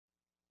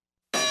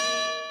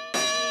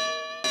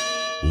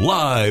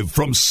Live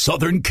from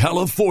Southern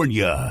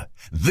California,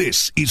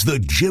 this is the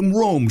Jim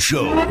Rome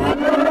Show.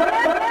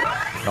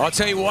 I'll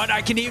tell you what,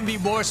 I can even be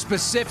more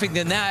specific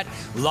than that.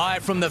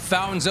 Live from the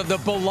fountains of the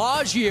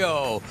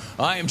Bellagio.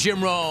 I am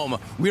Jim Rome.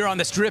 We're on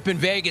the Strip in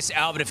Vegas.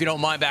 Alvin, if you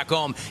don't mind back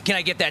home, can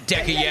I get that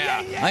deck of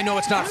yeah? I know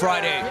it's not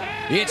Friday.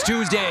 It's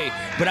Tuesday,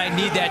 but I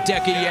need that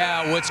deck of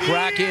yeah. What's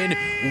cracking?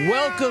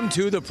 Welcome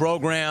to the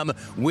program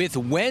with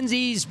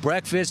Wendy's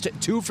Breakfast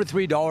 2 for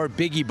 $3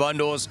 Biggie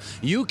Bundles.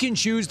 You can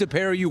choose the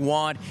pair you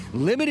want.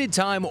 Limited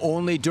time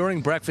only during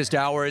breakfast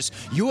hours.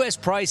 U.S.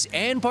 price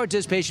and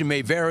participation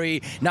may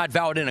vary. Not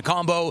valid in a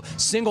combo.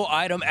 Single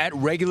item at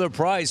regular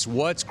price.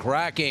 What's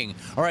cracking?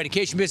 All right, in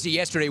case you missed it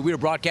yesterday, we were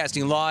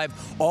broadcasting live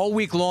all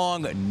week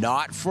long,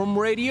 not from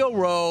Radio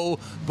Row,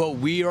 but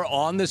we are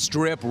on the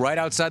Strip right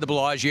outside the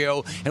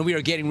Bellagio, and we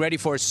are getting ready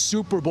for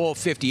Super Bowl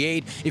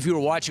 58. If you were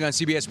watching on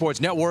CBS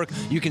Sports Network,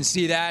 you can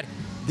see that.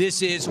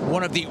 This is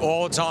one of the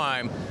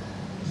all-time.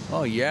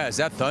 Oh, yeah, is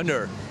that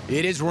thunder?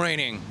 It is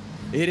raining.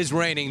 It is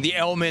raining. The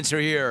elements are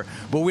here,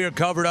 but we are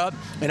covered up,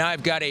 and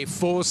I've got a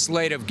full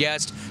slate of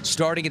guests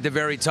starting at the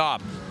very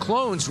top.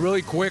 Clones,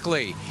 really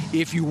quickly,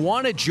 if you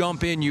want to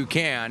jump in, you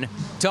can.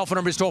 Telephone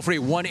number is toll-free,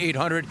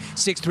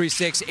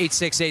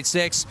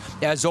 1-800-636-8686.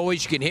 As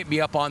always, you can hit me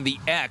up on the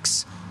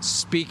X.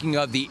 Speaking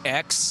of the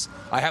X,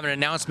 I have an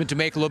announcement to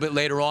make a little bit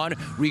later on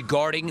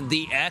regarding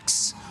the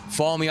X.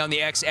 Follow me on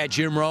the X at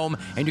Jim Rome,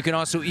 and you can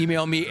also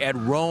email me at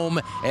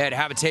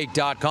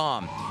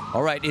rome@haveatake.com.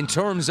 All right, in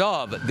terms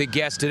of the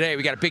guest today,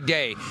 we got a big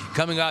day.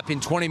 Coming up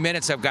in 20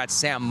 minutes, I've got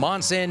Sam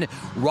Monson,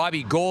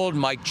 Robbie Gould,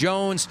 Mike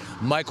Jones,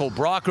 Michael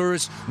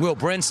Brockers, Will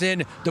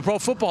Brinson, the Pro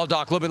Football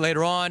Doc a little bit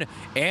later on.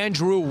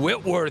 Andrew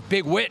Whitworth,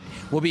 Big Whit,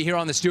 will be here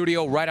on the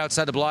studio right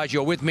outside the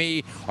Bellagio with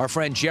me, our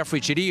friend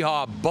Jeffrey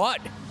Chidiha. But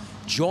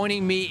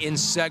joining me in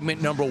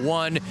segment number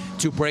one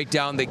to break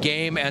down the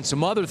game and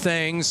some other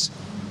things,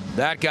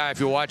 that guy, if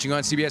you're watching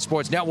on CBS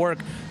Sports Network,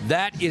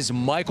 that is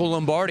Michael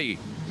Lombardi.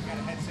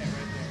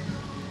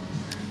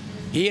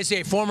 He is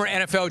a former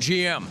NFL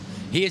GM.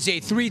 He is a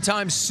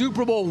three-time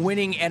Super Bowl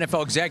winning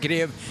NFL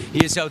executive.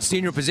 He has held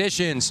senior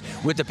positions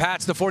with the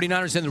Pats, the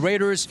 49ers, and the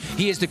Raiders.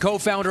 He is the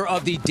co-founder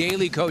of the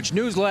Daily Coach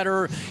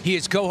newsletter. He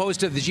is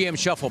co-host of the GM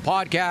Shuffle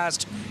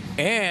podcast.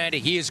 And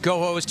he is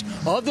co-host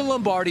of the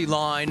Lombardi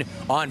Line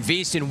on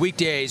VSiN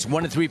weekdays,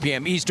 1 to 3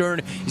 p.m.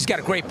 Eastern. He's got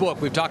a great book.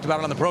 We've talked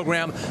about it on the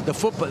program.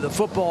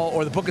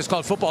 The book is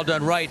called Football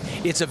Done Right.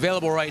 It's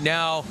available right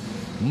now.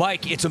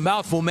 Mike, it's a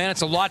mouthful, man.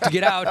 It's a lot to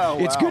get out. Oh,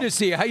 wow. It's good to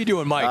see you. How you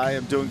doing, Mike? I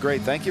am doing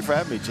great. Thank you for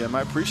having me, Jim.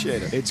 I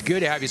appreciate it. It's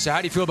good to have you. So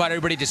how do you feel about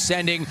everybody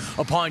descending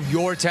upon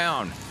your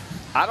town?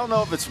 I don't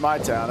know if it's my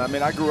town. I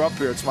mean, I grew up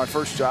here. It's my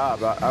first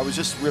job. I was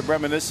just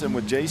reminiscing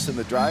with Jason,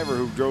 the driver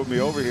who drove me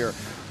over here.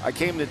 I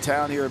came to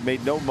town here and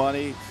made no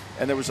money,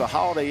 and there was a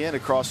Holiday Inn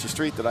across the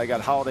street that I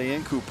got Holiday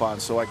Inn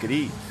coupons so I could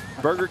eat.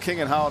 Burger King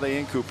and Holiday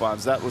Inn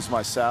coupons, that was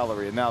my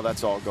salary, and now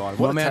that's all gone.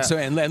 Well, man,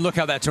 and look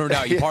how that turned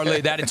out. You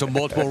parlayed that into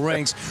multiple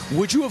rings.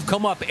 Would you have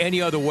come up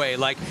any other way?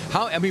 Like,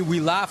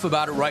 we laugh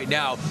about it right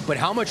now, but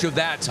how much of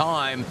that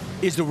time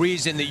is the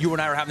reason that you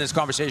and I are having this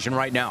conversation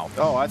right now?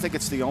 Oh, I think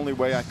it's the only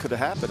way I could have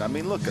happened. I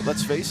mean, look,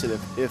 let's face it,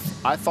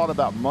 if I thought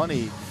about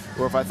money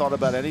or if I thought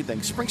about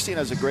anything, Springsteen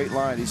has a great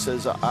line. He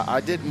says,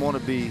 I didn't want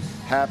to be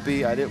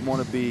happy. I didn't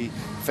want to be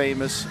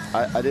famous.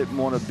 I didn't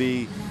want to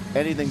be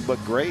anything but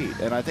great.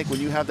 And I think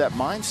when you have that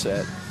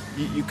mindset,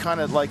 you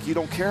kind of like, you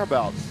don't care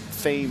about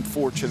fame,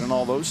 fortune, and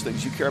all those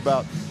things. You care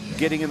about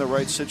getting in the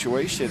right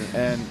situation.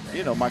 And,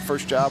 you know, my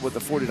first job with the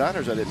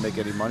 49ers, I didn't make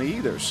any money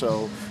either.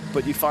 So,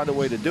 but you find a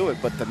way to do it.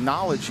 But the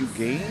knowledge you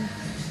gain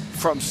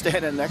from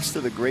standing next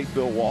to the great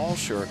Bill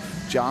Walsh or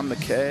John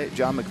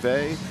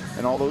McVay,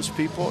 and all those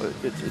people,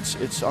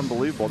 it's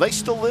unbelievable. They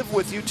still live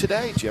with you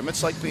today, Jim.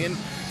 It's like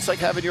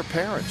having your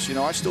parents. You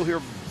know, I still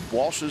hear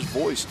Walsh's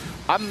voice.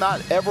 I'm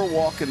not ever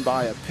walking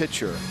by a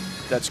picture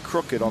that's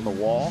crooked on the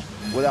wall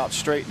without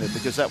straightening it,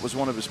 because that was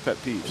one of his pet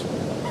peeves.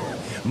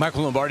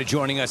 Michael Lombardi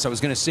joining us. I was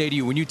going to say to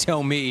you, when you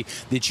tell me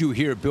that you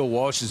hear Bill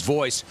Walsh's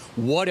voice,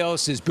 what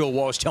else is Bill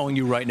Walsh telling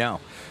you right now?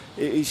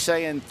 He's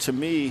saying to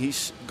me,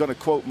 he's going to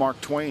quote Mark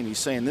Twain. He's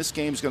saying this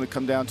game's going to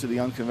come down to the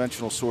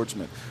unconventional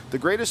swordsman. The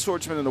greatest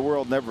swordsman in the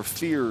world never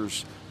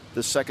fears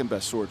the second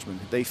best swordsman.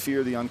 They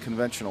fear the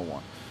unconventional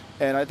one.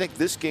 And I think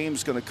this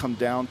game's going to come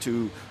down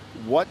to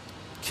what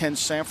can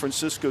San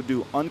Francisco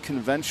do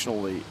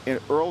unconventionally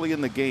early in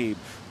the game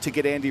to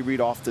get Andy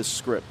Reid off this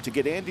script, to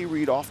get Andy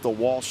Reid off the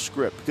Walsh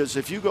script. Because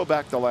if you go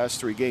back the last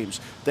 3 games,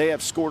 they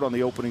have scored on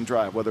the opening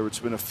drive, whether it's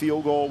been a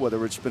field goal,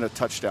 whether it's been a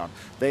touchdown.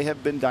 They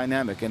have been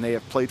dynamic, and they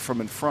have played from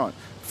in front.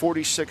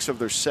 46 of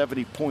their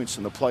 70 points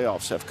in the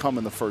playoffs have come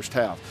in the first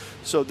half.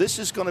 So this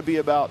is going to be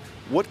about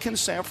what can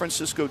San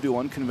Francisco do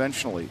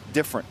unconventionally,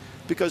 different.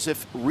 Because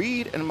if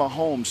Reid and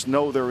Mahomes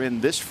know they're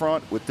in this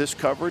front with this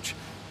coverage,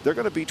 they're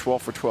going to be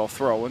 12 for 12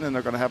 throwing, and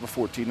they're going to have a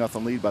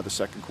 14-0 lead by the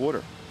second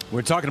quarter.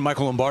 We're talking to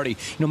Michael Lombardi.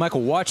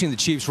 Michael, watching the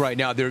Chiefs right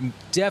now, they're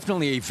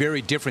definitely a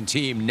very different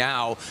team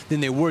now than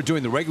they were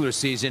during the regular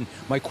season.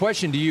 My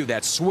question to you,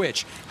 that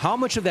switch, how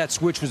much of that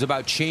switch was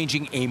about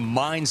changing a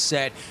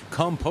mindset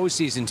come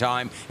postseason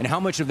time, and how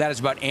much of that is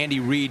about Andy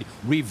Reid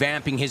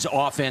revamping his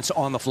offense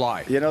on the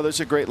fly? There's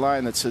a great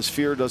line that says,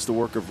 fear does the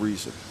work of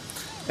reason.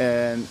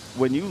 And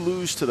when you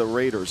lose to the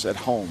Raiders at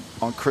home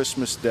on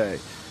Christmas Day,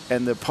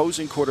 and the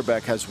opposing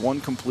quarterback has one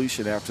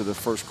completion after the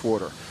first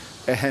quarter,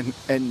 and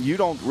you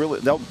don't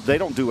really, they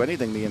don't do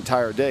anything the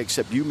entire day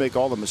except you make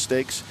all the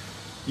mistakes,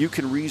 you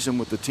can reason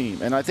with the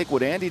team. And I think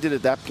what Andy did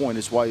at that point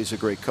is why he's a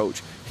great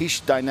coach. He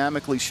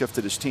dynamically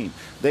shifted his team.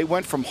 They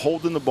went from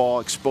holding the ball,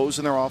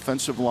 exposing their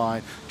offensive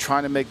line,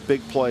 trying to make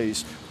big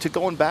plays, to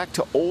going back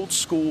to old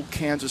school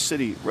Kansas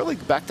City, really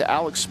back to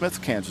Alex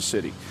Smith Kansas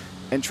City,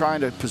 and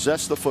trying to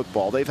possess the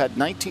football. They've had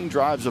 19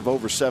 drives of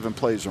over 7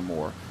 plays or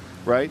more.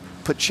 Right?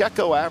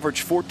 Pacheco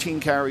averaged 14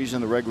 carries in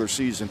the regular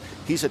season.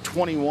 He's at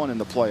 21 in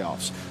the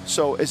playoffs.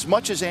 So as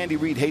much as Andy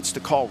Reid hates to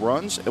call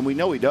runs, and we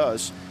know he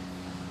does,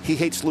 he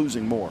hates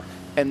losing more.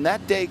 And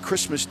that day,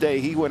 Christmas Day,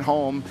 he went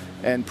home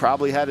and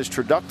probably had his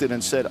turducken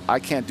and said, I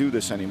can't do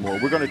this anymore.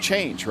 We're going to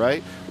change,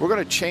 right? We're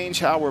going to change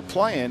how we're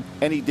playing,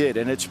 and he did,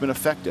 and it's been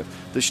effective.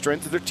 The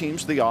strength of their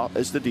teams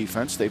is the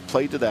defense. They've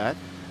played to that.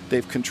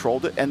 They've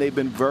controlled it, and they've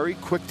been very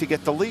quick to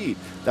get the lead.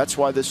 That's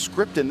why the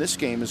script in this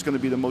game is going to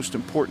be the most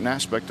important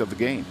aspect of the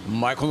game.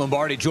 Michael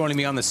Lombardi joining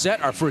me on the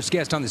set, our first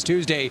guest on this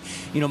Tuesday.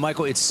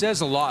 Michael, it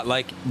says a lot,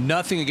 like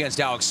nothing against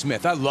Alex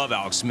Smith. I love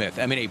Alex Smith.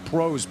 I mean, a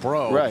pro's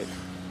pro. Right.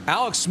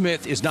 Alex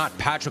Smith is not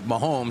Patrick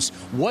Mahomes.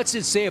 What's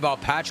it say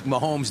about Patrick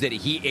Mahomes that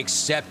he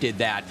accepted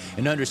that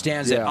and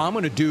understands that I'm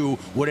going to do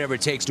whatever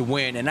it takes to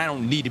win, and I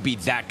don't need to be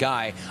that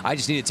guy. I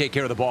just need to take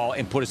care of the ball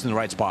and put us in the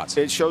right spots.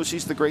 It shows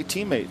he's the great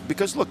teammate.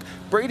 Because, look,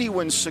 Brady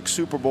wins 6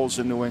 Super Bowls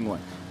in New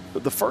England.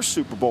 The first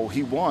Super Bowl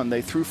he won,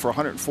 they threw for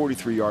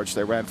 143 yards.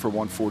 They ran for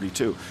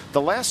 142.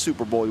 The last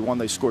Super Bowl he won,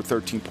 they scored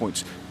 13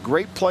 points.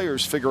 Great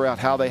players figure out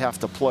how they have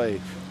to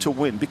play to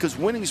win, because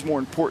winning is more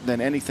important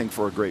than anything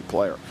for a great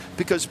player.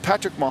 Because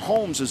Patrick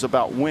Mahomes is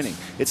about winning.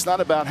 It's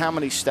not about how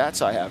many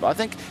stats I have. I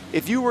think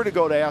if you were to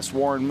go to ask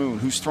Warren Moon,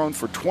 who's thrown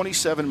for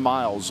 27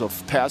 miles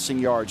of passing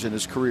yards in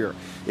his career,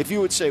 if you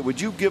would say,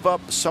 would you give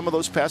up some of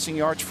those passing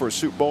yards for a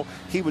Super Bowl?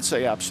 He would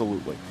say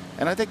absolutely.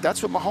 And I think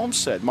that's what Mahomes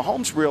said.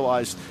 Mahomes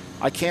realized,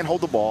 I can't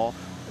hold the ball.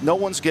 No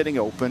one's getting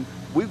open.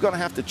 We're going to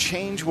have to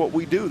change what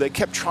we do. They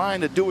kept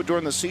trying to do it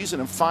during the season,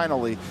 and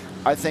finally,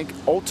 I think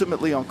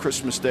ultimately on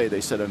Christmas Day,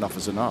 they said enough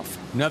is enough.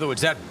 In other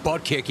words, that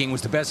butt kicking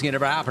was the best thing that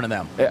ever happened to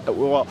them.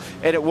 Well,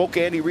 and it woke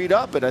Andy Reid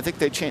up, and I think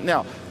they changed.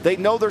 Now, they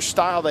know their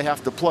style they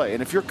have to play.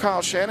 And if you're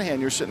Kyle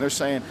Shanahan, you're sitting there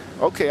saying,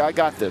 okay, I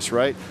got this,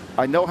 right?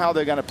 I know how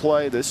they're going to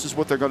play. This is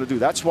what they're going to do.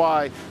 That's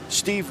why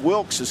Steve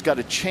Wilks has got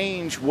to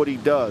change what he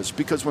does,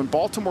 because when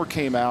Baltimore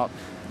came out,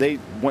 they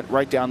went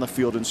right down the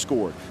field and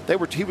scored.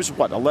 He was,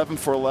 11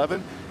 for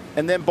 11?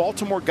 And then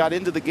Baltimore got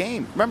into the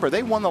game. Remember,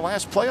 they won the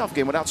last playoff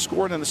game without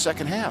scoring in the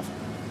second half.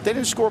 They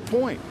didn't score a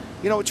point.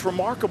 It's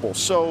remarkable.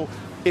 So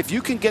if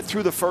you can get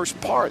through the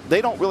first part,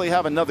 they don't really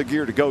have another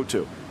gear to go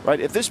to, right?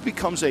 If this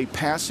becomes a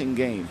passing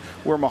game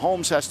where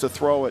Mahomes has to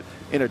throw it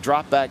in a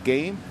drop-back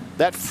game,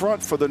 that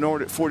front for the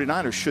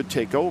 49ers should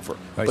take over.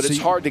 Right, but it's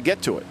hard to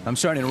get to it. I'm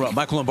sorry to interrupt.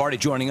 Michael Lombardi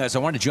joining us. I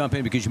wanted to jump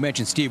in because you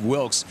mentioned Steve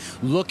Wilks.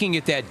 Looking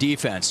at that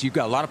defense, you've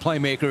got a lot of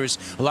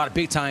playmakers, a lot of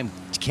big-time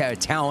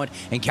talent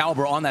and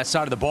caliber on that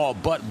side of the ball.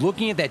 But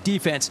looking at that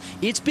defense,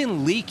 it's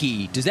been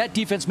leaky. Does that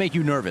defense make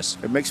you nervous?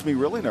 It makes me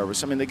really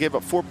nervous. I mean, they gave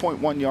up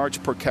 4.1 yards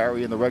per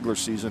carry in the regular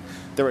season.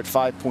 They're at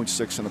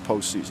 5.6 in the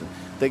postseason.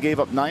 They gave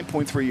up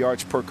 9.3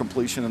 yards per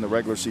completion in the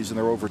regular season.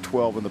 They're over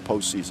 12 in the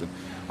postseason.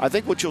 I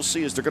think what you'll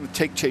see is they're going to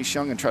take Chase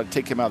Young and try to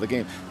take him out of the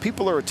game.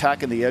 People are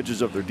attacking the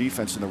edges of their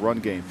defense in the run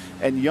game.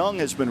 And Young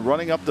has been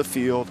running up the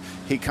field.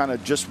 He kind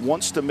of just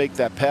wants to make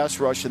that pass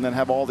rush and then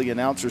have all the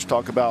announcers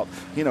talk about,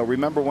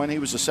 remember when he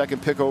was the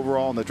second pick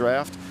overall in the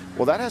draft?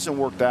 Well, that hasn't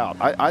worked out.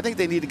 I think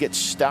they need to get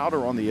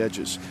stouter on the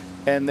edges.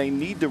 And they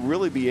need to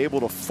really be able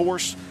to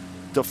force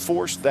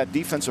that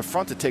defensive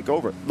front to take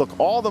over. Look,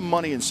 all the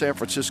money in San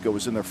Francisco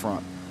is in their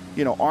front.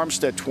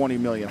 Armstead,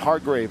 $20 million.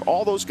 Hargrave,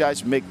 all those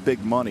guys make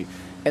big money.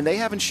 And they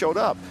haven't showed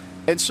up.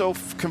 And so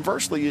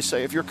conversely, you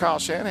say, if you're Kyle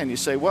Shanahan, you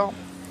say, well,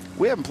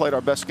 we haven't played our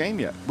best game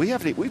yet.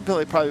 We've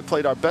probably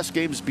played our best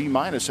games B-,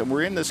 and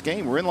we're in this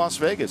game. We're in Las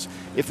Vegas.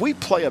 If we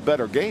play a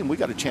better game, we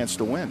got a chance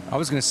to win. I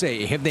was going to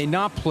say, have they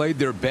not played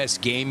their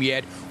best game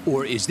yet,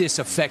 or is this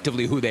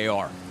effectively who they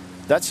are?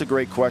 That's a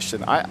great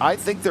question. I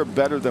think they're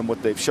better than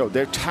what they've showed.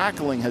 Their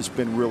tackling has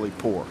been really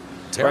poor.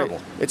 Terrible.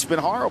 Right? It's been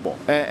horrible.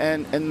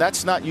 And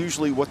that's not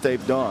usually what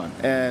they've done.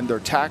 And their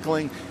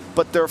tackling,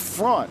 but their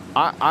front,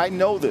 I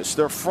know this.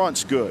 Their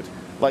front's good.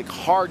 Like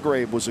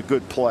Hargrave was a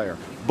good player.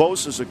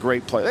 Bosa's a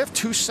great player. They have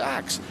 2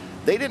 sacks.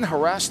 They didn't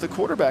harass the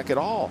quarterback at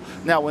all.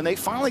 Now, when they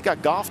finally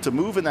got Goff to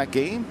move in that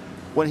game,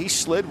 when he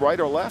slid right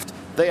or left,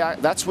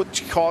 that's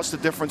what caused the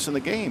difference in the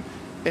game.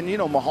 And,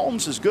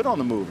 Mahomes is good on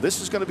the move. This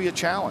is going to be a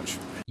challenge.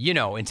 You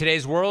know, in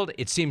today's world,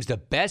 it seems the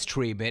best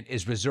treatment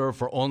is reserved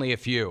for only a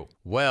few.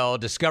 Well,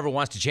 Discover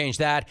wants to change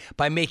that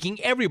by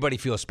making everybody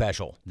feel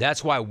special.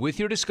 That's why with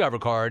your Discover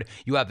card,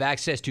 you have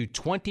access to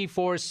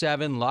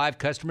 24/7 live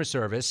customer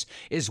service,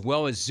 as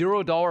well as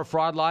 $0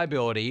 fraud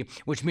liability,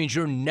 which means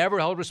you're never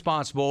held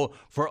responsible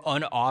for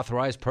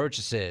unauthorized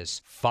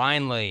purchases.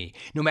 Finally,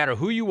 no matter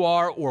who you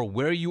are or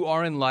where you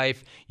are in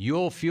life,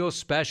 you'll feel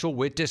special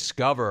with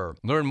Discover.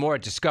 Learn more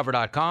at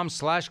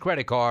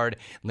discover.com/credit card.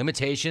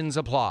 Limitations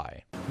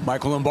apply.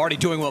 Michael Lombardi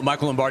doing what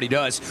Michael Lombardi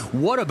does.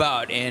 What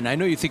about, and I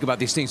know you think about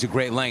these things at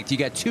great length, you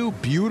got two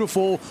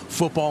beautiful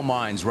football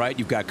minds, right?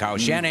 You've got Kyle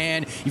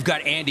Shanahan, you've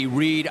got Andy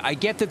Reid. I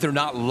get that they're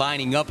not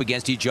lining up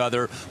against each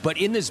other, but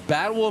in this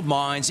battle of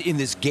minds, in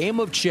this game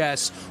of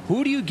chess,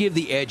 who do you give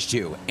the edge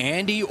to,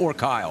 Andy or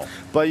Kyle?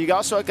 But you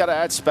also got to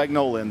add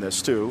Spagnuolo in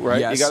this too,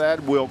 right? Yes. You got to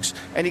add Wilks,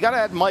 and you got to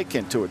add Mike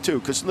into it too,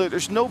 because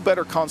there's no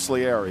better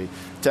consigliere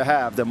to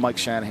have than Mike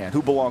Shanahan,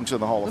 who belongs in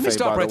the Hall of Fame. Let me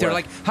stop right there. Way.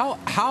 Like,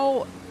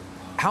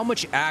 how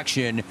much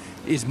action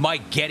is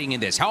Mike getting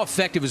in this? How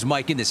effective is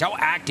Mike in this? How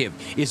active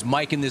is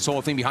Mike in this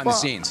whole thing behind the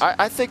scenes?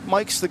 I think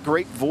Mike's the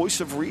great voice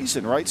of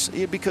reason, right?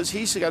 Because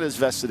he's got his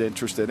vested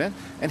interest in it,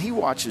 and he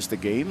watches the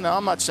game. Now,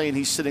 I'm not saying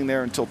he's sitting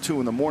there until 2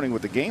 in the morning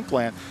with the game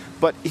plan,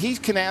 but he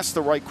can ask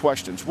the right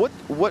questions. What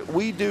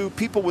we do,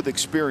 people with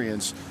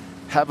experience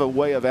have a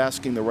way of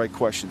asking the right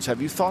questions. Have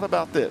you thought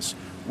about this?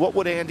 What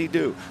would Andy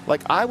do?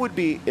 Like, I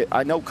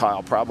know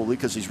Kyle probably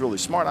because he's really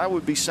smart. I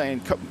would be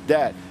saying,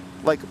 Dad,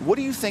 like, what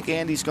do you think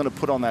Andy's going to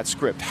put on that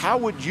script? How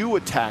would you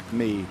attack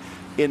me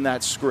in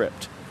that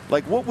script?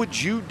 Like, what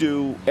would you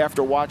do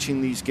after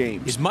watching these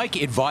games? Is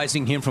Mike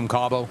advising him from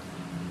Cabo?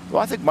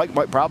 Well, I think Mike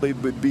might probably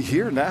be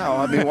here now.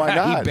 I mean, why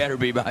not? He better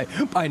be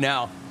by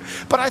now.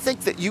 But I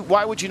think that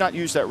why would you not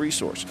use that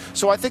resource?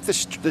 So I think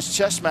this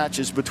chess match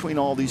is between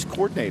all these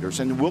coordinators,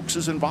 and Wilks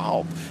is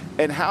involved.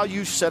 And how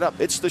you set up,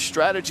 it's the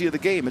strategy of the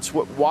game. It's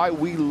why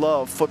we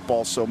love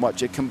football so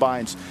much. It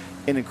combines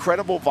an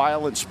incredible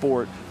violent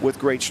sport with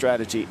great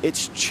strategy.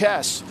 It's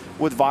chess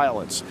with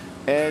violence.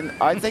 And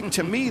I think,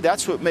 to me,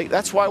 that's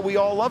why we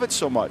all love it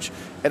so much.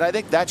 And I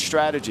think that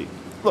strategy.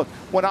 Look,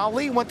 when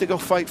Ali went to go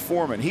fight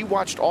Foreman, he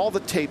watched all the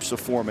tapes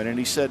of Foreman, and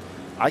he said,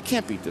 I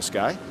can't beat this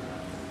guy.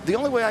 The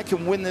only way I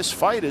can win this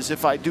fight is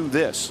if I do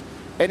this.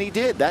 And he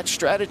did. That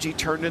strategy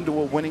turned into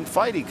a winning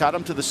fight. He got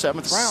him to the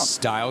 7th round.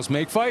 Styles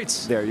make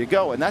fights. There you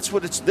go. And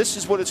this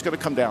is what it's going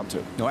to come down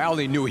to. No,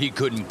 Ali knew he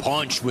couldn't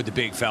punch with the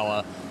big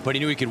fella, but he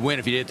knew he could win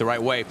if he did it the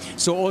right way.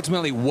 So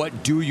ultimately,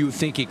 what do you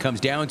think it comes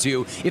down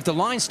to? If the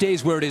line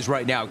stays where it is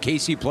right now,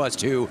 KC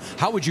 +2,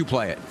 how would you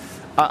play it?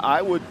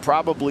 I would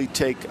probably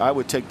take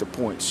the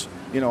points.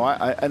 You know,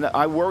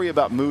 I worry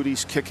about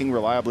Moody's kicking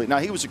reliably. Now,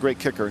 he was a great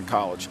kicker in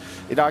college.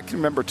 You know, I can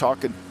remember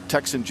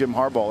texting Jim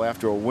Harbaugh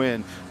after a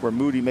win where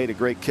Moody made a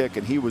great kick,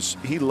 and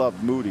he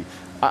loved Moody.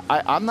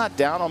 I'm not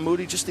down on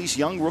Moody. Just these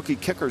young rookie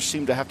kickers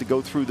seem to have to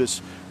go through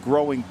this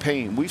growing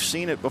pain. We've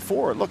seen it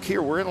before. Look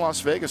here, we're in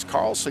Las Vegas.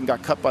 Carlson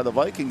got cut by the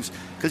Vikings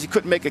because he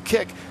couldn't make a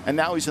kick, and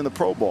now he's in the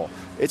Pro Bowl.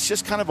 It's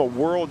just kind of a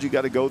world you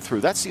got to go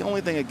through. That's the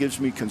only thing that gives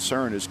me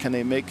concern is can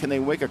they make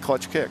a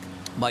clutch kick?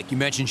 Mike, you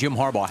mentioned Jim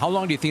Harbaugh. How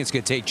long do you think it's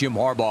going to take Jim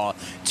Harbaugh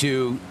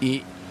to,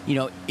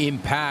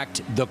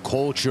 impact the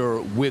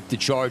culture with the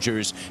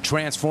Chargers,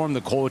 transform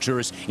the culture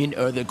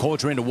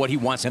into what he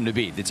wants them to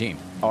be, the team?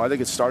 Oh, I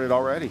think it started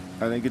already.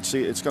 I think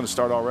it's going to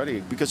start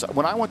already. Because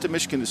when I went to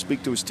Michigan to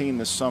speak to his team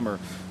this summer,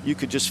 you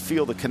could just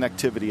feel the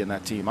connectivity in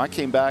that team. I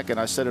came back and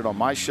I said it on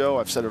my show.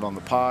 I've said it on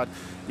the pod.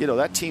 You know,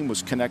 that team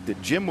was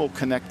connected. Jim will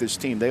connect this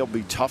team. They'll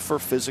be tougher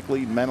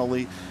physically,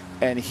 mentally,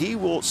 and he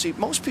will see.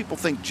 Most people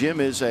think Jim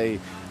is a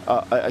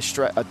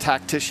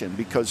tactician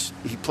because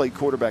he played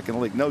quarterback in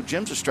the league. No,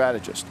 Jim's a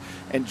strategist,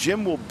 and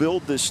Jim will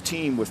build this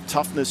team with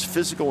toughness,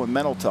 physical and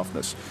mental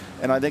toughness,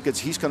 and I think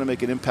he's going to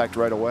make an impact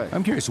right away.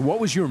 I'm curious, what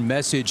was your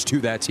message to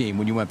that team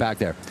when you went back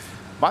there?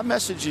 My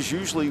message is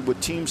usually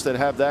with teams that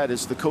have that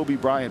is the Kobe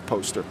Bryant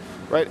poster,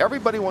 right?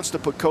 Everybody wants to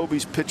put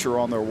Kobe's picture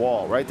on their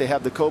wall, right? They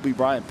have the Kobe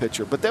Bryant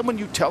picture, but then when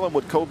you tell them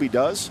what Kobe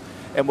does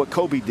and what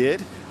Kobe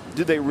did,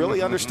 do they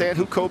really understand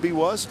who Kobe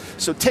was?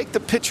 So take the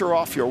picture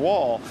off your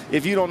wall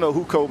if you don't know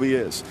who Kobe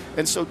is.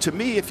 And so to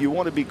me, if you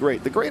want to be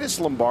great, the greatest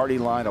Lombardi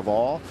line of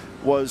all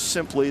was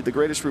simply the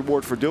greatest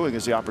reward for doing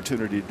is the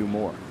opportunity to do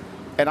more.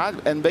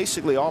 And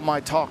basically all my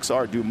talks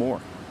are do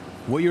more.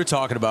 What you're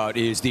talking about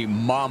is the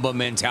Mamba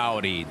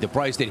mentality, the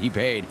price that he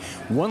paid.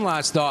 One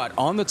last thought.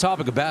 On the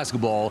topic of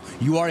basketball,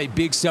 you are a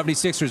big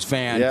 76ers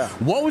fan. Yeah.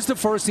 What was the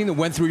first thing that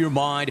went through your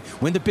mind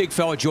when the big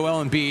fella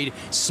Joel Embiid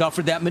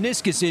suffered that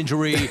meniscus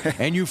injury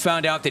and you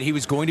found out that he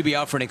was going to be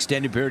out for an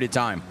extended period of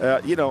time?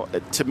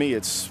 To me,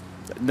 it's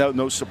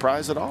no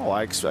surprise at all.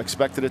 I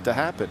expected it to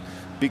happen.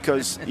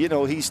 Because,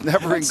 he's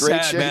never in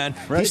great shape. Man,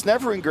 right? He's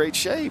never in great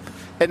shape.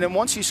 And then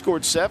once he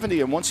scored 70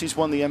 and once he's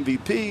won the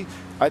MVP,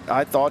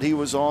 I thought he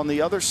was on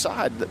the other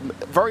side.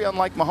 Very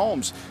unlike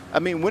Mahomes. I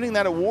mean, winning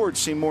that award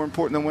seemed more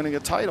important than winning a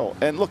title.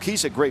 And look,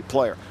 he's a great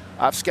player.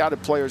 I've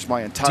scouted players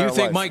my entire life.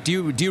 Do you think, Mike, do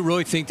you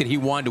really think that he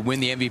wanted to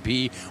win the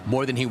MVP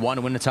more than he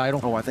wanted to win the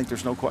title? Oh, I think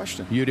there's no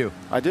question. You do?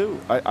 I do.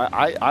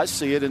 I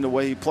see it in the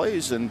way he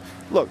plays. And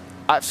look,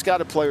 I've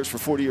scouted players for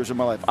 40 years of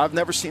my life. I've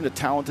never seen a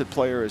talented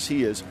player as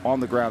he is on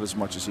the ground as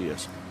much as he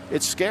is.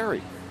 It's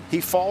scary. He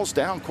falls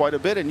down quite a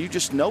bit, and you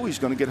just know he's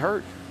going to get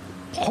hurt.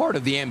 Part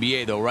of the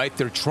NBA, though, right?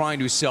 They're trying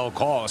to sell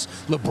calls.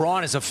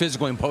 LeBron is a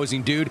physical,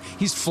 imposing dude.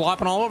 He's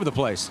flopping all over the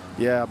place.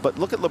 Yeah, but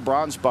look at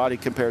LeBron's body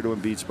compared to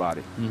Embiid's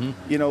body.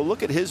 You know,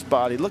 look at his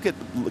body. Look at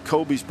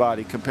Kobe's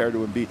body compared to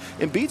Embiid.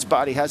 Embiid's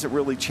body hasn't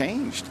really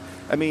changed.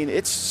 I mean,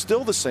 it's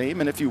still the same,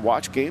 and if you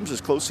watch games as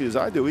closely as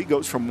I do, he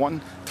goes from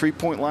one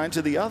three-point line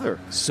to the other.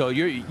 So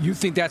you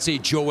think that's a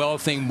Joel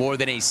thing more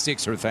than a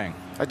Sixer thing?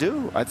 I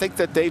do. I think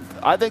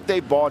they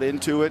bought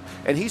into it,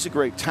 and he's a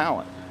great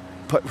talent.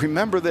 But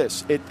remember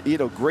this,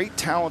 great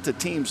talented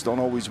teams don't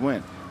always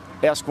win.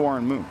 Ask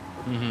Warren Moon.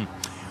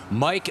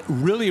 Mike,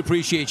 really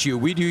appreciate you.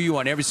 We do you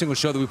on every single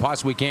show that we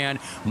possibly can.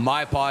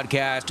 My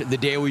podcast, The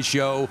Daily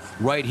Show,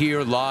 right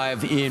here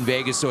live in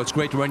Vegas. So it's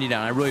great to run you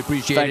down. I really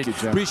appreciate it. Thank you,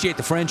 Jim. Appreciate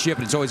the friendship,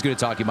 and it's always good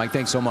to talk to you, Mike.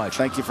 Thanks so much.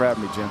 Thank you for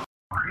having me, Jim.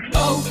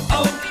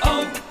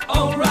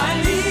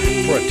 O'Reilly.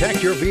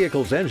 Protect your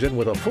vehicle's engine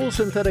with a full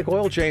synthetic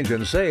oil change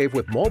and save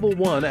with Mobil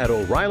 1 at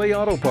O'Reilly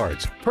Auto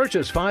Parts.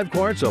 Purchase 5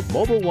 quarts of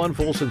Mobil 1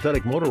 full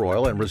synthetic motor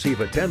oil and receive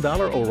a $10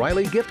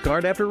 O'Reilly gift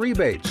card after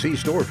rebate. See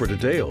store for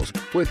details.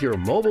 With your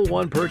Mobil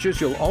 1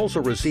 purchase, you'll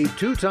also receive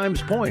 2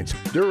 times points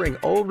during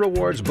Old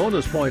Rewards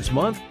Bonus Points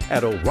Month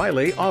at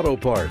O'Reilly Auto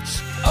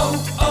Parts.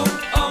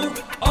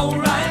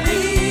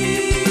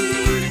 O'Reilly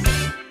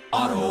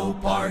Auto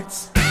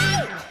Parts.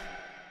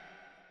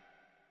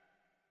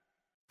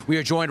 We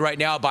are joined right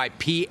now by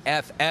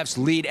PFF's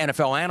lead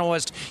NFL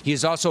analyst. He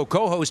is also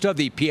co-host of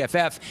the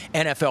PFF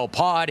NFL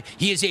Pod.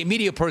 He is a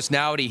media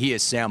personality. He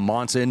is Sam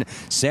Monson.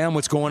 Sam,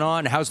 what's going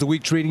on? How's the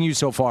week treating you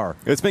so far?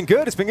 It's been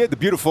good. It's been good. The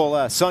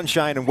beautiful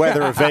sunshine and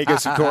weather of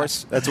Vegas, of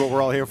course. That's what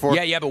we're all here for.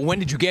 Yeah, but when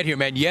did you get here,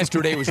 man?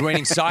 Yesterday it was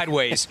raining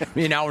sideways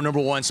in hour number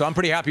 1, so I'm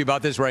pretty happy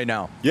about this right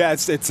now. Yeah,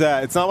 it's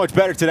not much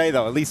better today,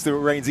 though. At least the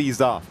rain's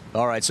eased off.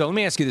 All right, so let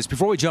me ask you this.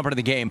 Before we jump into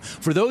the game,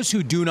 for those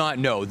who do not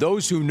know,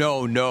 those who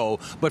know,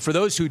 but for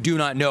those who do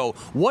not know,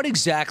 what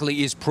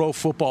exactly is Pro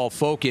Football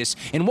Focus,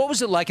 and what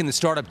was it like in the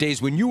startup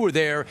days when you were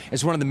there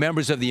as one of the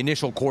members of the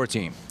initial core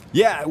team?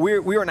 Yeah,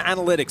 we're an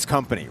analytics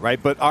company,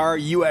 right? But our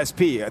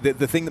USP,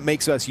 the thing that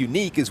makes us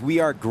unique is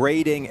we are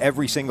grading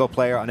every single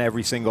player on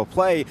every single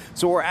play.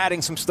 So we're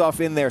adding some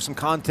stuff in there, some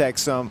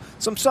context, some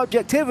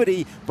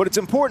subjectivity, but it's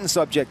important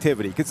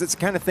subjectivity because it's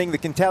the kind of thing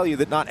that can tell you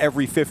that not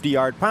every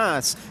 50-yard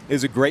pass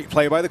is a great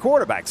play by the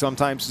quarterback.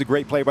 Sometimes it's a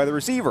great play by the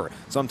receiver.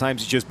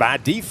 Sometimes it's just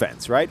bad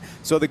defense, right?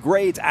 So the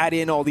grades add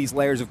in all these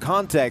layers of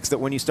context that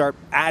when you start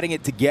adding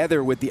it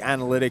together with the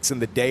analytics and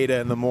the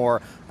data and the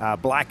more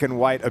black and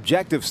white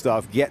objective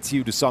stuff gets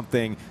you to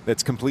something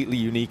that's completely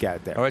unique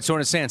out there. All right, so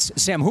in a sense,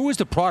 Sam, who is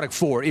the product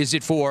for? Is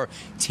it for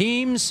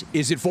teams?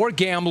 Is it for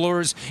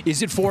gamblers?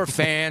 Is it for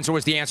fans? Or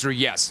is the answer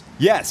yes?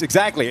 Yes,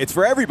 exactly. It's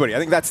for everybody. I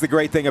think that's the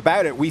great thing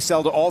about it. We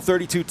sell to all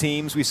 32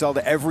 teams. We sell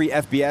to every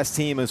FBS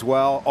team as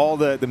well, all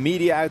the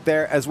media out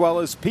there, as well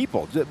as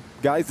people.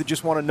 Guys that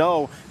just want to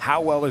know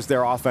how well is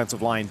their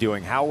offensive line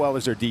doing, how well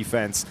is their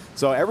defense.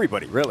 So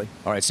everybody, really.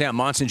 All right, Sam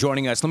Monson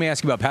joining us. Let me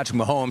ask you about Patrick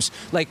Mahomes.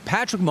 Like,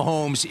 Patrick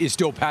Mahomes is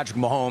still Patrick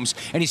Mahomes,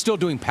 and he's still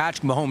doing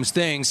Patrick Mahomes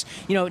things.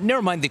 You know,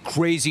 never mind the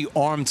crazy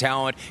arm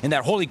talent and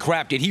that holy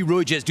crap, did he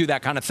really just do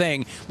that kind of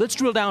thing? Let's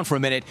drill down for a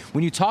minute.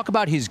 When you talk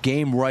about his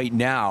game right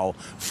now,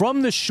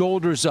 from the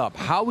shoulders up,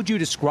 how would you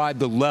describe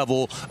the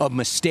level of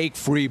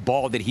mistake-free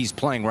ball that he's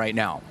playing right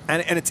now?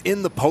 And it's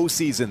in the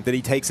postseason that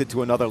he takes it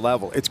to another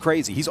level. It's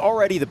crazy. He's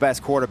already the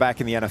best quarterback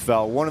in the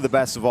NFL, one of the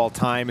best of all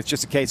time. It's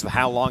just a case of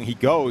how long he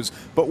goes.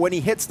 But when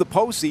he hits the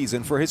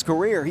postseason for his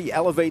career, he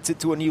elevates it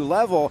to a new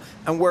level.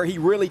 And where he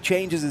really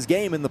changes his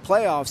game in the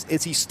playoffs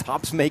is he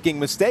stops making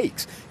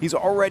mistakes. He's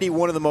already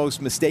one of the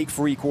most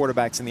mistake-free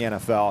quarterbacks in the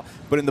NFL.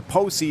 But in the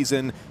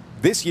postseason,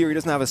 this year, he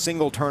doesn't have a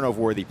single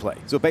turnover-worthy play.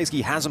 So basically,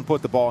 he hasn't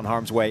put the ball in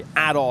harm's way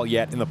at all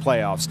yet in the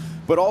playoffs.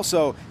 But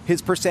also,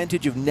 his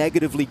percentage of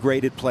negatively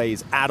graded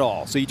plays at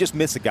all. So you just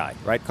miss a guy,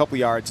 right? A couple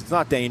yards. It's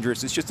not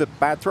dangerous. It's just a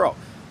bad throw.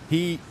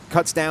 He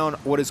cuts down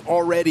what is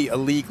already a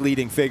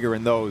league-leading figure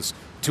in those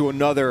to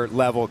another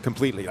level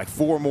completely. Like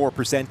 4 more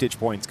percentage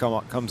points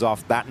comes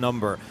off that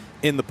number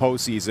in the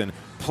postseason.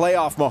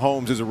 Playoff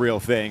Mahomes is a real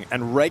thing,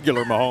 and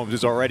regular Mahomes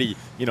is already,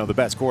 the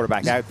best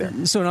quarterback out there.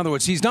 So in other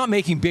words, he's not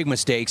making big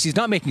mistakes. He's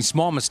not making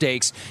small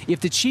mistakes.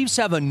 If the Chiefs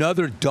have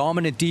another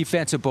dominant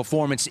defensive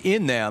performance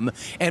in them,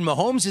 and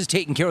Mahomes is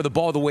taking care of the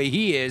ball the way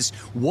he is,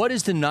 what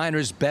is the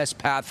Niners' best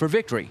path for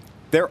victory?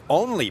 Their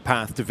only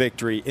path to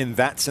victory in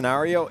that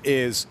scenario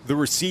is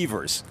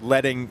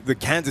the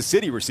Kansas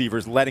City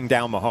receivers letting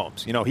down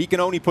Mahomes. He can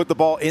only put the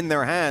ball in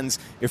their hands.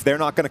 If they're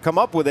not going to come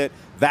up with it,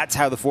 that's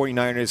how the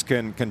 49ers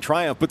can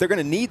triumph. But they're going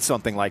to need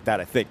something like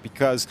that, I think,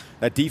 because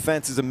that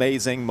defense is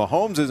amazing.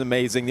 Mahomes is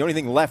amazing. The only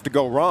thing left to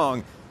go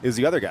wrong is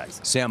the other guys.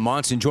 Sam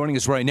Monson joining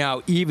us right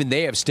now. Even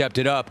they have stepped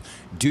it up.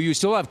 Do you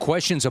still have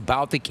questions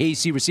about the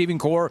KC receiving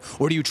core,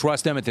 or do you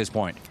trust them at this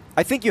point?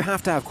 I think you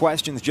have to have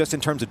questions just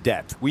in terms of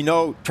depth. We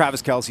know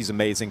Travis Kelce's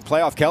amazing.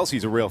 Playoff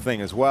Kelce's a real thing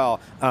as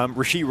well.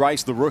 Rashee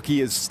Rice, the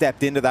rookie, has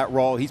stepped into that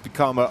role. He's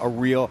become a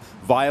real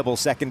viable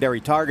secondary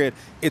target.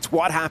 It's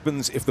what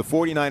happens if the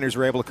 49ers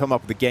are able to come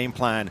up with a game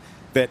plan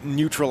that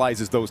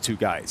neutralizes those two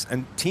guys.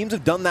 And teams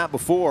have done that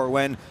before.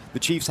 When the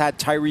Chiefs had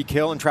Tyreek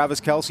Hill and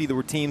Travis Kelce, there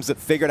were teams that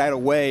figured out a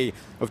way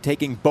of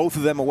taking both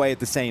of them away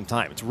at the same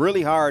time. It's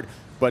really hard,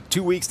 but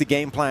 2 weeks to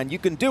game plan, you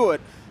can do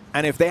it.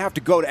 And if they have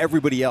to go to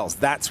everybody else,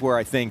 that's where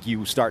I think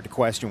you start to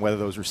question whether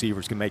those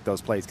receivers can make those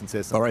plays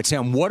consistent. All right,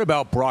 Sam, what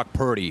about Brock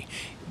Purdy?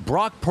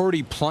 Brock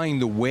Purdy playing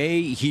the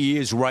way he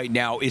is right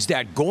now, is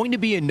that going to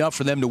be enough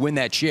for them to win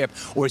that chip,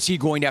 or is he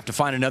going to have to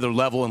find another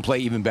level and play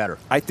even better?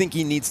 I think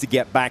he needs to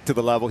get back to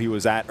the level he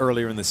was at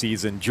earlier in the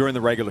season, during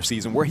the regular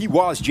season, where he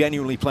was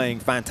genuinely playing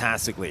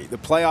fantastically. The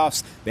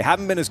playoffs, they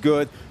haven't been as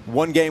good.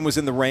 One game was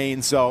in the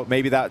rain, so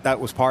maybe that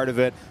was part of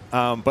it.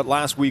 But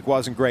last week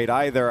wasn't great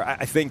either.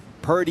 I think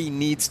Purdy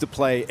needs to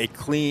play a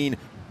clean,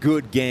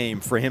 good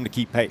game for him to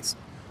keep pace.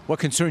 What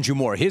concerns you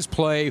more, his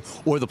play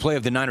or the play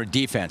of the Niner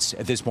defense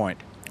at this point?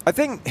 I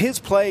think his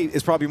play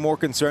is probably more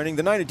concerning.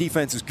 The Niner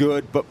defense is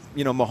good, but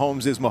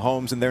Mahomes is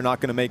Mahomes, and they're not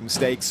going to make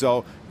mistakes.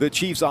 So the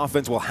Chiefs'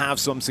 offense will have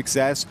some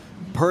success.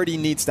 Purdy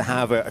needs to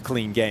have a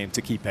clean game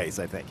to keep pace,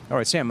 I think. All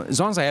right, Sam, as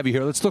long as I have you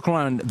here, let's look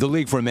around the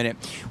league for a minute.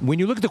 When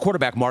you look at the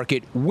quarterback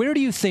market, where do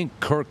you think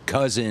Kirk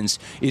Cousins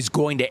is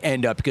going to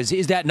end up? Because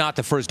is that not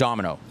the first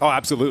domino? Oh,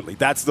 absolutely.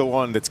 That's the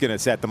one that's going to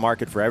set the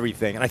market for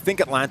everything. And I think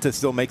Atlanta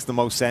still makes the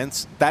most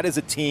sense. That is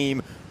a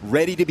team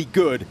ready to be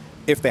good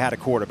if they had a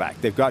quarterback.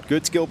 They've got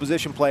good skill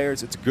position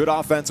players. It's a good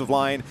offensive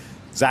line.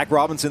 Zach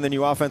Robinson, the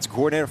new offensive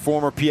coordinator,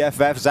 former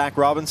PFF Zach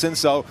Robinson,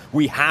 so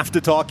we have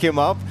to talk him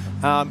up.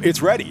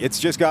 It's ready.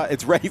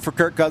 It's ready for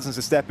Kirk Cousins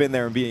to step in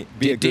there and be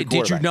a good quarterback.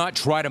 Did you not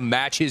try to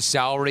match his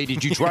salary?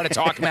 Did you try to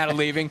talk him out of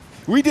leaving?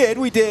 We did.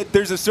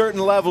 There's a certain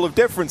level of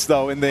difference,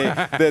 though, in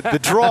the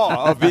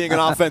draw of being an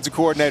offensive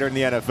coordinator in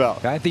the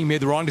NFL. I think he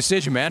made the wrong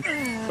decision, man.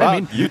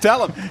 Well, you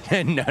tell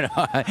him. No,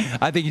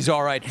 I think he's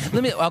all right.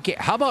 Okay,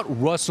 how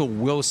about Russell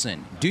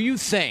Wilson? Do you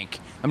think,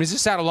 is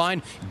this out of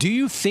line? Do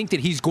you think that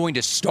he's going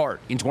to start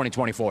in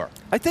 2024?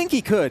 I think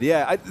he could,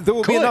 yeah. There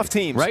will be enough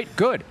teams. Right?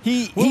 Good.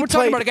 We're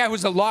talking about a guy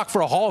who's a lock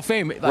for a Hall of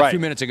Fame a few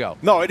minutes ago.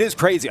 No, it is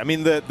crazy.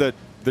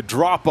 The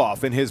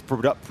drop-off in his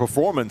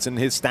performance and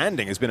his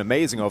standing has been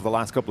amazing over the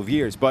last couple of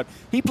years. But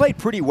he played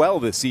pretty well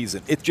this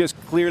season. It just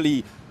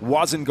clearly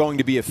wasn't going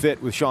to be a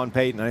fit with Sean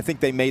Payton. And I think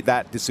they made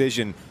that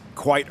decision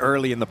quite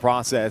early in the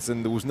process,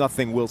 and there was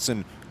nothing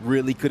Wilson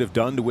really could have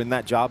done to win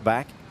that job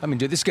back.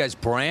 This guy's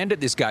brand,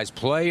 this guy's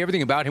play,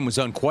 everything about him was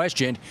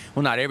unquestioned.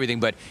 Well, not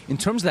everything, but in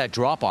terms of that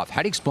drop-off,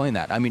 how do you explain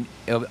that?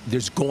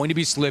 There's going to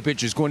be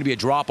slippage, there's going to be a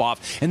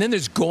drop-off, and then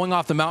there's going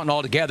off the mountain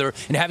altogether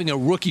and having a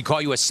rookie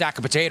call you a sack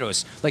of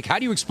potatoes. How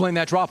do you explain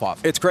that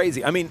drop-off? It's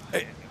crazy.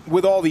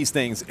 With all these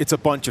things, it's a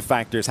bunch of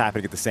factors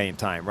happening at the same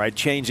time, right?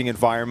 Changing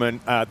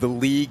environment, the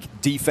league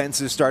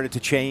defenses started to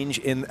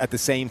change at the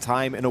same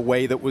time in a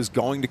way that was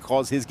going to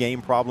cause his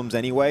game problems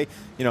anyway.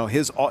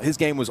 His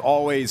game was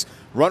always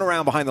run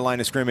around behind the line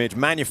of scrimmage,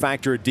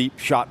 manufacture a deep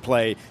shot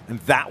play, and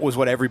that was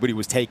what everybody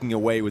was taking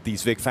away with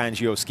these Vic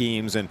Fangio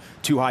schemes and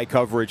too high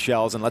coverage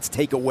shells, and let's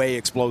take away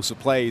explosive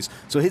plays.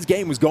 So his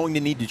game was going to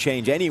need to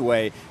change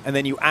anyway, and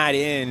then you add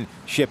in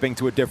shipping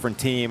to a different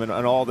team and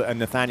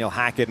Nathaniel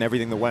Hackett and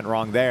everything that went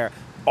wrong there.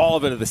 All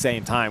of it at the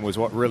same time was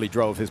what really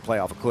drove his play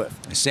off a cliff.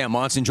 Sam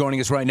Monson joining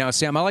us right now.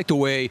 Sam, I like the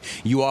way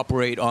you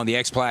operate on the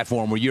X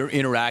platform where you're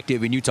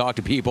interactive and you talk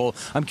to people.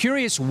 I'm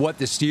curious what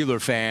the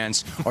Steeler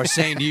fans are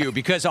saying to you,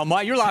 because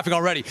you're laughing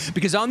already,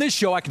 because on this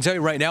show I can tell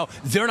you right now,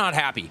 they're not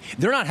happy.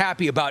 They're not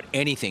happy about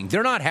anything.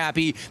 They're not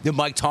happy that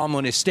Mike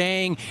Tomlin is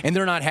staying, and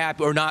they're not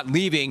happy or not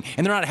leaving,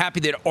 and they're not happy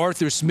that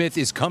Arthur Smith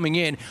is coming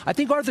in. I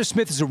think Arthur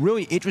Smith is a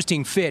really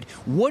interesting fit.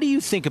 What do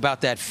you think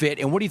about that fit,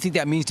 and what do you think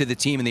that means to the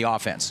team and the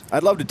offense?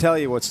 I'd love to tell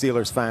you what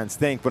Steelers fans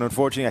think, but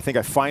unfortunately I think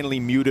I finally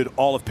muted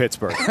all of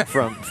Pittsburgh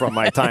from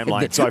my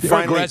timeline. So I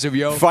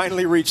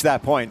finally reached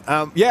that point.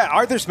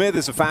 Arthur Smith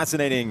is a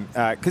fascinating,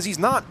 because he's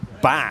not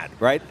bad,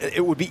 right?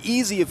 It would be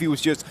easy if he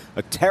was just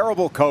a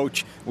terrible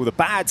coach with a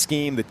bad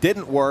scheme that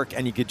didn't work,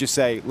 and you could just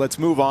say, let's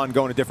move on,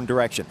 go in a different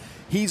direction.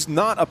 He's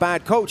not a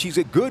bad coach. He's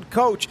a good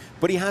coach,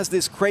 but he has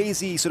this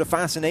crazy sort of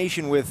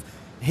fascination with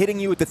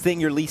hitting you with the thing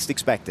you're least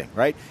expecting,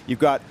 right? You've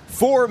got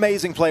 4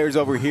 amazing players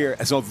over here,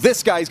 and so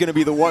this guy's going to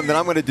be the one that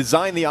I'm going to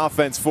design the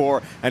offense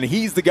for, and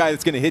he's the guy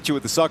that's going to hit you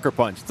with the sucker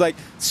punch. It's like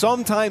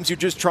sometimes you're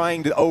just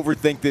trying to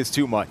overthink this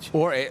too much.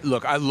 Or,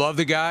 look, I love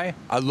the guy.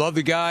 I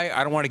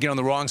don't want to get on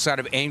the wrong side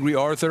of angry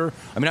Arthur.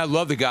 I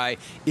love the guy.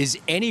 Is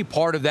any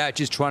part of that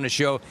just trying to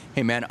show,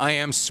 hey, man, I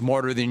am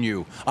smarter than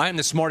you. I am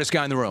the smartest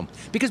guy in the room?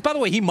 Because, by the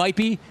way, he might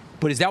be,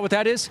 But is that what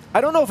that is? I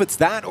don't know if it's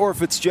that or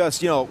if it's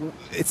just,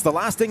 it's the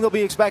last thing they'll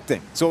be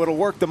expecting, so it'll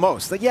work the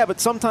most. Like, yeah,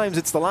 but sometimes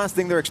it's the last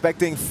thing they're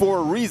expecting for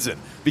a reason,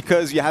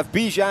 because you have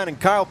Bijan and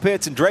Kyle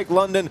Pitts and Drake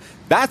London.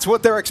 That's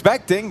what they're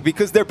expecting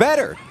because they're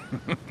better.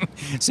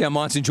 Sam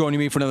Monson joining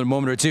me for another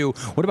moment or two.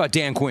 What about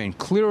Dan Quinn?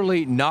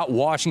 Clearly not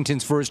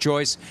Washington's first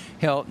choice.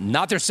 Hell,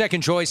 not their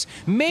second choice.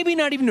 Maybe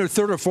not even their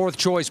third or fourth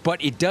choice,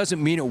 but it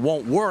doesn't mean it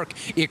won't work.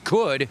 It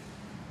could.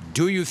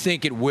 Do you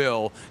think it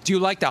will? Do you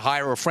like the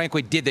hire, or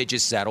frankly, did they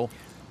just settle?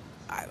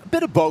 A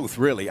bit of both,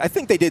 really. I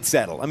think they did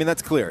settle. I mean,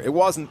 that's clear. It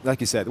wasn't, like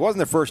you said, it wasn't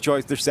their first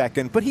choice, their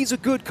second, but he's a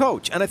good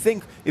coach. And I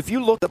think if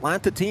you look at the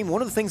Atlanta team,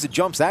 one of the things that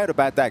jumps out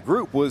about that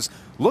group was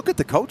look at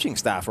the coaching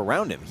staff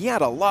around him. He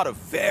had a lot of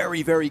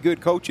very, very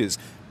good coaches.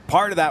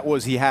 Part of that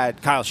was he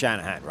had Kyle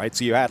Shanahan, right?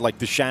 So you had like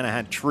the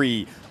Shanahan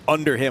tree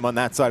under him on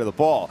that side of the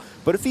ball.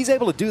 But if he's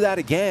able to do that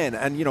again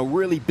and,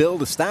 really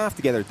build a staff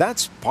together,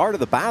 that's part of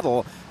the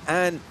battle.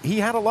 And he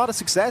had a lot of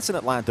success in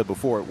Atlanta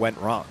before it went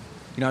wrong.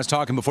 I was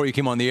talking before you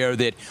came on the air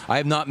that I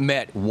have not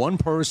met one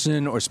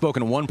person or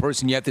spoken to one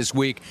person yet this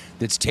week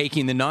that's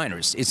taking the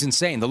Niners. It's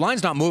insane. The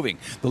line's not moving.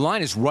 The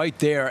line is right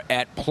there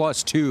at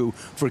 +2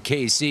 for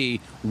KC.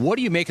 What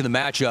do you make of the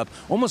matchup?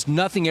 Almost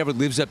nothing ever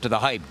lives up to the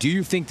hype. Do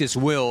you think this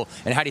will,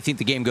 and how do you think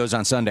the game goes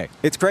on Sunday?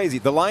 It's crazy.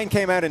 The line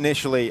came out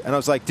initially, and I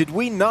was like, did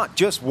we not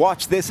just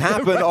watch this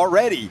happen right.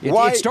 already?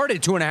 It started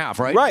at 2.5,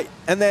 right? Right.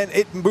 And then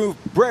it moved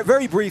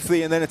very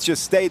briefly, and then it's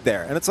just stayed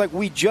there. And it's like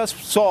we just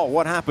saw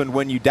what happened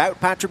when you doubt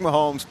Patrick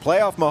Mahomes,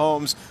 playoff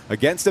Mahomes,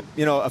 against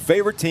a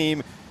favorite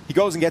team. He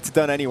goes and gets it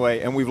done anyway,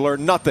 and we've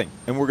learned nothing.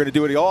 And we're going to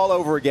do it all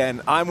over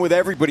again. I'm with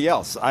everybody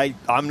else.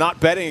 I'm not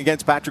betting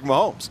against Patrick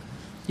Mahomes.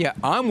 Yeah,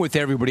 I'm with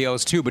everybody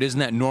else too, but isn't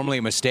that normally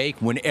a mistake?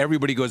 When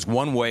everybody goes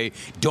one way,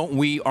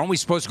 aren't we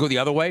supposed to go the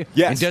other way?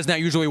 Yes. And doesn't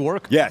that usually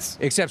work? Yes.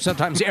 Except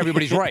sometimes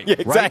everybody's right. Yeah,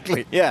 exactly.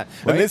 Right? Yeah.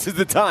 Right? And this is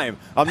the time.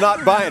 I'm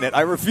not buying it.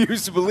 I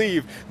refuse to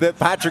believe that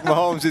Patrick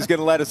Mahomes is going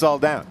to let us all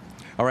down.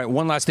 All right,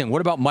 one last thing.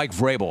 What about Mike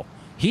Vrabel?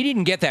 He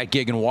didn't get that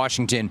gig in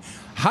Washington.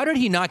 How did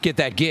he not get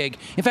that gig?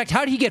 In fact,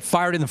 how did he get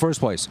fired in the first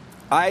place?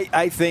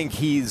 I think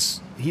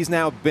he's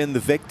now been the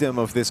victim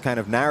of this kind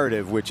of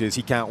narrative, which is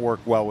he can't work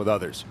well with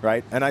others,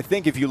 right? And I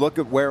think if you look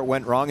at where it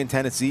went wrong in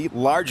Tennessee,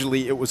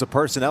 largely it was a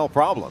personnel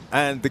problem.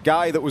 And the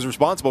guy that was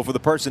responsible for the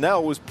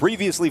personnel was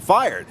previously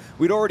fired.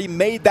 We'd already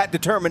made that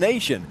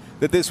determination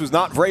that this was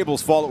not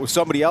Vrabel's fault, it was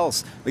somebody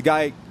else, the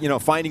guy,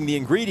 finding the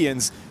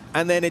ingredients.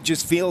 And then it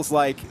just feels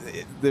like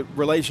the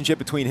relationship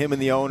between him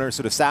and the owner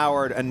sort of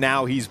soured, and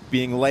now he's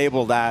being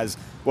labeled as,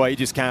 well, he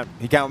can't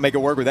make it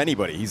work with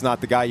anybody. He's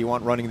not the guy you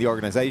want running the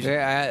organization.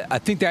 Yeah, I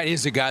think that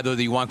is the guy, though,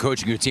 that you want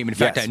coaching your team. In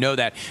fact, Yes. I know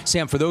that.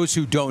 Sam, for those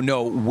who don't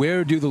know,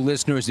 where do the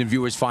listeners and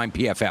viewers find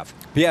PFF?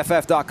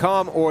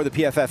 PFF.com or the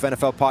PFF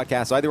NFL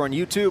podcast, either on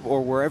YouTube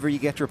or wherever you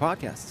get your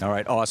podcasts. All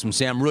right, awesome,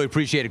 Sam. Really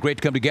appreciate it. Great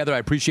to come together. I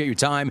appreciate your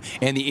time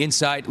and the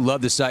insight.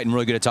 Love the site and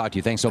really good to talk to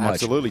you. Thanks so much.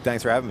 Absolutely.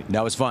 Thanks for having me.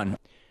 That was fun.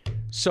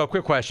 So,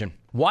 quick question.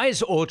 Why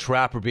is Old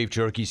Trapper beef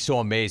jerky so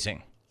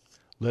amazing?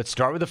 Let's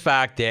start with the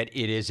fact that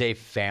it is a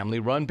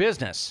family-run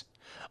business.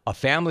 A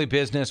family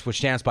business which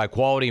stands by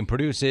quality and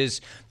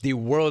produces the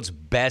world's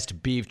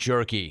best beef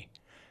jerky.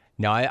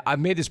 Now, I've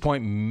made this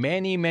point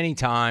many, many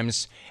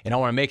times, and I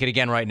want to make it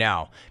again right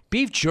now.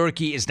 Beef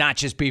jerky is not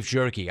just beef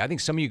jerky. I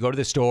think some of you go to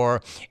the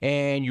store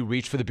and you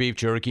reach for the beef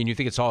jerky and you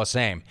think it's all the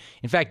same.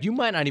 In fact, you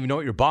might not even know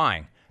what you're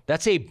buying.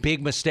 That's a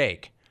big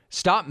mistake.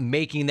 Stop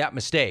making that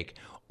mistake.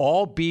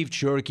 All beef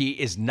jerky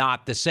is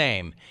not the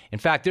same. In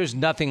fact, there's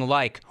nothing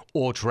like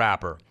Old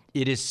Trapper.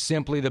 It is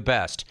simply the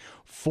best.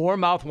 4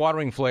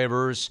 mouth-watering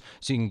flavors,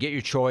 so you can get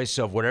your choice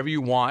of whatever you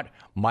want.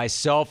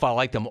 Myself, I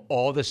like them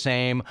all the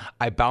same.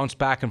 I bounce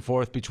back and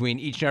forth between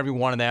each and every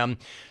one of them,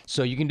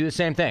 so you can do the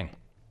same thing.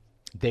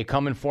 They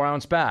come in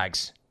 4-ounce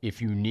bags.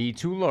 If you need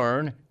to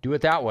learn, do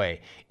it that way.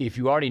 If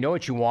you already know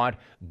what you want,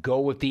 go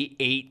with the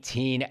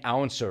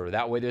 18-ouncer.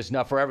 That way there's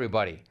enough for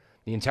everybody.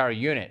 The entire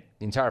unit,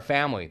 the entire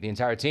family, the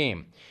entire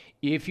team.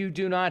 If you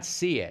do not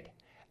see it,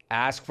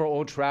 ask for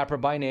Old Trapper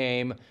by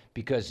name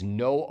because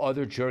no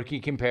other jerky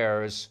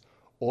compares.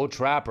 Old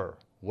Trapper,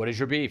 what is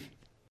your beef?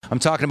 I'm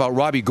talking about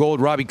Robbie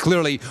Gould. Robbie,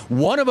 clearly,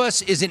 one of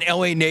us is an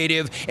L.A.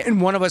 native, and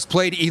one of us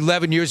played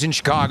 11 years in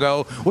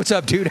Chicago. What's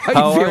up, dude?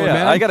 How you feeling,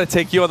 man? I got to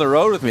take you on the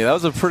road with me. That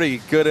was a pretty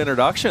good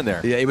introduction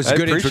there. Yeah, it was a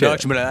good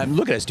introduction, but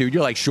look at us, dude.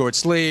 You're like short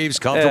sleeves,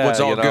 comfortable, it's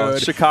all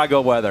good.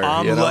 Chicago weather.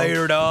 I'm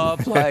layered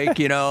up, like,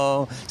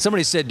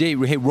 Somebody said, hey,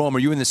 Rome, are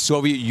you in the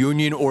Soviet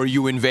Union or are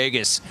you in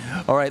Vegas?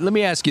 All right, let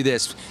me ask you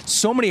this.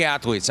 So many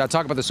athletes, I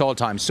talk about this all the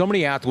time, so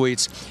many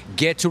athletes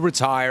get to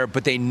retire,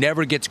 but they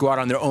never get to go out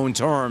on their own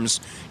terms.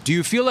 Do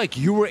you feel like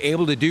you were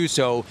able to do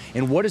so,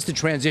 and what has the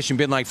transition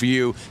been like for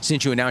you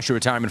since you announced your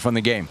retirement from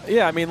the game?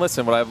 Yeah, I mean,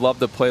 listen, would I have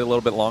loved to play a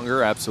little bit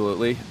longer?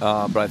 Absolutely.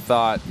 But I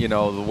thought,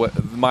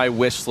 my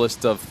wish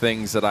list of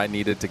things that I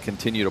needed to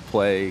continue to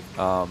play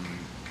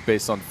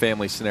based on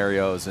family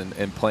scenarios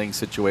and playing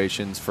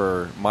situations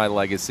for my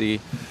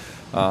legacy,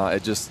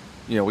 it just,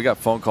 we got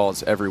phone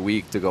calls every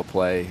week to go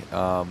play.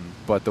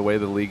 But the way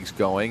the league's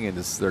going, and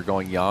they're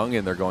going young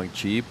and they're going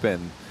cheap,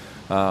 and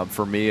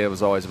For me, it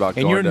was always about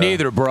and going you're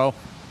neither, bro.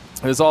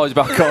 It was always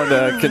about going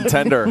to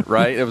Contender,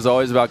 right? It was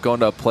always about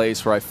going to a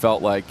place where I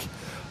felt like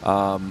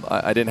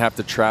I didn't have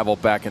to travel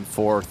back and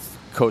forth,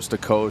 coast to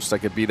coast. I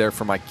could be there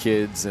for my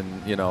kids,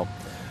 and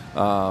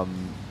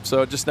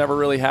so it just never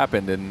really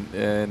happened.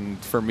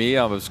 And for me,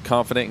 I was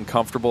confident and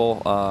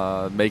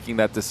comfortable making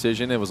that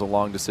decision. It was a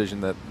long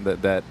decision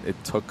that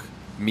it took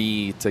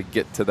me to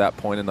get to that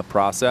point in the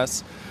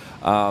process.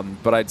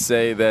 But I'd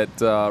say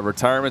that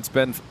retirement's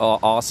been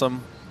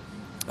awesome.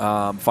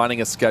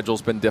 Finding a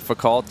schedule's been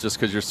difficult just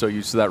because you're so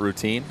used to that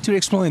routine. To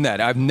explain that,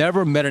 I've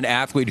never met an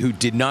athlete who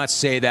did not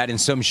say that in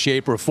some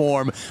shape or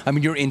form. I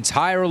mean, your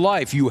entire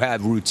life, you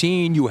have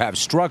routine, you have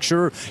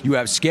structure, you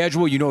have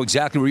schedule, you know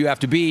exactly where you have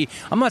to be.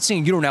 I'm not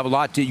saying you don't have a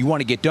lot that you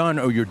want to get done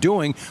or you're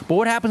doing, but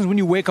what happens when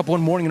you wake up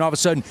one morning and all of a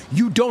sudden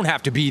you don't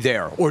have to be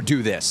there or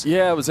do this?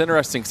 Yeah, it was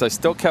interesting because I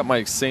still kept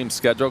my same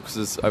schedule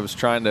because I was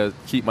trying to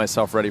keep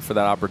myself ready for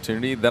that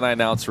opportunity. Then I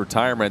announced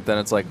retirement. Then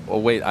it's like, oh,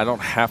 wait, I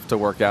don't have to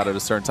work out at a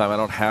certain time. I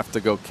don't have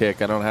to go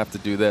kick. I don't have to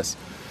do this.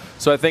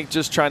 So I think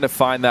just trying to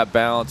find that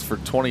balance for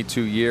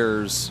 22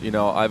 years,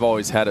 I've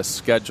always had a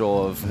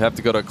schedule of have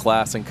to go to a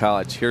class in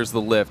college. Here's the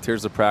lift.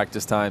 Here's the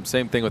practice time.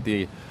 Same thing with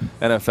the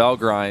NFL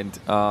grind.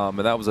 And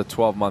that was a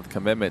 12-month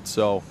commitment.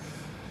 So,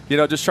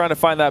 just trying to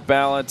find that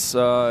balance.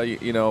 I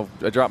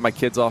drop my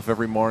kids off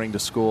every morning to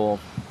school.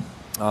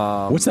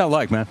 What's that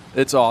like, man?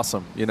 It's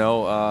awesome.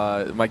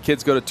 My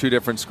kids go to 2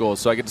 different schools,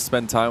 so I get to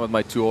spend time with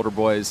my 2 older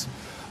boys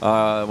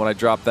when I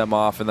drop them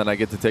off, and then I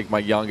get to take my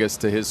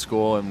youngest to his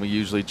school, and we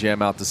usually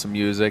jam out to some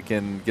music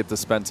and get to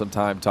spend some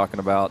time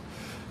talking about,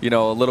 a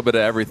little bit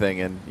of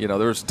everything. And, there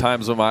was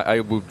times when I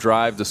would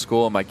drive to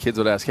school and my kids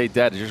would ask, hey,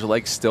 Dad, does your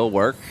legs still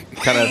work?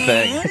 Kind of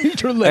thing.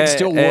 Your legs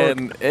still work.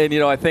 And,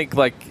 I think,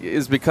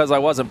 is because I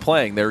wasn't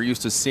playing. They were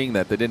used to seeing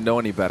that. They didn't know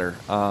any better.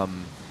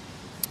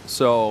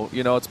 So,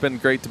 it's been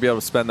great to be able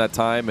to spend that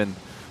time and,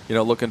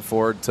 looking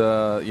forward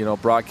to,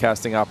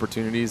 broadcasting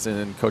opportunities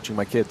and coaching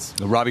my kids.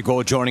 Robbie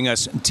Gould joining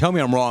us. Tell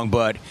me I'm wrong,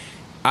 but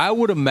I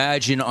would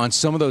imagine on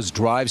some of those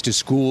drives to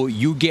school,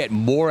 you get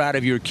more out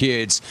of your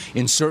kids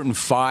in certain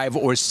 5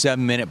 or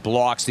 7 minute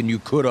blocks than you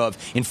could have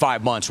in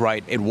 5 months,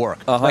 right, at work.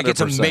 100%. Like,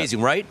 it's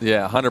amazing, right?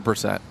 Yeah,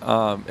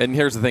 100%. And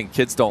here's the thing,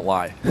 kids don't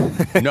lie.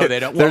 No,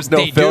 they don't. There's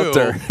no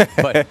filter.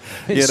 But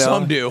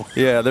some do.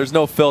 Yeah, there's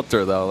no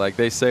filter, though. Like,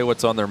 they say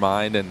what's on their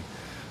mind, and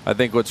I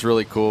think what's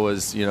really cool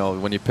is,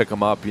 when you pick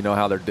them up,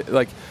 how they're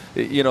like,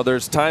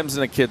 there's times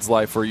in a kid's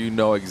life where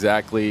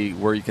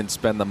where you can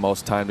spend the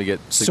most time to get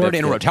significant. Sorry to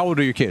interrupt. How old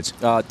are your kids?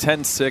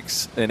 10,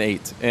 6, and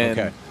 8. And,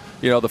 okay.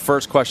 The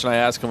first question I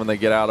ask them when they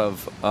get out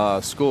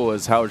of school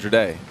is, how was your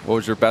day? What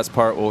was your best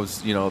part? What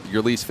was,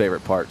 your least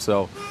favorite part?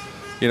 So,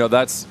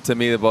 that's, to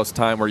me, the most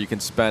time where you can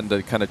spend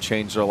to kind of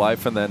change their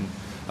life. And then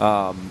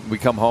we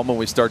come home and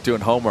we start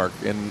doing homework.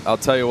 And I'll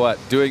tell you what,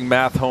 doing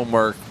math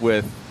homework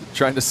with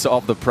trying to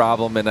solve the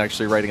problem and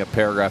actually writing a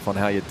paragraph on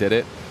how you did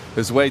it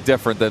is way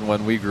different than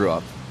when we grew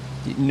up.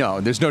 No,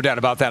 there's no doubt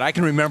about that. I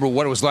can remember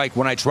what it was like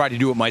when I tried to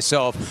do it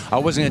myself. I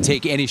wasn't going to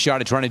take any shot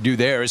at trying to do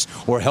theirs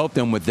or help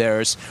them with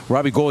theirs.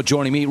 Robbie Gould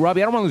joining me.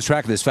 Robbie, I don't want to lose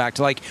track of this fact.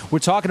 Like, we're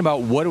talking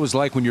about what it was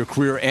like when your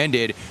career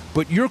ended,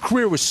 but your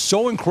career was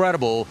so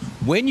incredible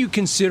when you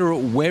consider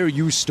where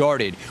you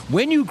started.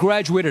 When you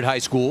graduated high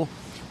school,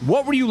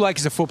 what were you like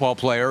as a football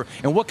player,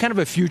 and what kind of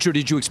a future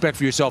did you expect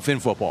for yourself in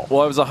football?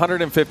 Well, I was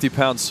 150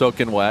 pounds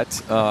soaking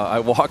wet.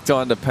 I walked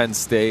on to Penn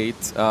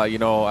State. I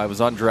was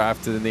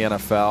undrafted in the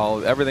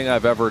NFL. Everything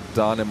I've ever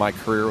done in my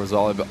career was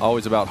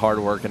always about hard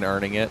work and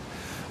earning it.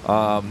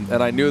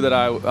 And I knew that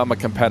I'm a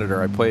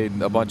competitor. I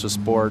played a bunch of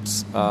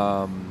sports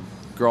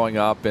growing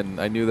up,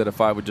 and I knew that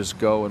if I would just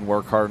go and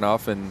work hard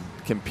enough and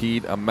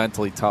compete, I'm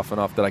mentally tough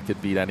enough that I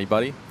could beat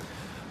anybody.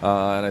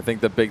 And I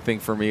think the big thing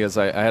for me is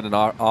I had an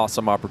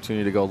awesome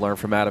opportunity to go learn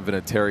from Adam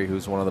Vinatieri,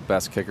 who's one of the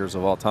best kickers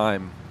of all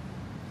time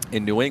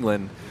in New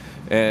England,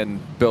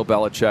 and Bill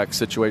Belichick,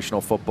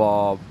 situational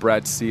football,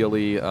 Brad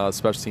Seeley,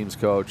 special teams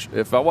coach.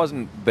 If I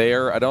wasn't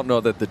there, I don't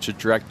know that the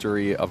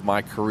trajectory of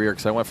my career,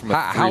 because I went from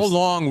How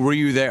long were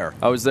you there?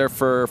 I was there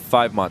for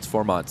 4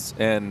 months.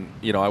 And,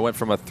 I went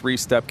from a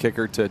 3-step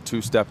kicker to a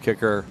 2-step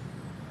kicker.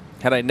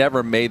 Had I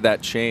never made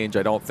that change,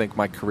 I don't think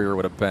my career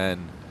would have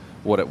been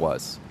what it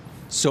was.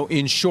 So,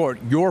 in short,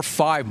 your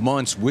 5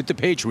 months with the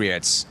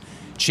Patriots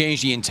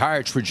changed the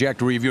entire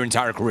trajectory of your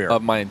entire career.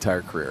 Of my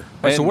entire career.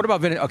 Right, so what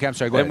about Okay, I'm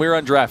sorry, go ahead. And we were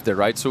undrafted,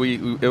 right? So it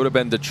would have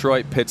been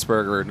Detroit,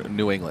 Pittsburgh, or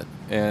New England.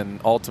 And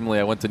ultimately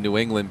I went to New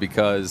England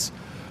because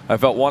I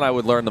felt, one, I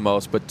would learn the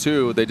most, but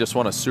 2, they just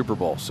won a Super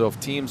Bowl. So if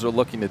teams are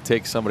looking to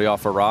take somebody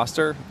off a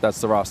roster,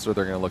 that's the roster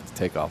they're going to look to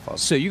take off of.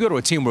 So you go to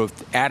a team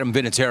with Adam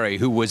Vinatieri,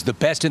 who was the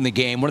best in the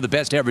game, one of the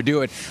best to ever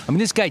do it. I mean,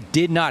 this guy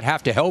did not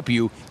have to help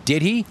you,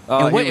 did he?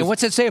 And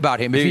what's that say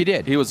about him if he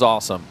did? He was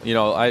awesome.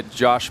 I had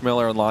Josh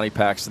Miller and Lonnie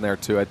Paxton there,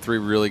 too. I had 3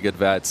 really good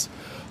vets.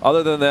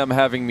 Other than them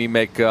having me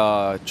make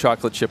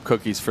chocolate chip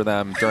cookies for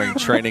them during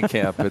training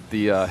camp at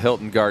the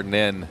Hilton Garden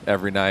Inn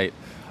every night,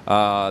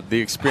 the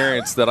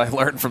experience that I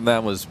learned from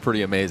them was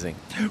pretty amazing.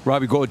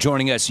 Robbie Gould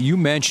joining us. You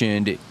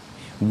mentioned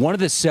one of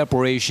the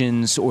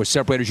separations or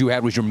separators you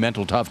had was your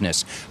mental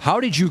toughness. How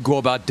did you go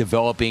about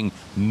developing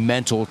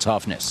mental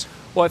toughness?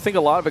 Well, I think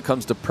a lot of it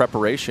comes to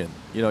preparation.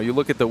 You know, you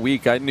look at the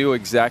week, I knew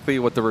exactly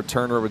what the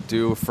returner would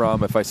do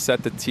from if I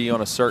set the tee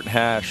on a certain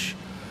hash,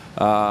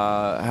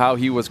 how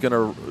he was going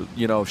to,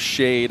 you know,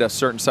 shade a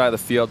certain side of the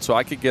field so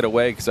I could get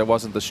away because I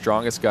wasn't the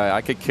strongest guy.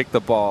 I could kick the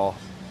ball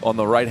on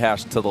the right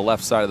hash to the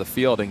left side of the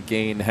field and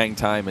gain hang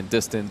time and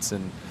distance.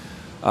 And,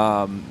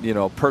 you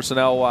know,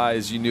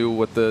 personnel-wise, you knew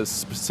what the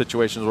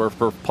situations were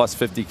for plus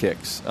 50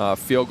 kicks.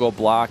 Field goal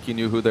block, you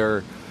knew who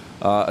their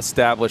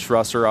established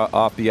rusher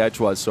off the edge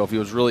was. So if he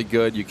was really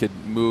good, you could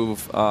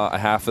move a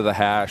half of the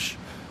hash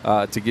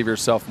to give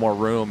yourself more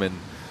room. And,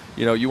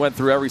 you know, you went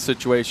through every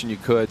situation you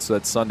could so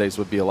that Sundays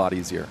would be a lot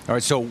easier. All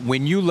right, so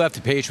when you left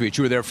the Patriots,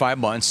 you were there 5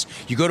 months.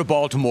 You go to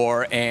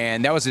Baltimore,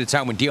 and that was at a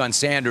time when Deion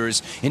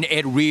Sanders and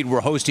Ed Reed were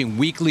hosting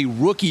weekly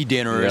rookie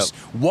dinners.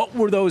 Yep. What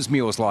were those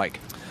meals like?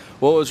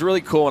 Well, it was really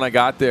cool when I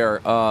got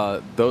there.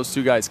 Those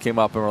two guys came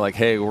up and were like,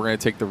 hey, we're going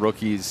to take the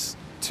rookies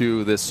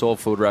to this soul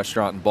food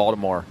restaurant in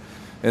Baltimore.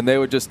 And they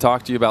would just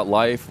talk to you about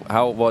life,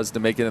 how it was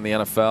to make it in the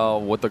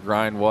NFL, what the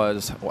grind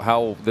was,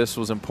 how this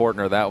was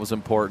important or that was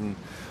important.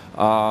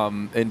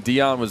 And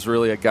Deion was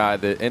really a guy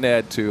that, and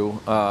Ed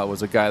too,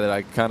 was a guy that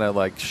I kind of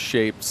like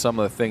shaped some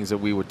of the things that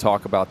we would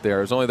talk about there.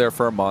 I was only there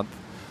for a month,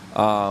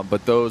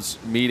 but those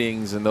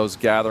meetings and those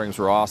gatherings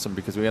were awesome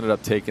because we ended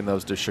up taking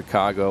those to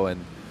Chicago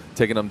and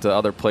taking them to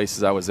other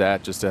places I was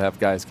at just to have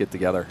guys get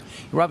together.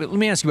 Robert, let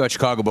me ask you about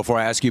Chicago before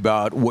I ask you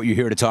about what you're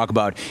here to talk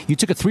about. You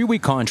took a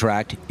 3-week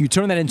contract. You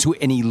turned that into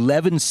an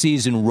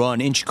 11-season run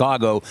in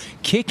Chicago.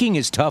 Kicking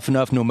is tough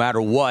enough no matter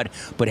what,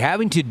 but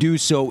having to do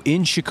so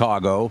in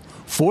Chicago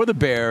for the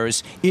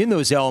Bears in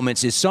those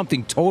elements is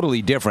something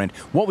totally different.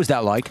 What was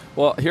that like?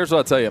 Well, here's what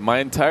I'll tell you. My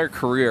entire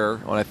career,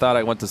 when I thought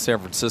I went to San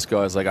Francisco,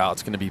 I was like, oh,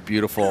 it's going to be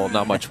beautiful,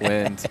 not much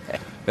wind.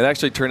 It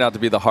actually turned out to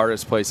be the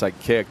hardest place I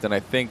kicked, and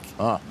I think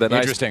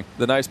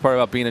the nice part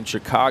about being in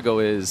Chicago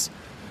is,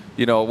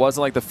 you know, it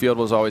wasn't like the field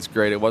was always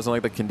great. It wasn't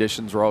like the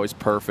conditions were always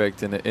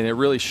perfect, and it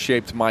really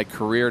shaped my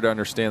career to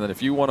understand that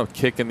if you want to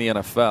kick in the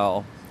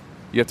NFL,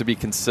 you have to be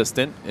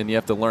consistent, and you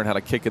have to learn how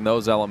to kick in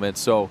those elements.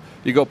 So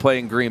you go play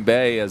in Green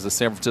Bay as a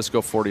San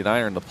Francisco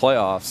 49er in the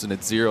playoffs, and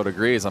it's 0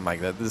 degrees. I'm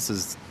like,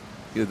 that's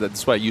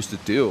what I used to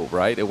do,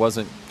 right? It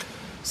wasn't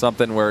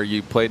something where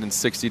you played in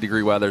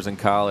 60-degree weathers in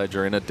college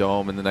or in a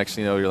dome, and the next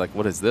thing you know, you're like,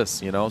 what is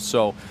this, you know?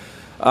 So,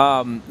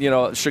 you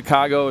know,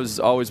 Chicago has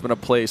always been a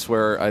place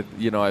where,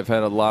 I've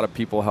had a lot of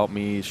people help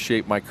me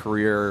shape my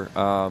career,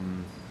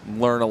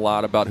 learn a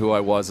lot about who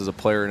I was as a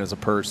player and as a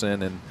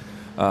person, and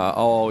I'll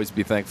always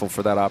be thankful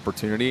for that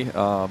opportunity.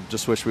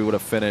 Just wish we would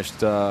have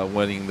finished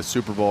winning the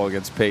Super Bowl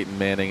against Peyton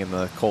Manning and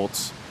the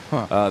Colts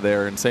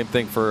there. And same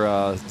thing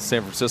for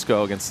San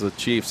Francisco against the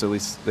Chiefs. At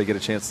least they get a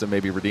chance to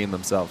maybe redeem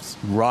themselves.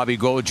 Robbie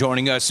Gould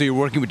joining us. So you're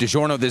working with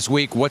DiGiorno this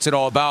week. What's it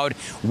all about?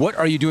 What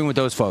are you doing with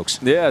those folks?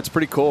 Yeah, it's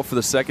pretty cool. For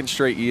the second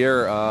straight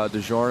year,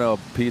 DiGiorno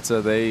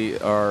Pizza, they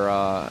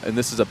are, and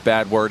this is a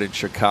bad word in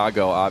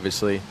Chicago,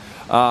 obviously,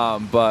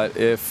 but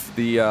if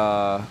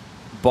the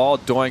ball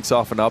doinks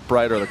off an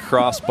upright or the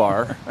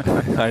crossbar.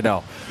 I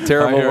know.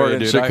 Terrible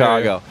word in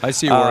Chicago. I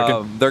see you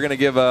working. They're going to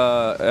give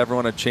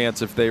everyone a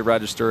chance if they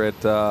register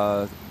at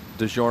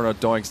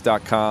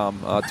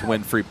DiGiornoDoinks.com to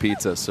win free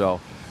pizza.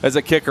 So as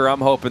a kicker,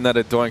 I'm hoping that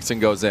it doinks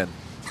and goes in.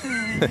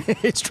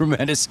 It's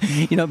tremendous.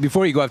 You know,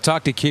 before you go, I've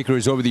talked to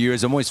kickers over the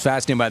years. I'm always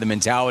fascinated by the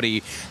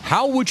mentality.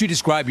 How would you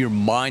describe your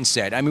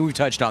mindset? I mean, we've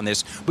touched on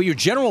this, but your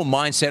general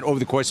mindset over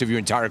the course of your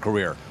entire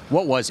career,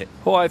 what was it?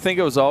 Well, I think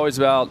it was always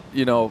about,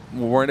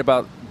 worrying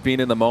about being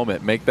in the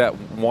moment, make that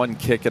one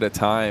kick at a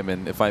time.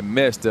 And if I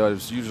missed, I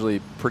was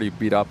usually pretty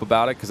beat up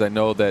about it because I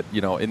know that,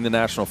 in the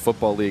National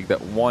Football League,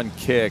 that one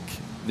kick,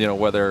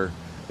 whether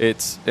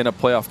it's in a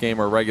playoff game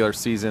or regular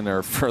season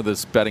or for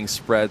this betting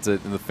spreads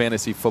in the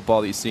fantasy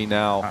football that you see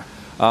now,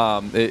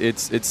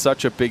 it's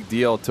such a big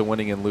deal to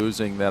winning and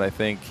losing that I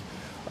think,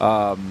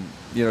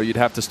 you'd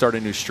have to start a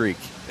new streak.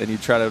 And you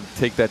try to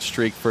take that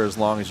streak for as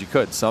long as you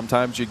could.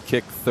 Sometimes you'd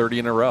kick 30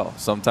 in a row.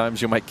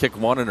 Sometimes you might kick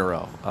 1 in a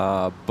row.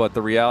 But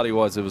the reality it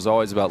was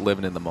always about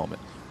living in the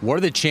moment. What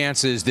are the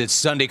chances that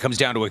Sunday comes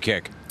down to a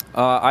kick?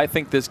 I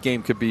think this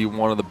game could be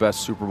one of the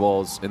best Super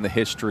Bowls in the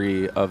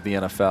history of the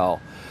NFL.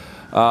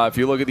 If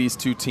you look at these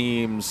two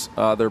teams,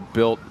 they're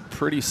built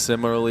pretty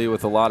similarly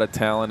with a lot of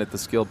talent at the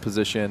skilled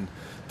position.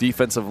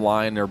 Defensive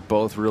line, they're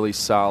both really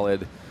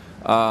solid.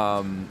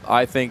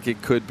 I think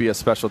it could be a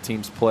special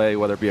teams play,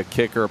 whether it be a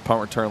kick or a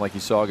punt return like you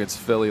saw against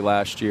Philly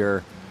last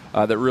year,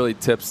 that really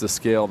tips the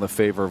scale in the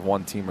favor of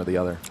one team or the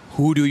other.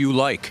 Who do you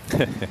like?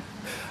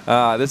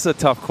 This is a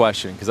tough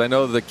question because I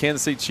know the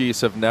Kansas City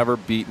Chiefs have never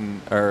the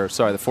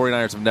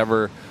 49ers have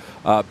never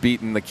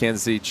beaten the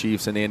Kansas City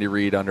Chiefs and Andy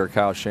Reid under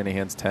Kyle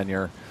Shanahan's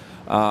tenure.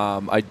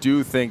 I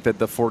do think that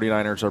the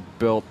 49ers are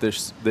built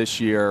this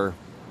year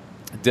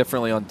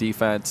differently on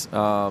defense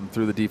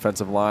through the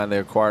defensive line. They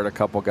acquired a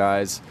couple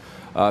guys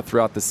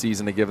throughout the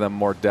season to give them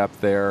more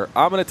depth there.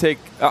 I'm going to take,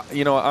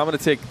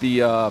 the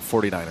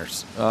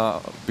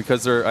 49ers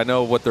because I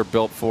know what they're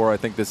built for. I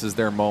think this is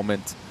their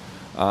moment.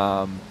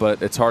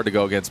 But it's hard to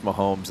go against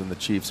Mahomes and the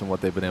Chiefs and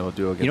what they've been able to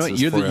do against this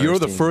You're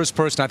the team. first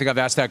person I think I've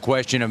asked that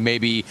question of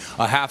maybe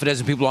a half a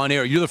dozen people on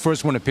air. You're the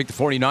first one to pick the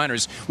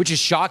 49ers, which is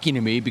shocking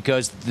to me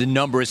because the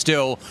number is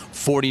still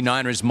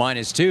 49ers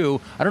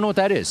 -2. I don't know what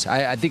that is.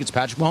 I think it's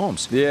Patrick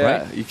Mahomes.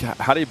 Yeah. Right?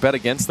 How do you bet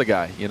against the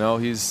guy? You know,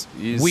 he's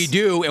We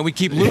do, and we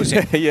keep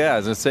losing. Yeah,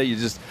 as I say, you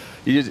just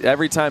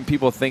every time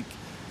people think.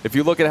 If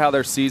you look at how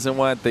their season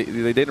went, they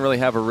didn't really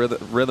have a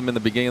rhythm in the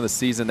beginning of the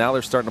season. Now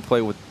they're starting to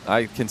play what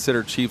I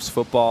consider Chiefs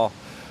football.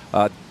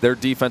 Their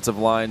defensive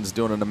line is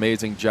doing an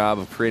amazing job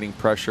of creating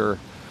pressure.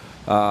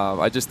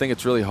 I just think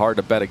it's really hard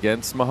to bet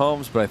against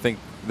Mahomes, but I think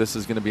this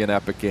is going to be an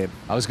epic game.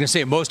 I was going to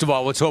say, most of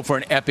all, let's hope for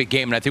an epic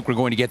game, and I think we're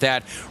going to get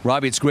that.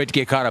 Robbie, it's great to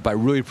get caught up. I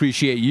really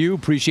appreciate you.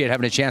 Appreciate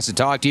having a chance to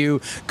talk to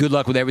you. Good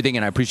luck with everything,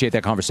 and I appreciate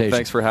that conversation.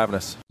 Thanks for having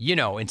us. You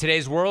know, in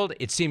today's world,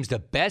 it seems the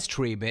best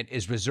treatment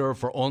is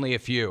reserved for only a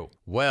few.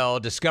 Well,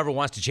 Discover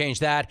wants to change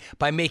that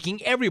by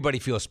making everybody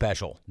feel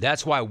special.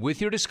 That's why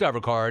with your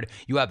Discover card,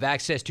 you have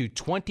access to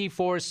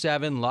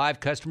 24/7 live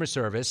customer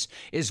service,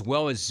 as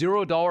well as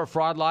 $0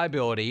 fraud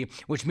liability,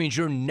 which means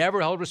you're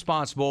never held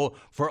responsible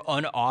for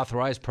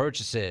unauthorized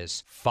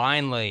purchases.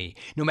 Finally,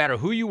 no matter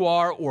who you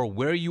are or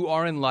where you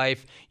are in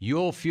life,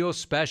 you'll feel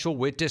special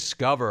with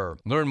Discover.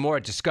 Learn more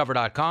at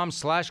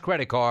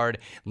discover.com/credit card.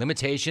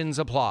 Limitations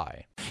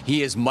apply.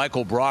 He is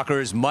Michael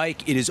Brockers.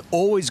 Mike, it is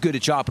always good to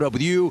chop it up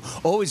with you.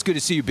 Always good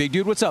to see you, big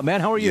dude. What's up,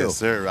 man? How are you? Yes,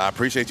 sir. I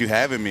appreciate you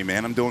having me,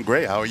 man. I'm doing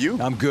great. How are you?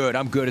 I'm good.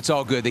 It's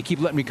all good. They keep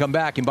letting me come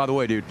back. And by the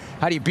way, dude,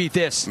 how do you beat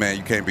this? Man,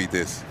 you can't beat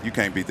this. You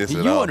can't beat this at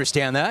all. You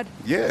understand that?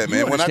 Yeah,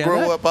 man. When I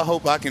grow up, I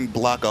hope I can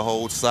block a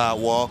whole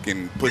sidewalk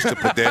and push the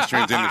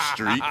pedestrians in the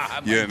street,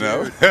 you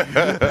know?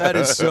 That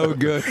is so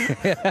good.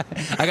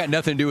 I got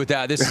nothing to do with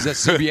that. This is a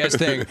CBS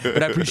thing,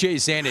 but I appreciate you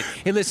saying it.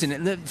 Hey,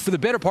 listen, for the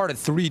better part of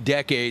 3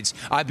 decades,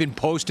 I've been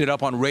posted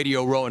up on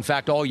Radio Row. In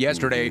fact, all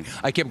yesterday,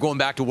 I kept going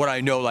back to what I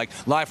know, like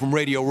live from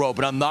Radio Row,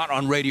 but I'm not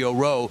on Radio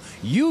Row.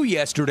 You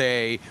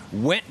yesterday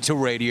went to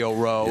Radio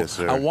Row. Yes,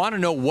 sir. I want to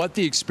know what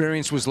the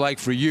experience was like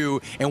for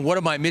you, and what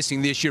am I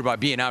missing this year by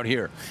being out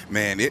here?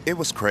 Man, it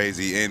was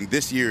crazy, and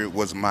this year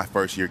was my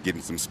first year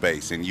getting some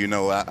space. And, you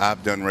know,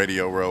 I've done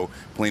Radio Row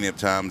plenty of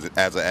times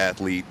as an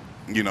athlete,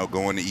 you know,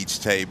 going to each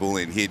table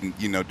and hitting,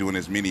 you know, doing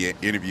as many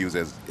interviews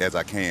as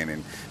I can.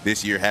 And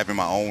this year, having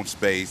my own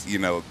space, you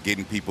know,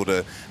 getting people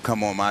to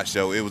come on my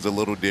show, it was a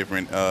little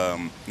different,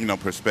 you know,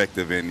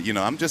 perspective. And, you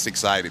know, I'm just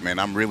excited, man.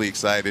 I'm really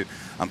excited.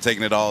 I'm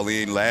taking it all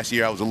in. Last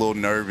year, I was a little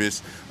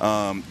nervous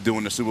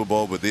doing the Super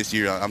Bowl, but this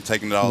year, I'm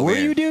taking it all in. Were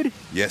you, dude?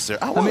 Yes, sir.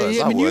 I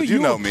was. You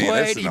know me.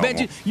 That's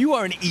normal. You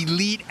are an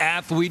elite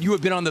athlete. You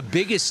have been on the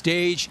biggest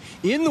stage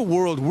in the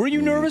world. Were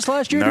you nervous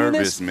last year doing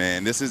this? Nervous,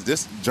 man.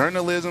 This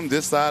journalism,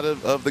 this side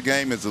of the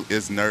game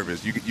is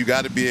nervous. You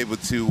got to be able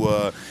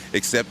to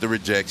accept the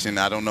rejection.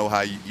 I don't know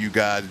how you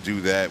guys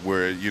do that,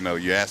 where, you know,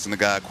 you're asking the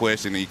guy a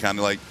question and he kind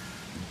of like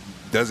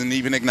doesn't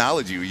even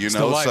acknowledge you, you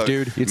know? The life,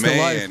 dude. It's the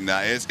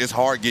life. It's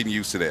hard getting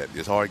used to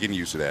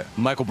that.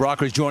 Michael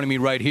Brocker is joining me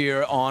right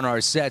here on our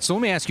set. So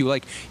let me ask you,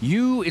 like,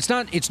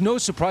 it's no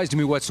surprise to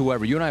me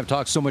whatsoever. You and I have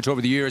talked so much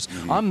over the years.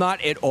 Mm-hmm. I'm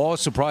not at all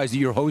surprised that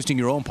you're hosting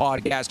your own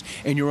podcast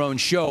and your own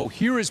show.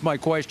 Here is my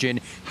question.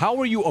 How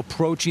are you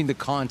approaching the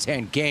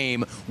content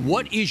game?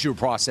 What is your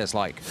process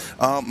like?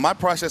 My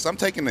process, I'm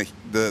taking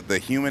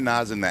the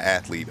humanizing the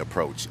athlete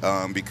approach,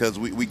 because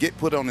we get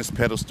put on this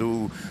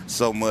pedestal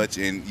so much,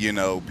 and, you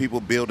know,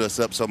 people build us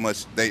up so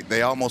much,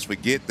 they almost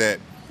forget that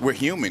we're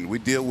human. We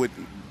deal with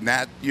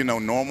not, you know,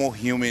 normal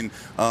human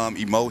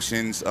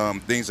emotions,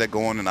 things that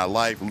go on in our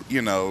life,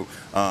 you know,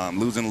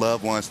 losing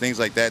loved ones, things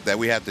like that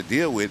we have to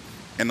deal with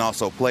and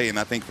also play. And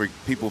I think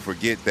people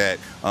forget that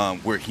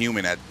we're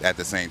human at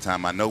the same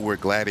time. I know we're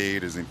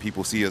gladiators and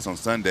people see us on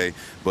Sunday,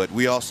 but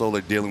we also are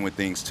dealing with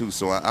things too.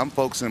 So I'm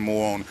focusing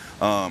more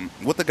on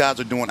what the guys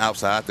are doing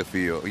outside the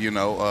field, you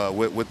know,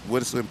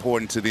 what's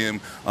important to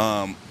them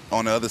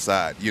on the other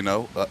side, you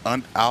know,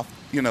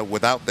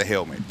 without the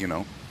helmet, you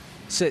know.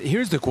 So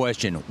here's the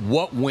question.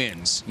 What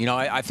wins? You know,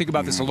 I think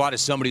about this a lot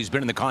as somebody who's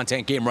been in the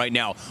content game right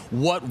now.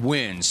 What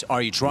wins?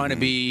 Are you trying to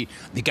be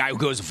the guy who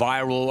goes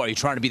viral? Are you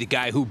trying to be the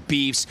guy who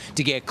beefs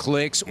to get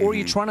clicks? Or are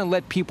you trying to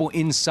let people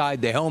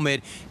inside the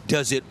helmet?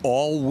 Does it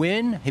all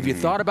win? Have you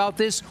thought about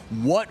this?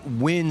 What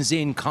wins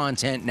in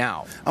content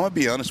now? I'm going to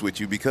be honest with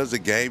you, because the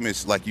game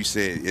is, like you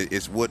said,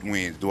 it's what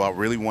wins. Do I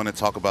really want to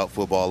talk about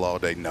football all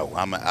day? No.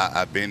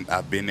 I've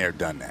been there,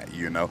 done that,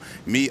 you know.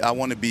 Me, I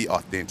want to be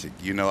authentic.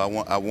 You know,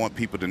 I want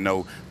people to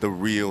know the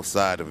real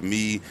side of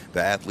me,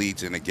 the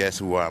athletes and the guests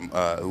who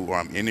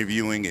I'm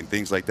interviewing and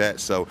things like that.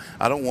 So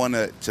I don't want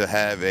to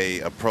have a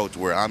approach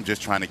where I'm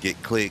just trying to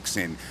get clicks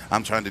and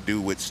I'm trying to do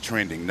what's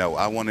trending. No,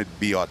 I want to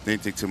be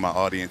authentic to my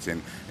audience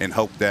and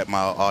hope that my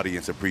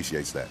audience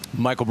appreciates that.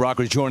 Michael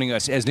Brocker is joining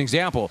us as an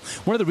example.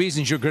 One of the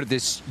reasons you're good at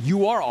this,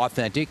 you are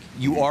authentic,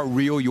 you are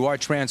real, you are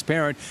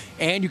transparent,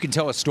 and you can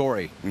tell a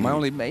story.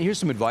 Here's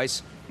some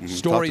advice.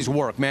 Stories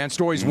work, man.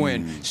 Stories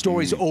win.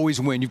 Stories always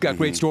win. You've got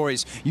great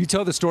stories. You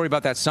tell the story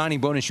about that signing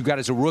bonus you got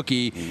as a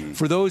rookie.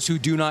 For those who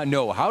do not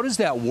know, how does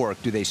that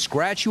work? Do they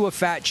scratch you a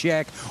fat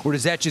check, or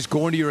does that just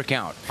go into your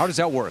account? How does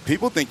that work?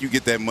 People think you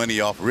get that money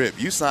off rip.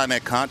 You sign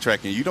that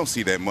contract and you don't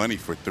see that money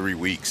for 3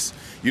 weeks.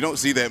 You don't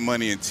see that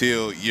money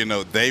until, they want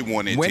it to hit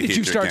your account. When did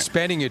you start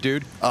spending it,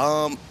 dude?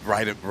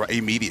 Right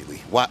immediately.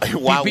 Why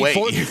wait?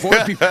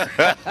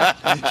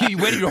 You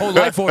waited your whole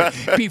life for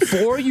it.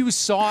 Before you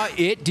saw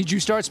it, did you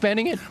start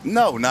spending it?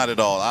 No, not at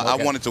all. I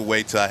Okay. wanted to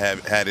wait till I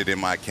had it in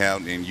my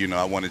account, and,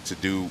 I wanted to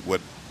do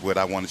what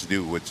I wanted to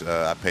do, which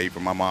I paid for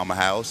my mom a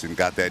house and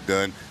got that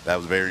done. That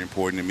was very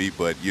important to me,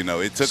 but,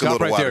 it took a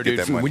little while to get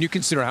that money. When you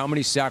consider how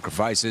many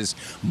sacrifices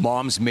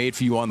moms made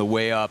for you on the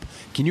way up,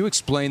 can you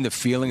explain the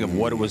feeling of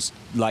what it was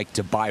like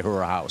to buy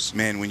her a house?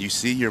 Man, when you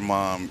see your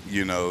mom,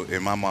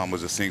 and my mom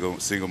was a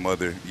single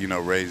mother,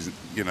 raised,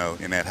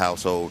 in that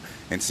household,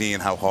 and seeing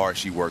how hard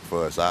she worked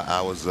for us.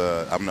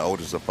 I'm the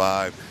oldest of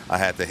 5. I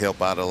had to help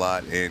out a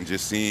lot, and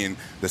just seeing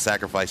the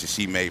sacrifices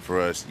she made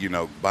for us,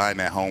 buying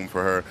that home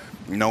for her,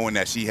 knowing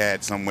that she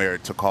had somewhere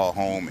to call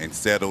home and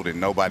settled, and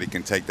nobody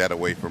can take that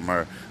away from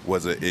her,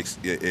 was an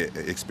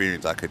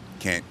experience I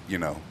can't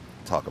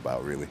talk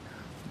about really.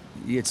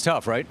 It's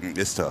tough, right?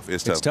 It's tough.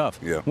 It's tough.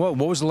 Yeah. What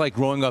was it like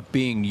growing up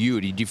being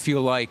you? Did you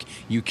feel like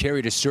you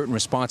carried a certain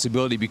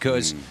responsibility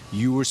because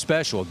you were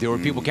special? There were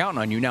people counting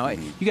on you. Now,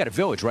 you got a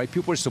village, right?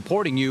 People are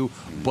supporting you,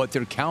 but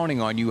they're counting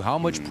on you. How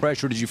much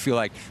pressure did you feel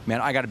like, man,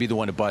 I got to be the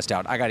one to bust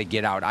out. I got to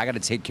get out. I got to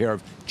take care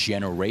of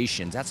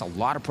generations. That's a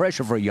lot of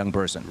pressure for a young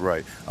person.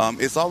 Right.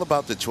 It's all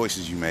about the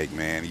choices you make,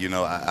 man.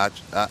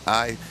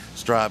 I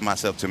strive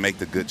myself to make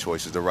the good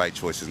choices, the right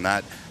choices,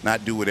 not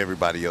do what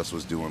everybody else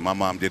was doing. My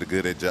mom did a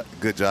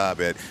good job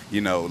at,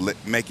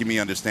 making me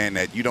understand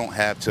that you don't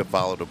have to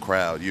follow the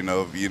crowd.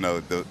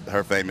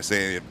 Her famous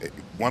saying, if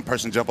one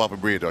person jump off a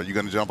bridge, are you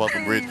going to jump off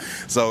a bridge?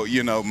 So,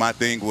 my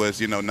thing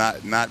was,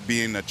 not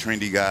being a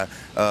trendy guy,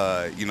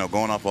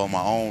 going off on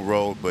my own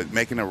road, but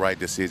making the right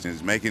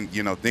decisions,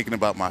 thinking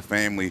about my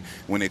family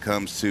when it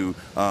comes to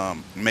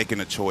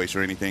making a choice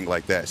or anything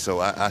like that.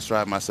 So I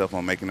strive myself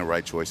on making the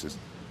right choices.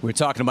 We're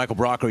talking to Michael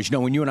Brockridge.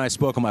 When you and I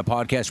spoke on my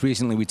podcast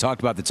recently, we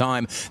talked about the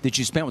time that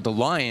you spent with the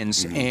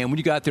Lions. And when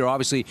you got there,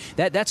 obviously,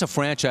 that's a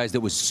franchise that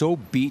was so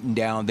beaten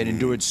down, that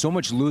endured so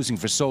much losing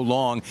for so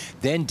long.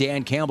 Then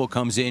Dan Campbell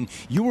comes in.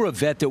 You were a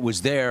vet that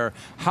was there.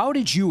 How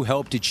did you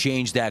help to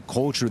change that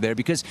culture there?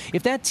 Because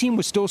if that team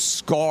was still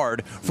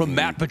scarred from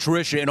Matt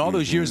Patricia and all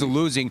those years of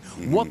losing,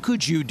 what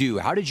could you do?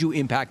 How did you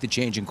impact the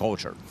change in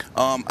culture?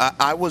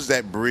 I was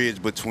that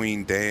bridge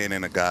between Dan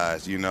and the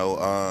guys,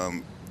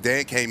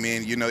 Dan came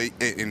in,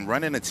 and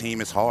running a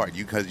team is hard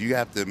because you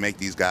have to make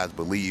these guys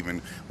believe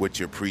in what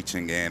you're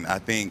preaching. And I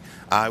think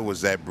I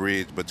was that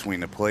bridge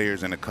between the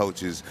players and the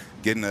coaches,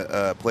 getting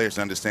the players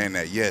to understand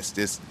that,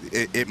 yes,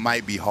 it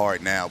might be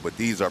hard now, but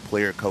these are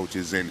player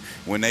coaches. And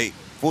when they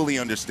fully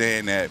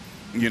understand that,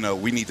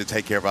 we need to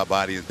take care of our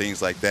body and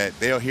things like that,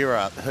 they'll hear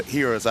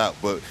us out,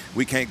 but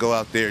we can't go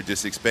out there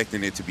just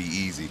expecting it to be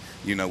easy.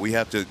 We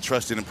have to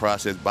trust in the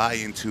process, buy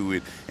into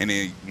it, and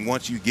then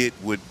once you get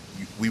what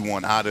we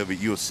want out of it,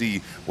 you'll see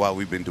why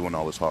we've been doing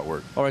all this hard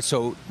work. All right,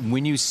 so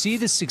when you see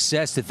the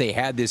success that they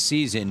had this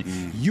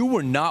season, you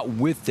were not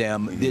with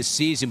them this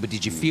season, but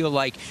did you feel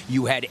like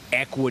you had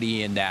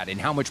equity in that?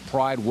 And how much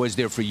pride was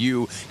there for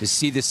you to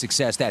see the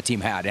success that team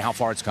had and how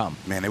far it's come?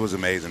 Man, it was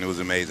amazing. It was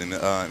amazing.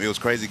 It was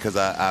crazy because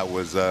I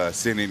was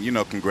sending,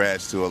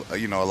 congrats to,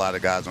 a lot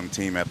of guys on the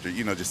team after,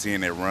 just seeing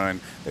their run.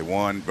 They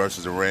won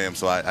versus the Rams,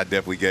 so I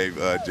definitely gave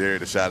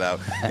Jared a shout-out.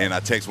 And I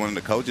text one of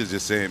the coaches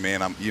just saying, man,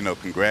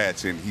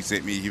 congrats. And he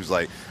sent me, he was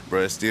like,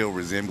 bro, it's still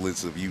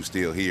resemblance of you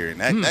still here. And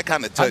that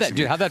kind of touched me.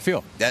 Dude, how'd that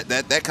feel?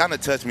 That kind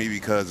of touched me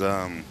because,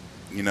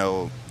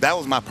 that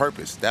was my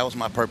purpose.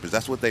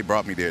 That's what they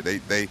brought me there.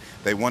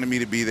 They wanted me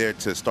to be there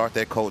to start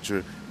that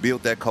culture,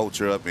 build that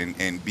culture up,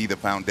 and be the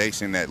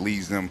foundation that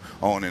leads them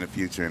on in the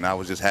future. And I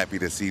was just happy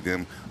to see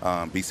them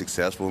be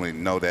successful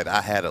and know that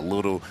I had a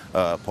little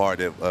part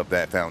of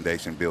that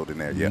foundation building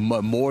there. Yeah.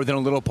 More than a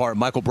little part.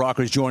 Michael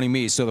Brockridge is joining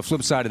me. So the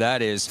flip side of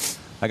that is,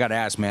 I got to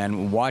ask,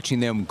 man, watching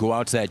them go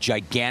out to that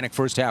gigantic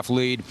first-half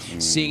lead,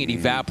 seeing it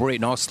evaporate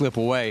and all slip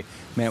away,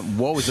 man,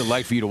 what was it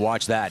like for you to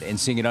watch that and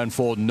seeing it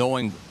unfold,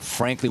 knowing,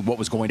 frankly, what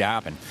was going to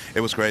happen?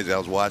 It was crazy. I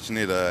was watching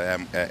it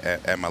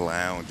at my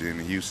lounge in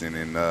Houston,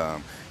 and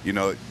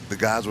the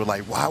guys were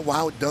like,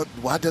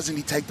 why doesn't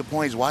he take the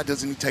points? Why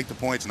doesn't he take the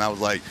points? And I was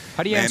like,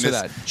 how do you answer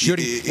that? Should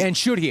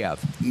he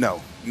have?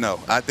 No.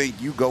 I think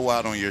you go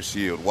out on your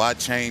shield. Why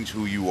change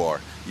who you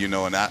are?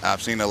 And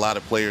I've seen a lot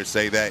of players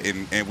say that,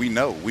 and we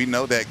know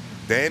that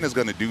Dan is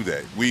going to do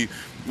that.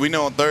 We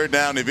know on third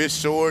down, if it's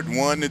short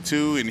 1 to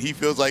 2 and he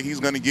feels like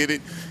he's going to get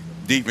it,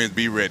 defense,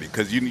 be ready,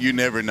 because you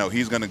never know.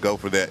 He's going to go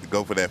for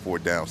that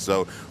fourth down.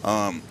 So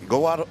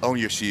go out on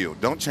your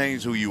shield. Don't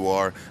change who you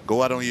are.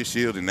 Go out on your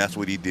shield, and that's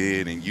what he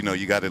did. And, you know,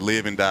 you got to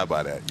live and die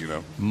by that, you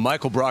know.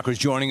 Michael Brocker's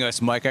joining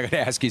us. Mike, I got to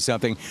ask you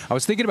something. I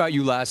was thinking about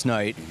you last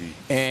night,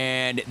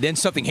 and then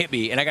something hit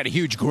me, and I got a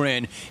huge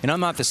grin. And I'm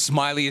not the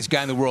smiliest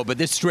guy in the world, but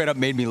this straight up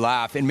made me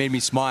laugh and made me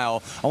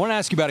smile. I want to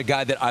ask you about a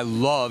guy that I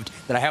loved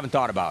that I haven't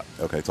thought about.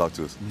 Okay, talk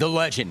to us. The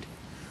legend.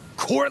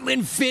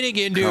 Cortland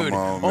Finnegan, dude. Come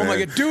on, oh, my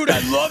man. God. Dude, I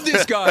love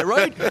this guy,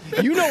 right?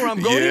 You know where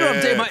I'm going. Yeah. You know what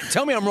I'm saying.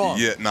 Tell me I'm wrong.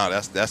 Yeah, no,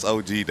 that's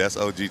OG. That's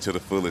OG to the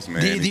fullest,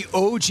 man. The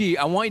OG,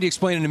 I want you to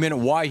explain in a minute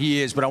why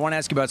he is, but I want to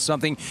ask you about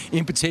something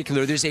in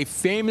particular. There's a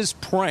famous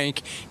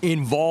prank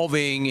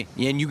involving,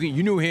 and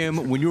you knew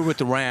him when you were with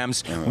the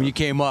Rams, when you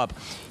came up.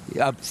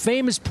 A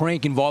famous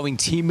prank involving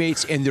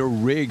teammates and their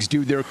rigs,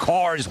 dude, their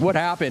cars. What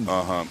happened?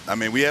 I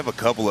mean, we have a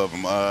couple of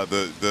them.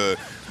 The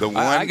one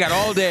I got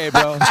all day,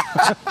 bro.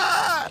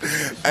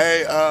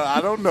 Hey, I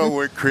don't know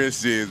where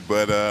Chris is,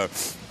 but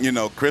you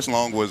know, Chris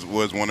Long was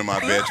one of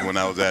my vets when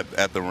I was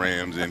at the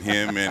Rams, and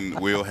him and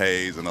Will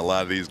Hayes and a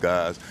lot of these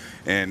guys.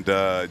 And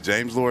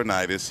James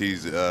Laurinaitis,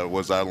 he's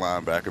was our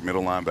linebacker,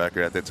 middle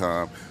linebacker at the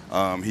time.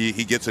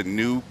 He gets a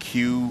new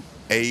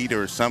Q8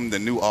 or something, the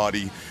new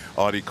Audi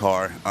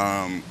car.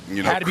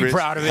 You know, had to Chris be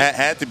proud of it.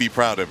 Had to be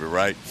proud of it,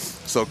 right?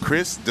 So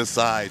Chris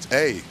decides,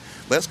 hey,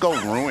 let's go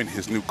ruin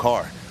his new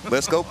car.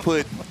 Let's go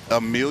put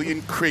 1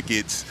 million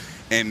crickets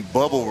and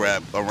bubble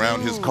wrap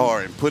around his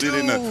car and put it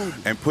in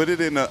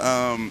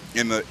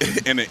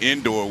an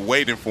indoor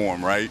waiting for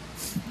him, right?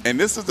 And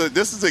this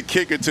is a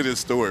kicker to this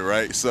story,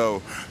 right?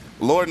 So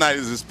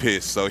Laurinaitis is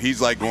pissed. So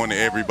he's like going to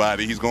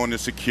everybody. He's going to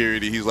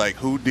security. He's like,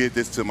 who did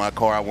this to my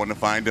car? I want to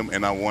find him,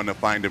 and I want to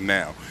find him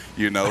now.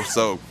 You know,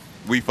 so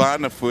we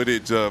find the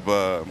footage of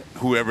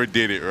whoever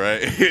did it,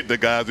 right? The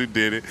guys who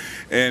did it.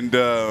 And,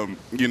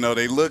 you know,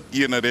 they look,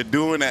 you know, they're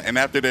doing that. And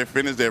after they're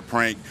finished their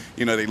prank,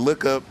 you know, they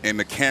look up and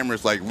the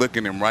camera's like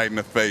looking them right in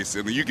the face.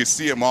 And you can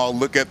see them all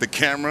look at the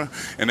camera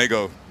and they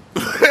go,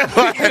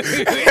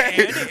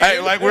 hey,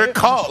 like we're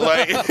caught.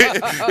 Like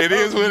it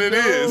is what it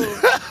is.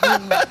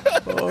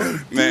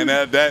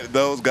 Man,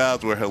 those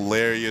guys were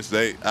hilarious.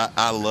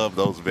 I love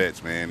those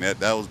vets, man.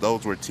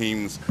 Those were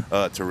teams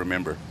to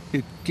remember.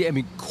 I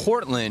mean,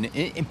 Cortland,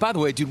 and by the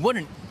way, dude, what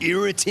an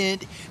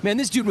irritant. Man,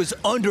 this dude was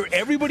under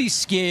everybody's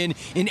skin,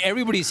 in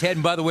everybody's head.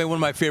 And by the way, one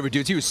of my favorite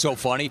dudes. He was so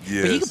funny.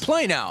 Yes. But he can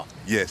play now.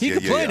 Yes, he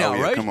can play now,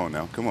 right? Come on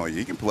now.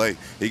 He can play.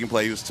 He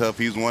was tough.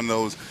 He was one of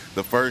those,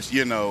 the first,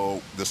 you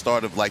know, the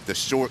start of like the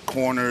short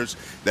corners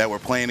that were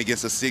playing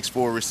against the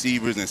 6'4"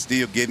 receivers and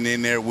still getting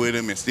in there with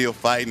him and still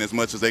fighting as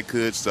much as they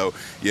could. So,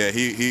 yeah,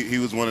 he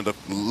was one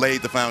of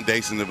laid the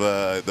foundation of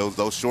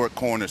those short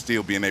corners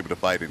still being able to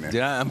fight in there.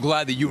 Yeah, I'm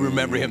glad that you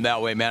remember him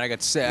that way, man. I got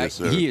to say, Yes,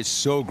 he is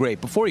so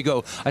great. Before you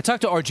go, I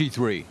talked to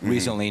RG3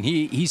 recently, and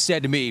he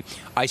said to me,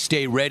 I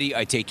stay ready.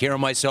 I take care of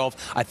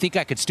myself. I think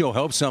I could still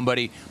help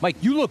somebody. Mike,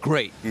 you look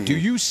great. Do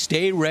you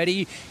stay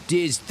ready?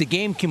 Is the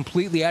game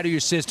completely out of your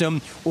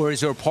system, or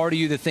is there a part of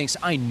you that thinks,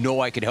 I know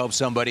I could help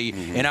somebody,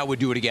 and I would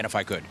do it again if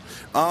I could?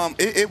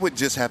 It would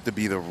just have to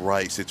be the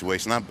right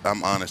situation.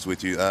 I'm honest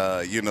with you.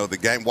 You know, the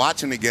game,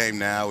 watching the game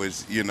now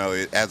is, you know,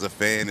 as a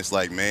fan, it's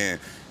like, man,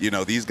 you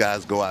know, these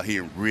guys go out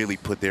here and really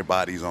put their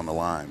bodies on the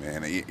line,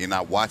 man. And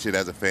I watch it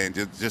as a fan,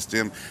 just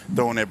them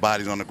throwing their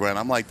bodies on the ground.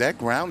 I'm like, that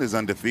ground is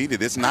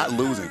undefeated. It's not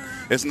losing.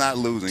 It's not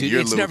losing. Dude,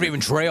 You're it's losing. never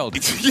even trailed.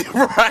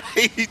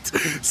 Right.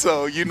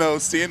 So, you know,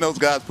 seeing those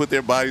guys put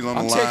their bodies on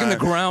the line. I'm taking the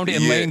ground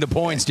and laying the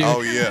points, dude.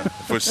 Oh, yeah,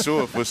 for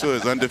sure.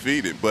 It's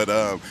undefeated. But,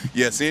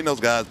 yeah, seeing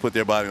those guys put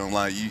their body on the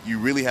line, you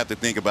really have to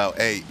think about,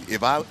 hey,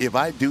 if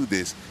I do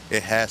this,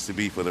 it has to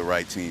be for the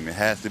right team. It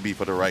has to be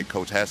for the right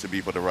coach. It has to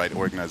be for the right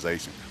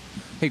organization.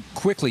 Hey,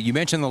 quickly, you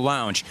mentioned the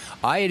lounge.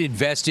 I had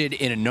invested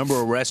in a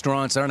number of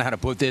restaurants. I don't know how to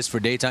put this for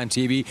daytime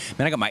TV.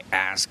 Man, I got my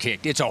ass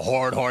kicked. It's a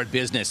hard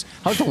business.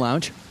 How's the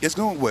lounge? It's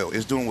going well.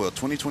 It's doing well.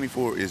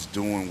 2024 is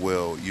doing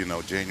well. You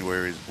know,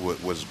 January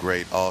was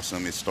great,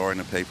 awesome. It's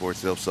starting to pay for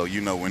itself. So,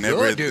 you know,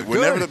 whenever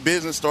the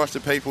business starts to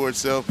pay for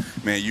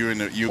itself, man, you're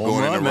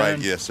going in the right.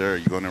 Yes, sir.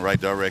 You're going in the right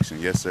direction.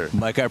 Yes, sir.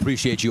 Mike, I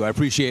appreciate you. I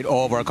appreciate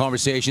all of our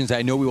conversations.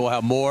 I know we will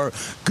have more.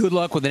 Good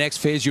luck with the next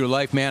phase of your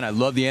life, man. I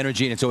love the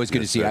energy, and it's always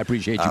good to see you. I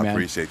appreciate you, man. I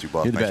appreciate you,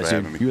 boss. You're the Thanks best, for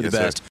having me. You're the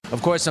best. Sir.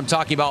 Of course, I'm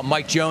talking about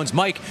Mike Jones.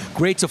 Mike,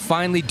 great to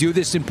finally do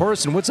this in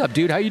person. What's up,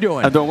 dude? How you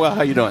doing? I'm doing well.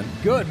 How you doing?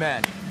 Good,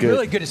 man. Good.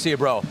 Really good to see you,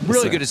 bro.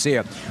 Really good to see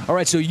you. All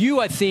right, so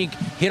you, I think,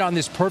 hit on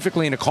this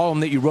perfectly in a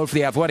column that you wrote for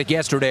The Athletic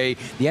yesterday.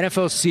 The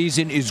NFL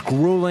season is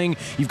grueling.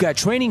 You've got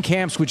training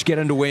camps, which get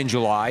underway in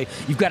July.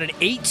 You've got an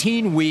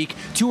 18-week,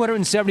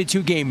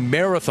 272-game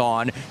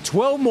marathon,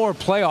 12 more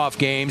playoff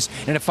games,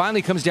 and it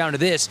finally comes down to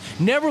this.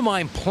 Never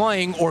mind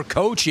playing or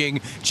coaching,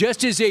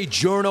 just as a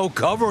journo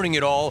covering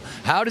it all,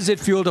 how does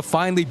it feel to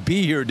finally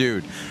be here,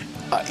 dude?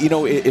 You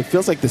know, it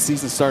feels like the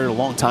season started a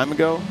long time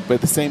ago, but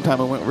at the same time,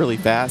 it went really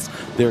fast.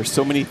 There are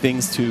so many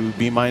things to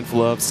be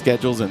mindful of,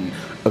 schedules and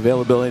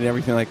availability and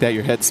everything like that,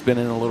 your head's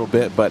spinning a little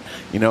bit, but,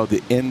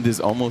 the end is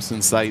almost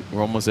in sight.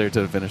 We're almost there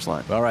to the finish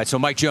line. All right, so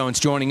Mike Jones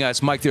joining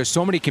us. Mike, there's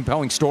so many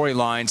compelling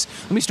storylines.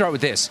 Let me start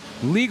with this.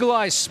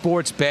 Legalized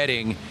sports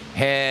betting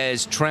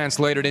has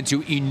translated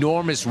into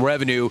enormous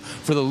revenue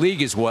for the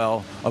league as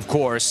well, of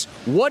course.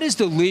 What is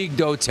the league,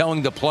 though,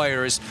 telling the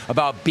players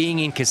about being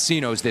in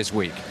casinos this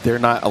week? They're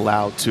not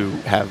allowed to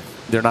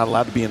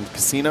be in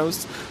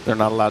casinos. They're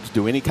not allowed to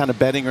do any kind of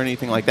betting or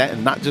anything like that.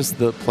 And not just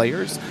the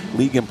players,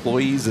 league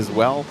employees as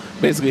well.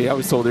 Basically, I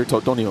was told they're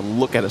told don't even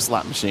look at a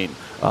slot machine.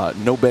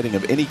 No betting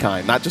of any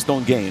kind, not just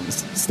on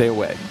games. Stay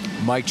away.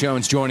 Mike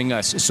Jones joining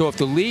us. So if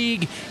the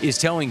league is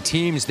telling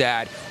teams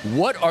that,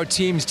 what are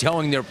teams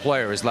telling their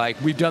players?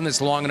 Like, we've done this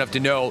long enough to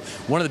know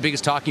one of the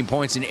biggest talking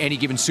points in any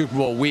given Super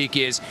Bowl week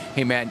is,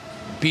 hey, man,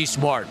 be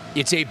smart.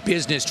 It's a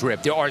business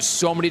trip. There are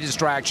so many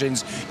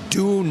distractions.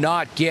 Do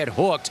not get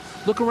hooked.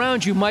 Look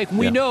around you, Mike.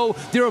 We know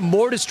there are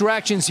more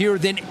distractions here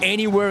than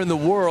anywhere in the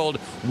world.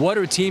 What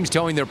are teams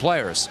telling their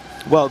players?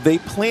 Well, they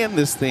plan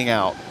this thing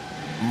out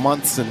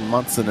months and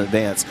months in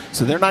advance,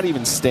 so they're not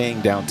even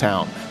staying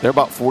downtown. They're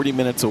about 40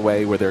 minutes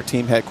away where their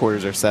team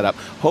headquarters are set up,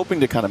 hoping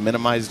to kind of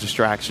minimize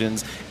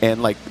distractions.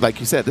 And like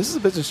you said, this is a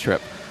business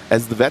trip.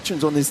 As the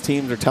veterans on these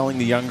teams are telling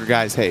the younger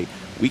guys, hey,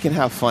 we can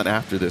have fun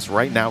after this.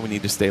 Right now, we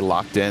need to stay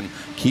locked in.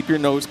 Keep your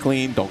nose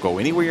clean. Don't go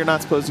anywhere you're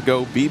not supposed to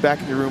go. Be back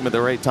in your room at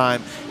the right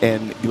time.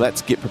 And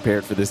let's get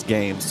prepared for this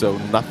game so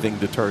nothing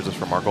deters us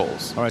from our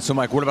goals. All right, so,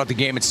 Mike, what about the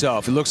game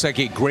itself? It looks like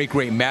a great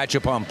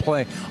matchup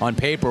on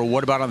paper.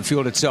 What about on the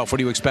field itself?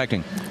 What are you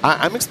expecting?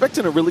 I'm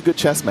expecting a really good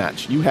chess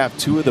match. You have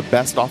two of the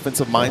best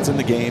offensive minds in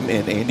the game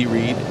in Andy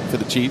Reid for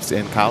the Chiefs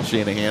and Kyle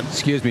Shanahan.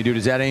 Excuse me, dude.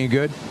 Is that any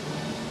good?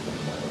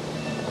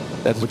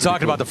 We're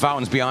talking about the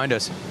fountains behind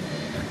us.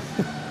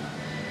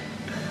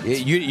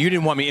 You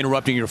didn't want me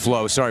interrupting your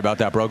flow. Sorry about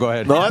that, bro. Go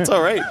ahead. No, that's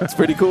all right. It's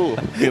pretty cool.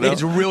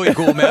 It's really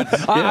cool, man.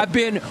 I've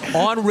been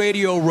on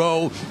Radio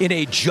Row in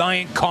a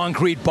giant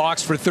concrete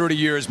box for 30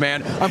 years,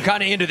 man. I'm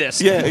kind of into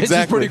this. Yeah, exactly. This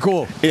is pretty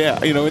cool. Yeah,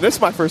 this is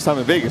my first time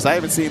in Vegas. I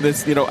haven't seen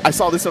this. I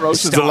saw this on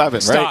Ocean's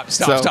 11, right?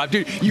 Stop.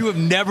 Dude, you have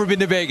never been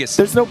to Vegas.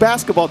 There's no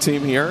basketball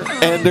team here,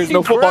 and there's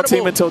no football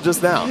team until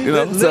just now.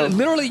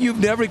 Literally, you've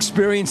never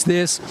experienced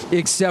this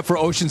except for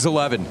Ocean's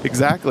 11.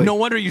 Exactly. No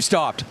wonder you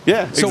stopped.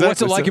 Yeah, So exactly.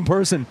 what's it like in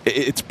person?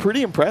 It's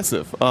pretty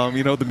impressive.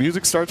 The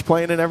music starts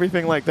playing and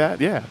everything like that.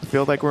 Yeah, I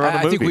feel like we're on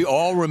a movie. I think we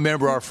all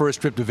remember our first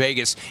trip to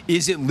Vegas.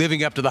 Is it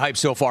living up to the hype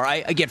so far?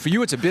 Again, for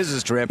you, it's a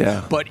business trip,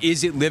 but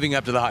is it living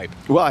up to the hype?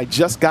 Well,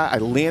 I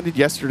landed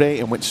yesterday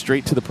and went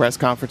straight to the press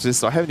conferences,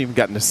 so I haven't even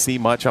gotten to see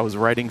much. I was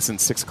writing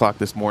since 6 o'clock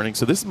this morning,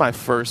 so this is my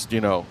first,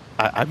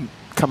 I'm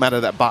come out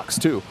of that box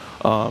too.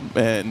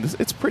 And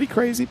it's pretty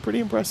crazy, pretty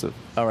impressive.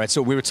 All right,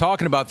 so we were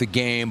talking about the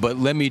game, but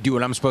let me do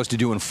what I'm supposed to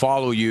do and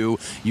follow you.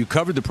 You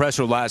covered the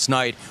presser last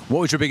night. What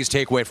was your biggest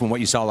takeaway from what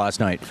you saw last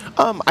night?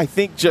 I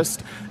think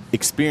just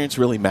experience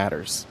really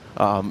matters.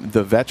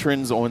 The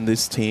veterans on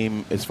this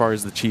team, as far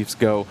as the Chiefs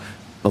go,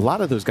 a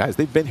lot of those guys,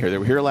 they've been here. They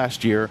were here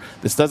last year.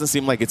 This doesn't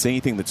seem like it's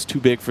anything that's too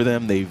big for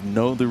them. They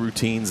know the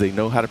routines. They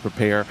know how to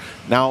prepare.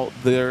 Now,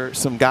 there are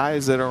some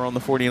guys that are on the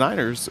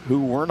 49ers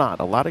who were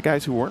not. A lot of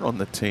guys who weren't on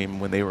the team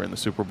when they were in the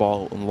Super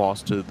Bowl and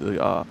lost to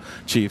the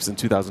Chiefs in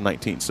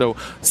 2019. So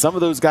some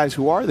of those guys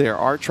who are there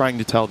are trying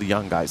to tell the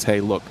young guys,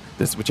 hey, look,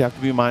 this is what you have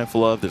to be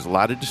mindful of. There's a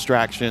lot of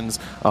distractions.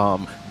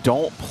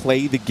 Don't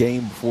play the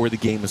game before the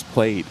game is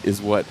played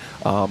is what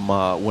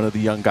one of the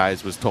young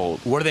guys was told.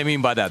 What do they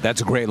mean by that?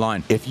 That's a great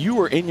line. If you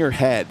were in your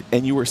head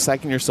and you were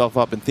psyching yourself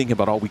up and thinking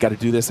about, oh, we got to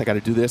do this, I got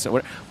to do this,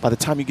 and by the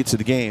time you get to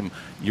the game,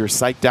 you're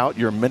psyched out,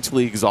 you're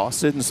mentally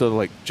exhausted, and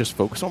so just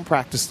focus on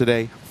practice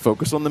today,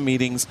 focus on the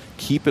meetings,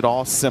 keep it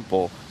all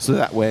simple, so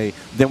that way,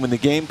 then when the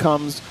game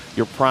comes,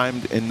 you're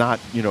primed and not,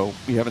 you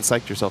haven't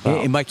psyched yourself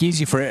out. It might be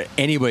easy for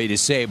anybody to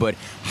say, but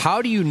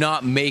how do you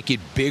not make it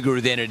bigger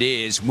than it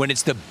is when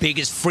it's the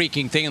biggest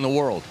freaking thing in the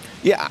world?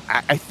 Yeah,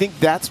 I think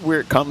that's where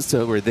it comes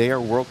to where they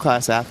are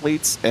world-class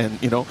athletes, and,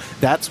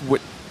 that's what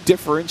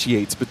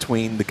differentiates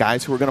between the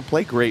guys who are going to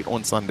play great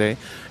on Sunday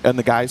and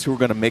the guys who are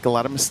going to make a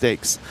lot of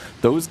mistakes.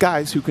 Those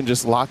guys who can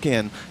just lock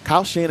in.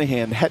 Kyle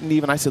Shanahan hadn't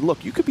even, I said,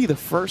 look, you could be the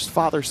first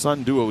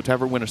father-son duo to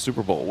ever win a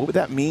Super Bowl. What would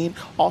that mean?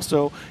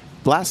 Also,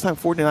 last time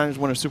 49ers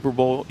won a Super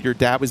Bowl, your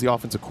dad was the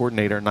offensive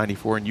coordinator in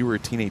 94 and you were a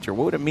teenager.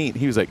 What would it mean?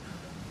 He was like,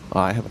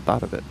 I haven't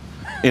thought of it.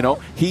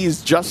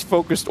 He's just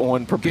focused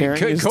on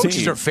preparing his team.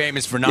 Coaches are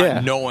famous for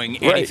not knowing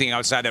anything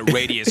outside that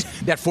radius,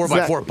 that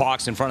 4x4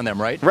 box in front of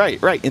them, right?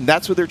 Right. And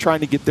that's what they're trying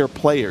to get their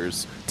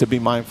players to be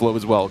mindful of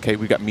as well. Okay,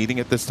 we got meeting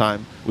at this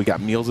time, we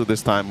got meals at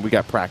this time, we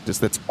got practice.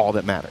 That's all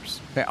that matters.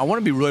 Okay, I want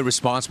to be really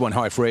responsible in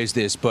how I phrase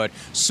this, but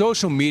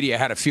social media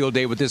had a field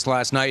day with this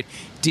last night.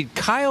 Did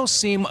Kyle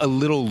seem a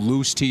little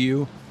loose to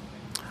you?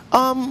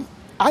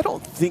 I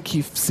don't think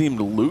he seemed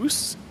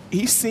loose.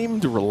 He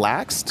seemed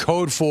relaxed.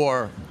 Code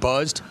for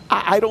buzzed?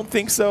 I don't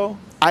think so.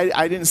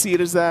 I didn't see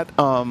it as that.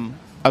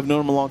 I've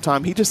known him a long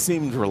time. He just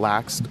seemed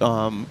relaxed,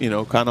 kind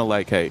of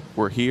like, hey,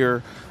 we're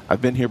here.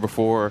 I've been here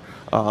before.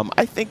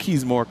 I think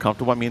he's more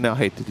comfortable. I mean, now,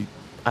 hey,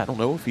 I don't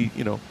know if he,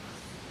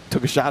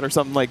 took a shot or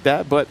something like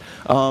that. But,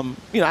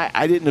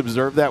 I didn't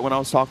observe that when I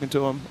was talking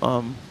to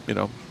him.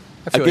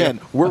 Again,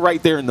 we're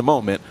right there in the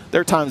moment.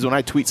 There are times when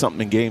I tweet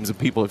something in games and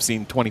people have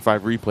seen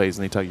 25 replays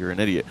and they tell you you're an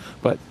idiot.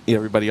 But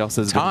everybody else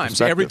has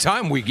every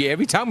time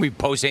we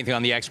post anything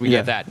on the X, we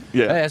get that.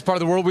 Yeah. That's part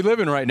of the world we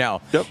live in right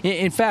now. Yep.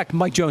 In fact,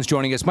 Mike Jones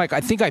joining us. Mike,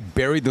 I think I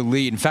buried the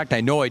lead. In fact,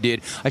 I know I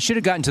did. I should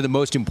have gotten to the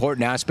most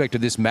important aspect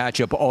of this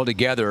matchup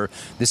altogether.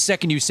 The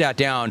second you sat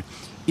down,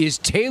 is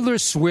Taylor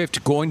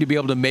Swift going to be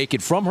able to make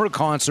it from her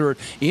concert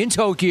in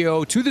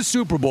Tokyo to the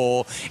Super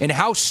Bowl? And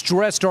how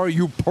stressed are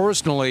you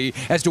personally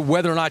as to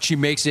whether or not she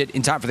makes it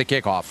in time for the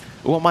kickoff?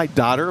 Well, my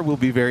daughter will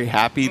be very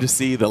happy to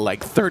see the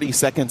 30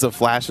 seconds of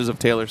flashes of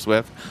Taylor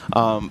Swift.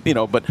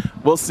 But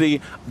we'll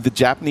see. The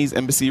Japanese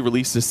embassy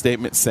released a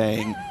statement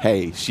saying,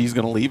 hey, she's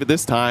going to leave at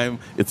this time.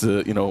 It's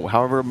a,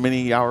 however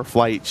many hour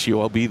flight, she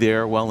will be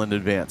there well in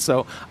advance.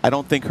 So I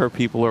don't think her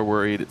people are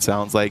worried. It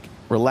sounds like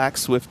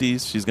relax,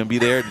 Swifties. She's going to be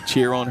there to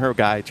cheer on her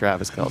guy,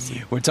 Travis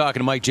Kelce. We're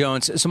talking to Mike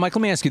Jones. So, Mike,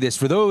 let me ask you this.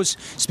 For those,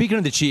 speaking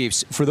of the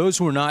Chiefs, for those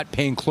who are not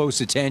paying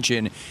close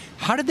attention,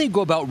 how did they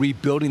go about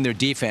rebuilding their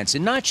defense?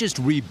 And not just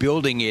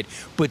rebuilding it,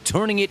 but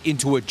turning it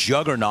into a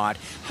juggernaut.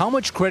 How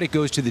much credit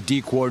goes to the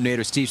D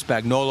coordinator, Steve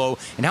Spagnuolo,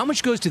 and how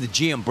much goes to the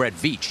GM, Brett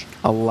Veach?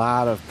 A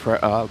lot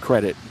of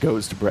credit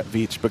goes to Brett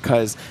Veach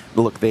because,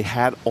 look, they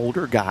had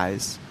older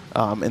guys.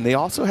 And they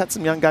also had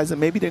some young guys that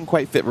maybe didn't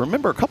quite fit.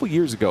 Remember, a couple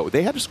years ago,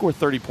 they had to score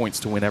 30 points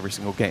to win every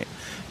single game.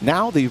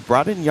 Now they've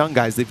brought in young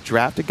guys. They've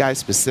drafted guys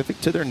specific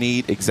to their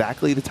need,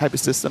 exactly the type of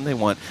system they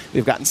want.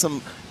 They've gotten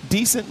some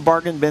decent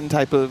bargain bin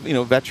type of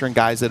veteran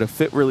guys that have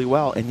fit really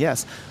well. And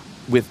yes,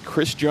 with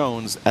Chris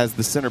Jones as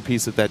the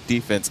centerpiece of that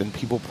defense and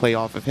people play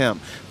off of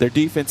him, their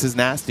defense is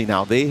nasty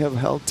now. They have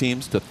held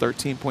teams to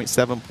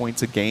 13.7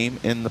 points a game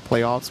in the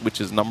playoffs,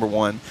 which is number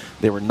one.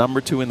 They were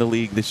number 2 in the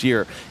league this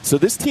year. So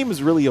this team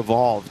has really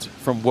evolved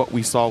from what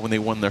we saw when they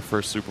won their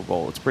first Super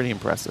Bowl. It's pretty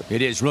impressive.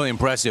 It is really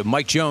impressive.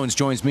 Mike Jones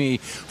joins me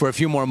for a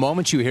few more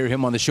moments. You hear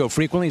him on the show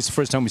frequently. It's the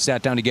first time we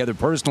sat down together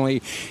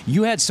personally.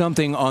 You had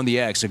something on the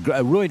X, a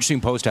really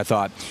interesting post, I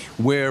thought,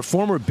 where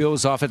former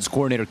Bills offensive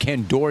coordinator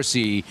Ken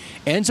Dorsey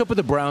ends up with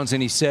the Browns,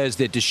 and he says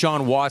that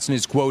Deshaun Watson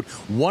is, quote,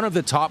 one of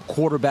the top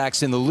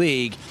quarterbacks in the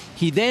league.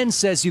 He then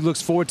says he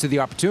looks forward to the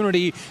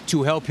opportunity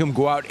to help him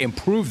go out and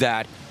prove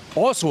that.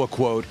 Also a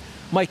quote.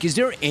 Mike, is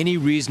there any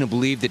reason to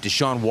believe that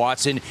Deshaun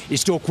Watson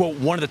is still, quote,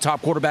 one of the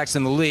top quarterbacks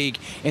in the league,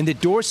 and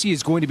that Dorsey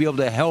is going to be able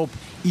to help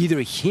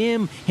either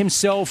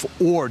himself,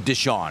 or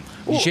Deshaun?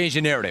 You change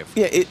the narrative.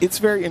 Yeah, it's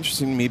very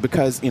interesting to me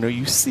because,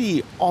 you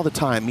see all the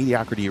time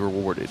mediocrity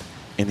rewarded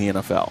in the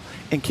NFL.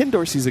 And Ken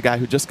Dorsey's a guy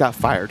who just got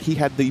fired. He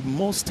had the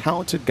most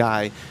talented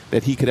guy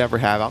that he could ever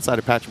have outside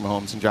of Patrick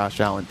Mahomes and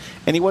Josh Allen,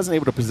 and he wasn't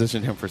able to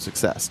position him for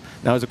success.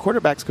 Now, as a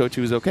quarterback's coach,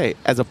 he was okay.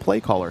 As a play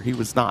caller, he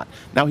was not.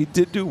 Now, he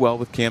did do well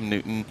with Cam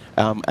Newton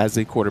as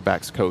a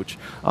quarterback's coach,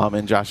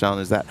 and Josh Allen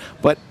is that.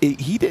 But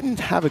he didn't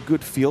have a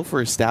good feel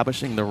for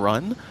establishing the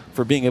run,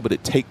 for being able to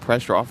take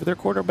pressure off of their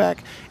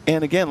quarterback.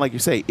 And again, like you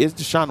say, is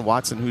Deshaun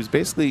Watson, who's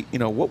basically,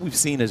 what we've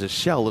seen as a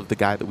shell of the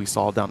guy that we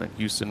saw down in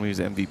Houston when he was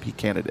an MVP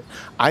candidate.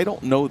 I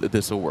don't know that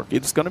this will work.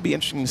 It's going to be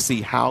interesting to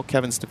see how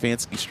Kevin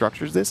Stefanski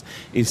structures this.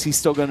 Is he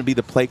still going to be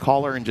the play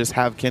caller and just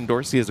have Ken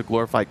Dorsey as a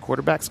glorified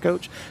quarterback's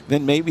coach?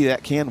 Then maybe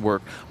that can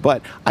work.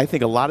 But I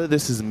think a lot of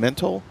this is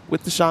mental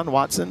with Deshaun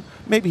Watson.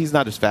 Maybe he's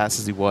not as fast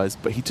as he was,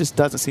 but he just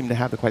doesn't seem to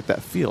have quite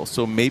that feel.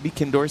 So maybe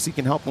Ken Dorsey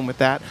can help him with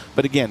that.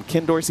 But again,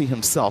 Ken Dorsey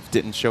himself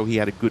didn't show he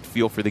had a good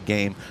feel for the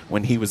game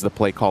when he was the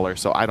play caller.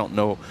 So I don't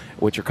know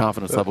what your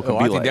confidence level can be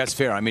like. I think that's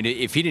fair. I mean,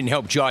 if he didn't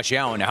help Josh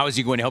Allen, how is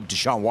he going to help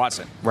Deshaun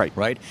Watson? Right.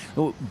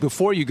 Well,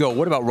 before you go,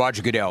 what about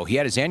Roger Goodell? He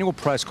had his annual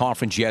press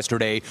conference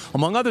yesterday.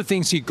 Among other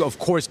things, he, of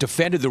course,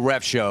 defended the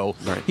ref show.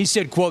 Right. He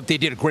said, quote, they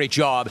did a great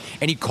job,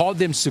 and he called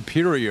them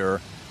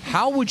superior.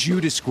 How would you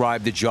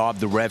describe the job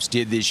the refs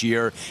did this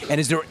year?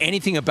 And is there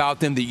anything about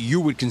them that you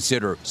would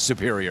consider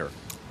superior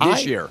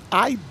this year?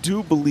 I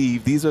do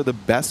believe these are the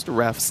best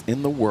refs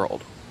in the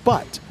world,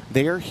 but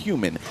they are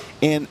human.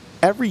 And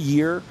every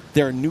year,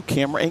 there are new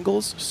camera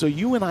angles, so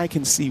you and I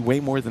can see way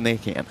more than they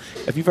can.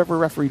 If you've ever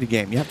refereed a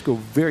game, you have to go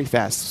very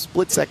fast.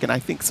 Split second, I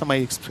think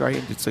somebody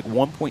explained it's like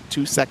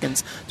 1.2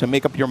 seconds to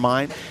make up your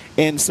mind.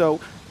 And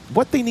so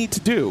what they need to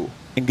do,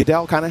 and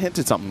Goodell kind of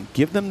hinted something,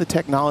 give them the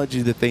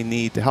technology that they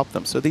need to help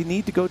them. So they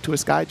need to go to a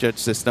Sky Judge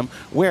system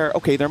where,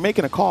 okay, they're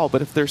making a call,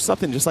 but if there's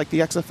something just like the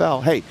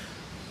XFL, hey,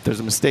 there's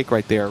a mistake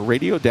right there,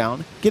 radio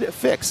down, get it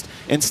fixed,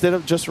 instead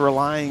of just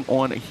relying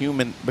on a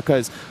human,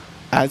 because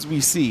as we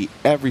see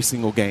every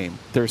single game,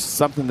 there's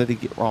something that they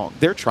get wrong.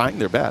 They're trying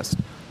their best,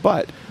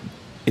 but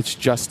it's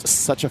just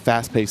such a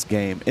fast-paced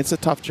game. It's a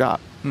tough job.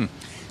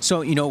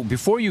 So,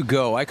 before you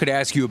go, I could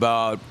ask you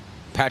about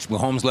Patrick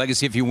Mahomes'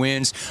 legacy if he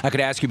wins. I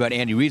could ask you about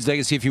Andy Reid's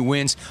legacy if he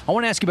wins. I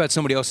want to ask you about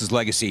somebody else's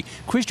legacy.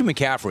 Christian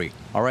McCaffrey,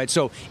 all right?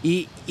 So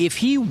if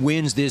he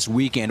wins this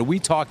weekend, are we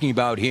talking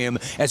about him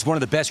as one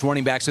of the best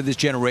running backs of this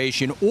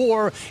generation,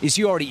 or is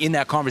he already in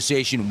that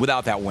conversation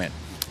without that win?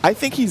 I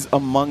think he's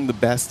among the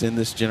best in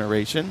this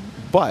generation,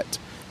 but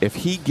If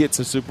he gets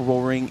a Super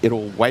Bowl ring,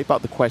 it'll wipe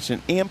out the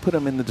question and put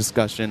him in the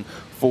discussion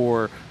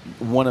for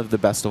one of the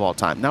best of all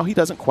time. Now, he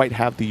doesn't quite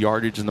have the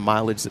yardage and the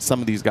mileage that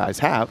some of these guys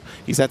have.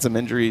 He's had some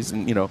injuries,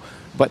 and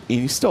but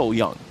he's still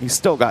young. He's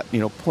still got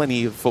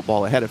plenty of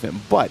football ahead of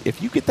him. But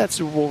if you get that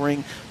Super Bowl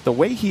ring, the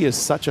way he is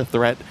such a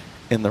threat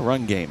in the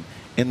run game,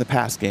 in the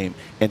pass game,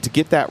 and to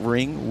get that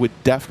ring would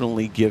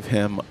definitely give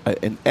him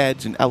an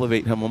edge and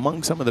elevate him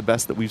among some of the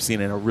best that we've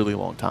seen in a really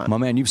long time. My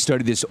man, you've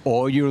studied this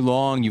all year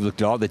long. You've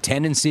looked at all the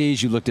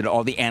tendencies. You looked at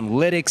all the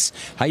analytics.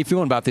 How you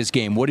feeling about this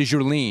game? What is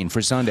your lean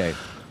for Sunday?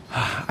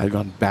 I've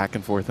gone back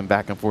and forth,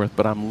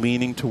 but I'm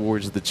leaning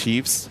towards the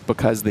Chiefs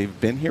because they've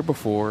been here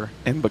before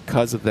and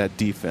because of that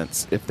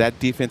defense. If that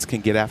defense can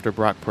get after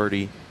Brock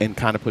Purdy and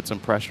kind of put some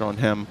pressure on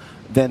him,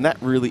 then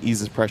that really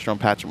eases pressure on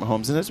Patrick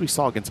Mahomes. And as we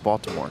saw against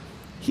Baltimore,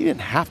 he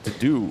didn't have to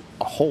do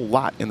a whole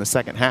lot in the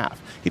second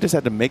half. He just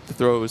had to make the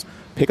throws,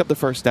 pick up the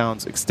first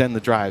downs, extend the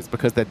drives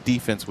because that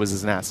defense was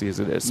as nasty as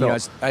it is. So I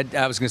was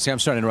going to say, I'm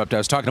sorry to interrupt. I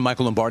was talking to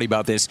Michael Lombardi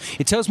about this.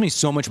 It tells me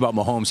so much about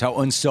Mahomes, how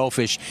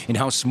unselfish and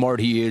how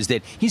smart he is,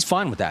 that he's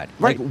fine with that.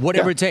 Right. Like,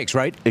 whatever it takes,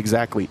 right?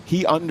 Exactly.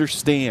 He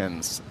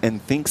understands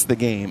and thinks the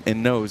game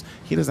and knows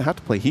he doesn't have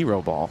to play hero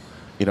ball.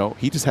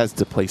 He just has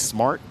to play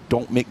smart,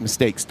 don't make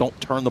mistakes,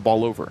 don't turn the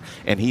ball over.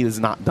 And he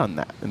has not done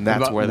that. And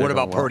that's what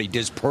about Purdy?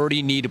 Does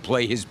Purdy need to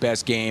play his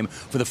best game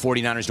for the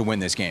 49ers to win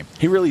this game?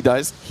 He really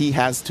does. He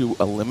has to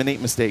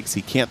eliminate mistakes.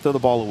 He can't throw the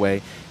ball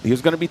away.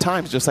 There's going to be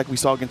times, just like we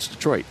saw against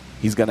Detroit,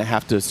 he's going to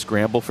have to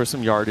scramble for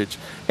some yardage.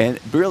 And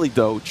really,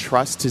 though,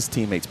 trust his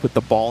teammates. Put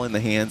the ball in the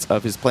hands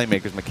of his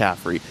playmakers,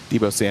 McCaffrey,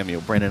 Deebo Samuel,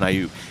 Brandon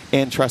Ayuk,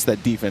 and trust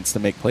that defense to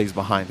make plays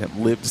behind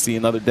him. Live to see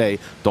another day.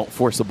 Don't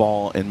force the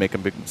ball and make a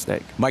big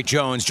mistake. Mike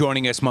Jones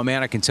joining us, my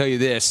man. I can tell you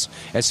this.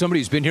 As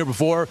somebody who's been here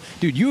before,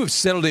 dude, you have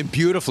settled in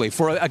beautifully.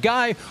 For a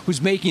guy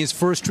who's making his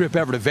first trip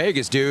ever to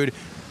Vegas, dude,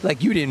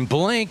 like you didn't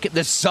blink.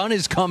 The sun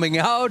is coming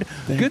out.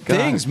 Good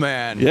things,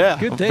 man. Yeah,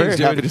 good I'm things, very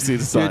dude. happy to see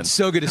the sun. It's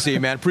so good to see you,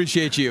 man.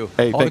 Appreciate you.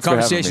 Hey, all the thanks for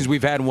having conversations me.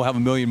 we've had, and we'll have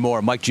a million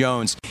more. Mike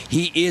Jones.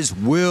 He is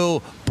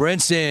Will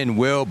Brinson.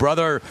 Will,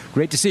 brother,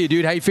 great to see you,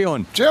 dude. How you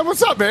feeling? Jim,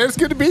 what's up, man? It's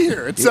good to be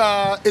here. It's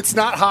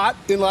not hot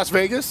in Las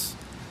Vegas,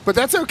 but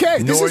that's okay.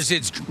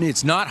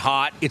 It's not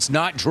hot, it's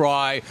not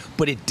dry,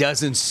 but it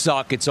doesn't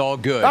suck. It's all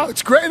good. Oh,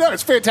 it's great. No,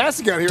 it's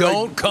fantastic out here.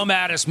 Don't come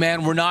at us,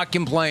 man. We're not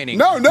complaining.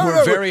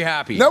 We're very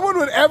happy. No one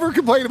would ever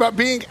complain about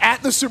being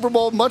at the Super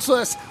Bowl, much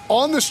less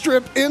on the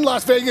Strip in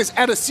Las Vegas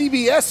at a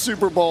CBS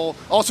Super Bowl,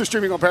 also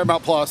streaming on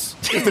Paramount Plus,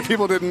 if the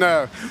people didn't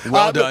know.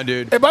 Well done,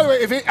 dude. And by the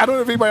way, I don't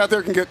know if anybody out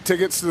there can get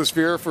tickets to the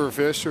Sphere for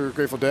Fish or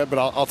Grateful Dead, but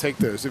I'll take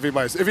those. If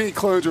any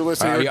clones are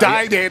listening or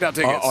dying to hand out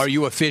tickets. Are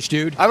you a Fish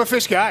dude? I'm a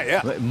Fish guy,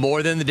 yeah.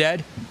 More than the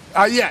Dead?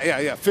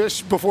 Yeah.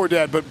 Fish before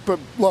Dead, but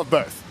love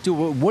both.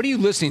 Dude, what are you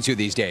listening to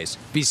these days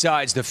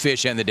besides the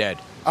Fish and the Dead?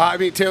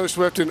 Taylor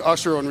Swift and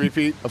Usher on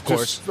repeat. Of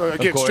course.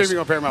 Streaming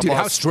on Paramount Dude,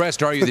 Plus. how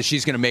stressed are you that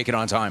she's going to make it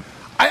on time?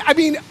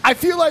 I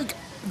feel like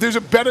there's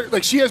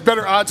she has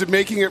better odds of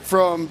making it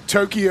from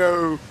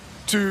Tokyo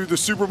to the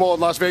Super Bowl in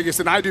Las Vegas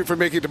than I do for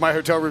making it to my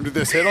hotel room to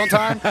this hit on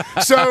time.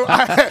 So,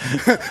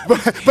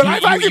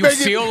 you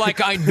feel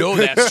like I know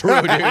that's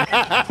true, dude.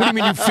 What do you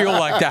mean you feel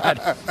like that?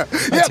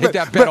 I take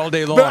that bet all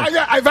day long. But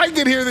if I can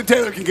get here, then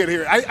Taylor can get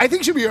here. I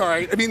think she'll be all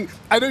right. I mean,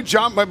 I know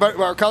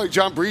our colleague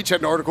John Breach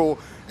had an article,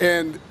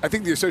 and I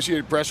think the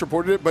Associated Press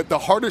reported it, but the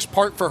hardest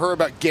part for her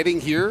about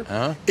getting here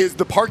is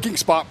the parking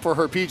spot for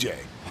her PJ.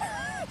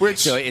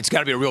 So it's got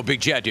to be a real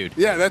big jet, dude.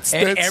 Yeah, that's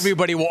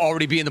everybody will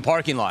already be in the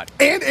parking lot.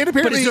 And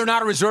apparently, but is there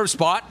not a reserved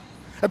spot?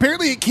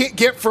 Apparently, it can't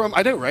get from.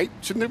 I know, right?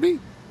 Shouldn't there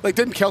be? Like,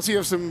 didn't Kelsey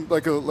have some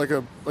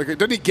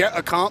doesn't he get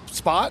a comp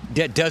spot?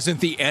 Doesn't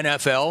the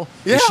NFL?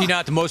 Yeah. Is she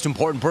not the most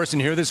important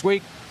person here this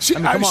week?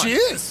 Come on. She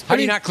is. How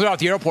do you not clear out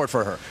the airport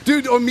for her?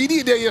 Dude, on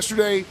media day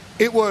yesterday,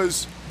 it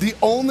was the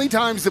only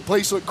times the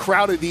place looked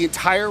crowded the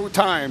entire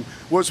time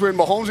was when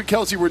Mahomes and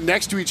Kelsey were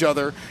next to each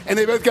other, and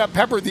they both got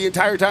peppered the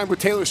entire time with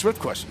Taylor Swift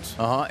questions.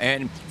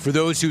 And for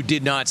those who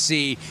did not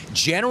see,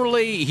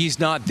 generally he's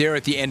not there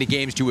at the end of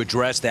games to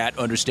address that,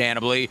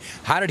 understandably.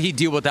 How did he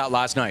deal with that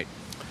last night?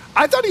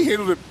 I thought he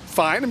handled it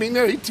fine. I mean,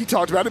 he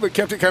talked about it, but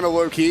kept it kind of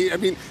low key. I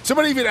mean,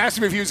 somebody even asked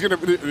him if he was going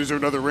to. Is there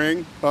another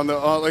ring on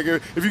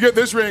the if you get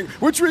this ring,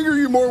 which ring are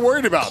you more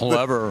worried about?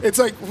 Clever. It's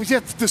like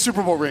the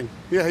Super Bowl ring.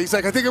 Yeah, he's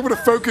like, I think I'm going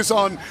to focus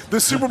on the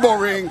Super Bowl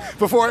ring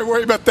before I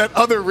worry about that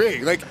other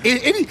ring. Like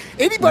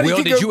anybody.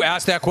 Will, did you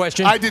ask that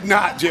question? I did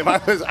not, Jim.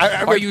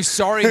 Are you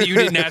sorry that you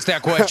didn't ask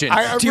that question?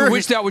 Do you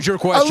wish that was your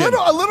question?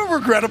 A little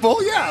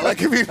regrettable. Yeah.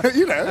 Like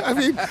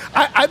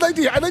I'd like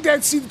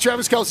to see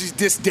Travis Kelce's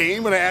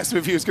disdain when I asked him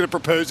if he was going to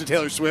propose to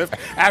Taylor Swift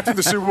after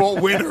the Super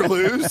Bowl, win or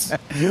lose.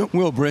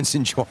 Will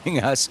Brinson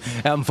joining us.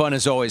 Having fun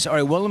as always. All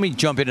right, well, let me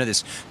jump into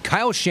this.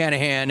 Kyle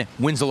Shanahan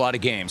wins a lot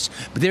of games,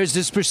 but there's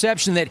this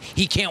perception that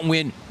he can't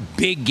win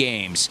big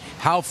games.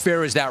 How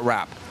fair is that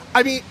rap?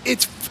 I mean,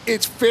 it's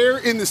fair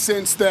in the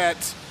sense that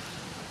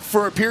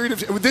for a period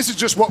of – this is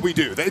just what we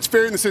do. It's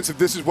fair in the sense that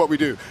this is what we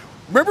do.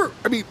 Remember,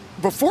 I mean,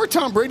 before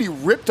Tom Brady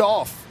ripped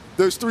off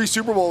those 3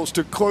 Super Bowls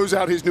to close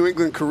out his New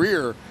England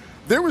career,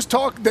 there was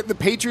talk that the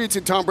Patriots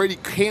and Tom Brady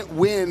can't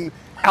win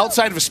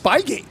outside of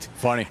Spygate.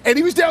 Funny. And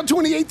he was down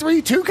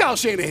 28-3 to Kyle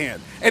Shanahan.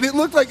 And it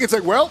looked like it's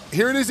like, well,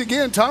 here it is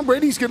again. Tom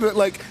Brady's going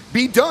to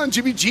be done.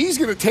 Jimmy G's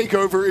going to take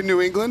over in New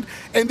England,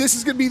 and this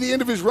is going to be the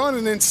end of his run.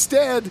 And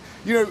instead,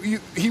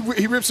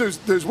 he rips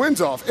those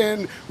wins off.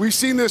 And we've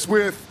seen this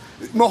with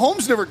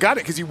Mahomes never got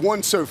it because he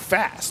won so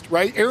fast,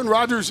 right? Aaron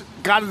Rodgers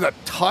got it a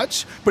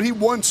touch, but he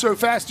won so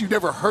fast you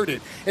never heard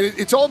it. And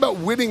it's all about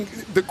winning.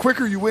 The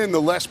quicker you win,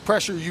 the less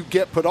pressure you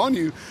get put on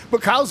you.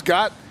 But Kyle's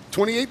got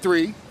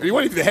 28-3, and he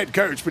wasn't even the head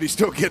coach, but he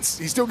still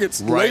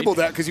gets labeled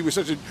that because he was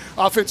such an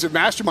offensive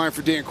mastermind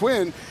for Dan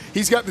Quinn.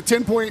 He's got the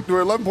 10-point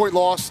or 11-point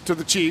loss to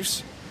the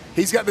Chiefs.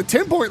 He's got the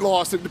 10-point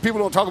loss that the people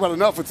don't talk about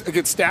enough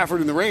against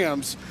Stafford and the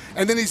Rams.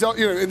 And then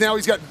and now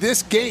he's got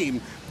this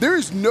game. There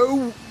is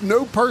no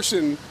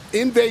person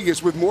in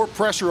Vegas with more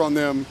pressure on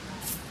them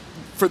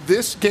for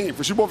this game,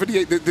 for Super Bowl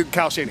 58, than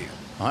Kyle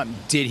Shanahan.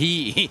 Did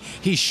he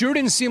sure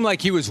didn't seem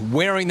like he was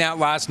wearing that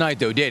last night,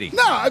 though, did he?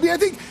 No, I mean, I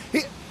think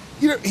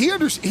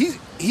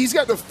he's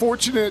got the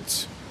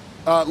fortunate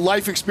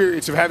life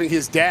experience of having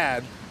his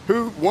dad,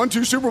 who won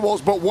 2 Super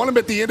Bowls, but won them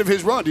at the end of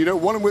his run.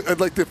 Won them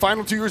with the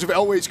final 2 years of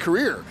Elway's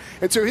career.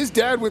 And so his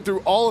dad went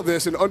through all of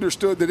this and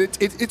understood that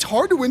it's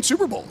hard to win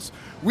Super Bowls.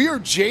 We are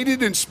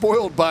jaded and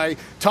spoiled by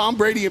Tom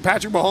Brady and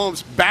Patrick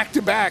Mahomes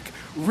back-to-back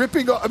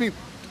ripping off. I mean,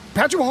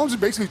 Patrick Mahomes is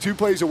basically 2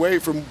 plays away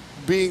from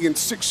being in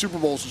 6 Super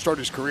Bowls to start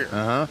his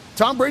career.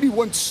 Tom Brady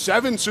won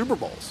 7 Super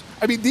Bowls.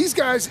 I mean, these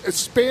guys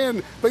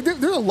span,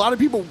 there are a lot of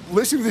people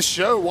listening to this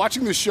show,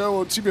 watching this show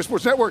on CBS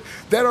Sports Network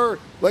that are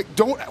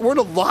weren't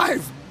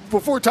alive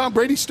before Tom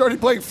Brady started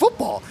playing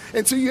football.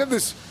 And so you have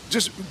this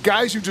just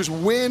guys who just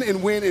win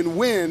and win and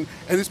win,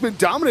 and it's been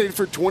dominated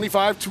for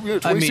 26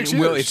 years.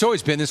 Will, it's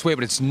always been this way,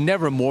 but it's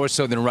never more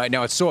so than right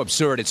now. It's so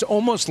absurd. It's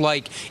almost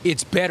like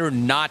it's better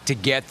not to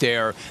get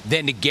there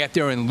than to get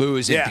there and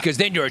lose it, because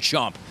then you're a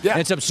chump. Yeah. And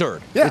it's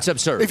absurd. Yeah. It's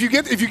absurd. If you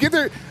get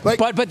there,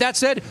 but that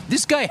said,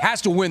 this guy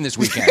has to win this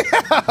weekend.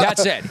 That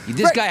said,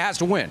 this guy has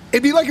to win.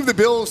 It'd be like if the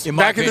Bills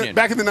back in the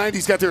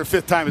 90s got there a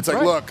 5th time. It's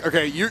like, look,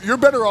 okay, you're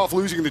better off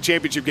losing the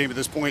championship game at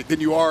this point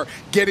than you are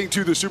getting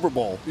to the Super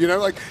Bowl.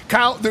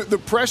 Kyle, the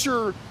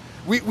pressure,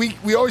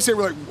 we always say,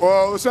 we're like,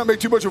 well, let's not make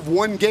too much of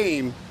one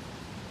game,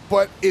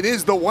 but it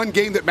is the one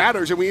game that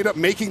matters, and we end up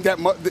making that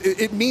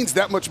it means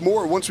that much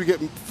more once we get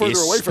further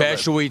away from it.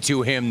 Especially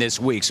to him this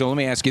week. So let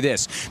me ask you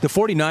this. The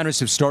 49ers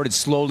have started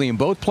slowly in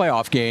both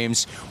playoff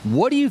games.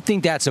 What do you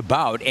think that's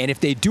about? And if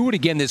they do it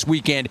again this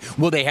weekend,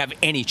 will they have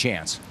any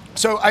chance?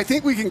 So I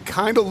think we can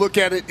kind of look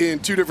at it in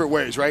 2 different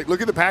ways, right? Look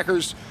at the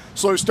Packers'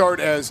 slow start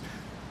as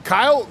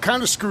Kyle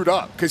kind of screwed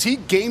up because he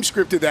game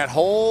scripted that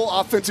whole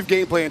offensive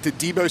game plan to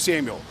Deebo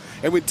Samuel.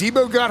 And when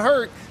Deebo got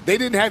hurt, they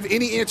didn't have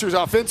any answers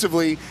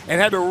offensively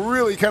and had to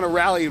really kind of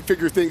rally and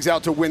figure things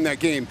out to win that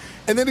game.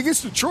 And then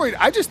against Detroit,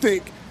 I just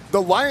think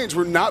the Lions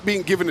were not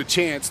being given a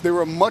chance. They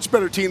were a much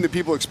better team than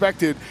people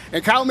expected.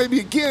 And Kyle maybe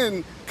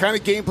again kind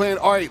of game plan,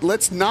 all right,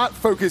 let's not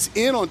focus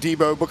in on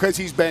Deebo because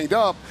he's banged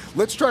up.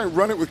 Let's try and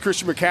run it with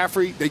Christian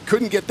McCaffrey. They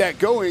couldn't get that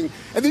going.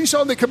 And then you saw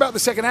them, they come out in the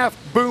second half,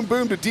 boom,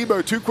 boom to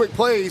Deebo, 2 quick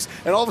plays,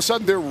 and all of a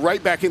sudden they're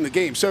right back in the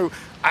game. So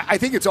I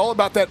think it's all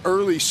about that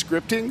early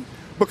scripting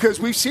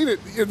because we've seen it.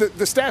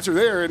 The stats are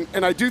there,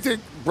 and I do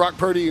think Brock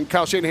Purdy and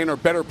Kyle Shanahan are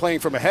better playing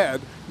from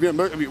ahead.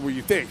 What do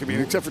you think? I mean,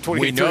 except for 28-3.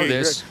 We know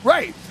this.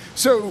 Right.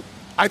 So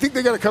I think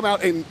they got to come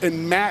out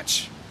and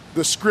match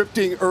the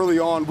scripting early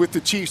on with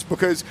the Chiefs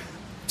because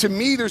to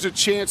me there's a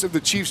chance of the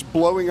Chiefs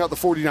blowing out the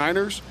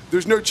 49ers.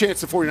 There's no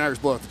chance the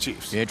 49ers blow out the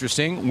Chiefs.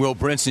 Interesting. Will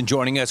Brinson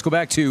joining us. Go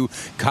back to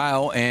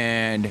Kyle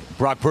and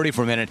Brock Purdy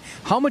for a minute.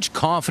 How much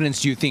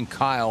confidence do you think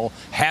Kyle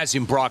has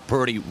in Brock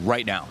Purdy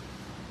right now?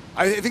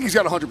 I think he's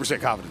got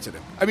 100% confidence in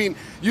him. I mean,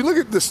 you look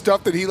at the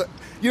stuff that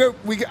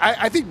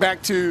I think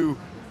back to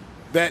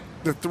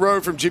the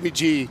throw from Jimmy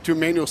G to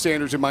Emmanuel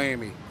Sanders in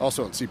Miami,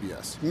 also on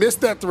CBS.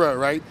 Missed that throw,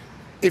 right?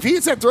 If he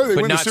hits that throw, they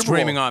win the Super Bowl. But not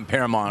streaming on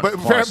Paramount But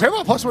Plus.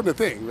 Paramount Plus wasn't a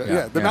thing.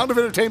 The amount of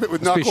entertainment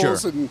with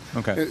Knuckles and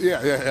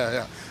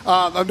yeah.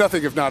 I'm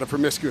nothing if not a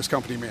promiscuous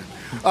company man.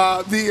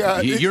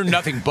 You're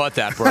nothing but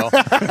that, bro.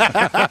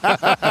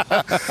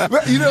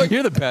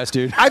 You're the best,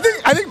 dude. I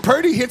think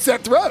Purdy hits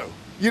that throw.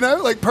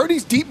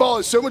 Purdy's deep ball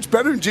is so much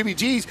better than Jimmy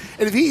G's,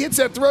 and if he hits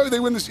that throw, they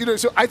win this.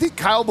 So I think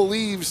Kyle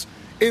believes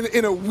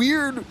in a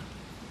weird,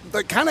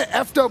 kind of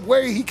effed up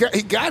way he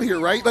got here,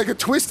 right? Like a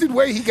twisted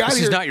way he got here.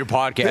 This is not your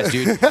podcast,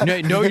 dude.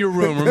 Know your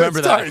room. Remember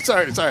that.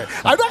 Sorry.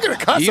 I'm not going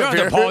to cuss. You don't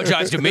have to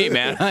apologize to me,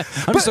 man.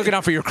 I'm just looking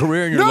out for your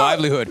career and your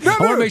livelihood. I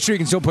want to make sure you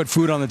can still put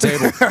food on the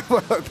table.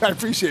 Well, I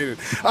appreciate it.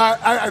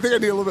 I think I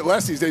need a little bit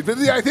less these days. But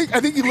yeah, I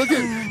think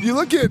you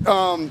look at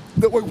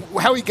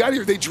how he got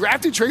here. They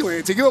drafted Trey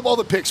Lance. They give up all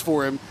the picks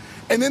for him.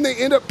 And then they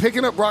end up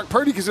picking up Brock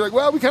Purdy because they're like,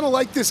 well, we kind of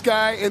like this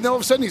guy. And then all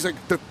of a sudden he's like,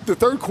 the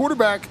third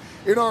quarterback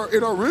in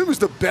our room is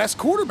the best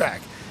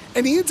quarterback.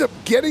 And he ends up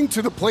getting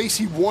to the place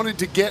he wanted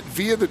to get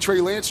via the Trey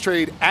Lance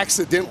trade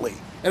accidentally.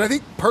 And I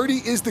think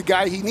Purdy is the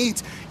guy he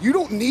needs. You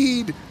don't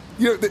need,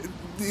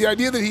 the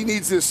idea that he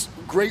needs this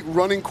great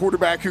running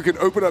quarterback who can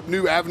open up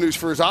new avenues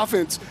for his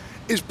offense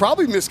is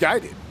probably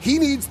misguided. He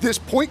needs this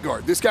point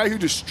guard, this guy who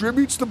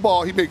distributes the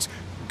ball. He makes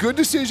good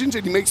decisions,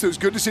 and he makes those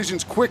good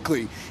decisions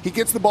quickly. He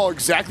gets the ball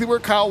exactly where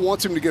Kyle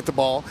wants him to get the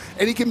ball,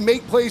 and he can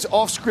make plays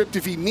off script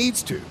if he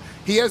needs to.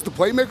 He has the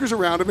playmakers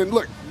around him, and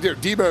look,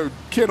 Debo,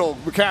 Kittle,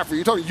 McCaffrey,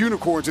 you're talking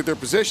unicorns at their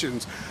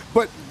positions,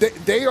 but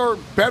they are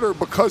better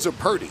because of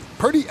Purdy.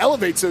 Purdy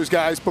elevates those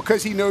guys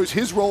because he knows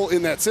his role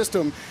in that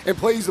system and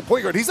plays the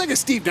point guard. He's like a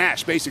Steve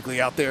Nash,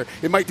 basically, out there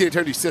in Mike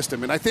D'Antoni's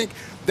system, and I think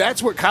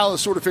that's what Kyle has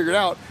sort of figured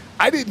out.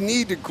 I didn't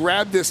need to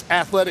grab this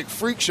athletic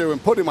freak show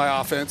and put in my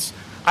offense.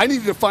 I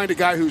needed to find a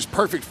guy who's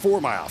perfect for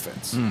my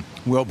offense.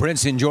 Will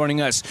Brinson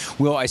joining us.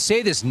 Will, I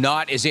say this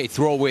not as a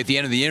throwaway at the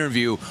end of the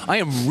interview. I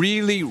am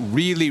really,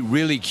 really,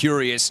 really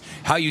curious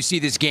how you see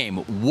this game.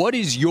 What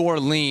is your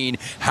lean?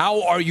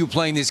 How are you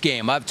playing this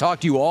game? I've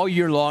talked to you all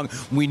year long.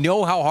 We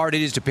know how hard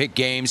it is to pick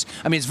games.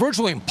 I mean, it's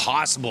virtually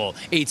impossible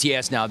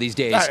ATS now these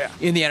days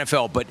in the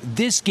NFL. But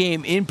this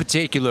game in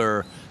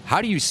particular,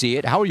 how do you see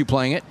it? How are you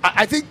playing it?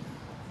 I think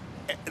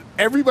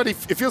everybody,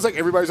 it feels like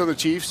everybody's on the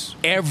Chiefs.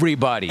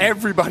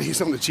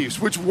 Everybody's on the Chiefs,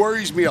 which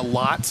worries me a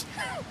lot.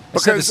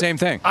 Because I said the same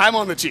thing. I'm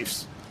on the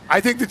Chiefs.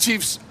 I think the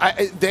Chiefs,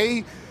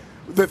 it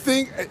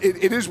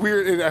is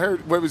weird, and I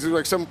heard, what was it,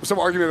 like some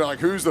argument about like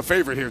who's the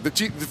favorite here.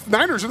 The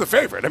Niners are the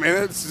favorite. I mean,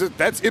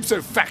 that's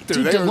ipso facto.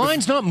 Dude, the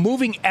line's not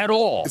moving at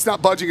all. It's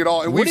not budging at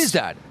all. And what is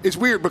that? It's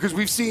weird because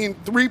we've seen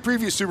 3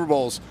 previous Super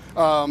Bowls.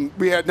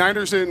 We had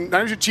Niners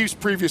and Chiefs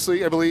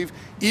previously, I believe,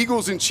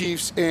 Eagles and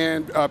Chiefs,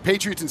 and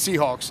Patriots and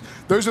Seahawks.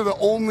 Those are the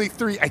only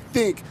 3, I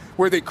think,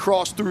 where they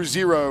crossed through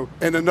 0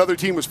 and another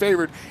team was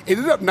favored. It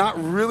ended up not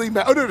really.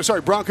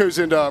 Broncos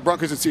and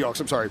Seahawks.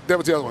 I'm sorry, that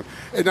was the other one,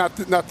 and not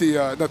the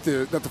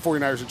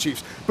 49ers and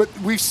Chiefs. But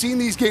we've seen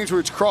these games where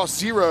it's crossed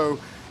 0.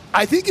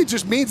 I think it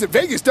just means that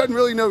Vegas doesn't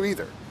really know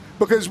either,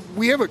 because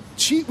we have a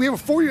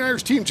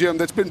 49ers team, Jim,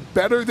 that's been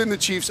better than the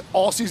Chiefs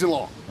all season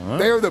long.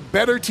 They are the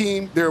better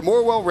team. They're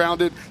more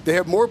well-rounded. They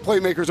have more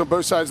playmakers on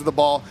both sides of the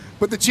ball.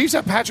 But the Chiefs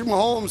have Patrick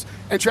Mahomes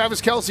and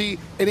Travis Kelce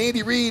and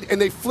Andy Reid, and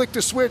they flicked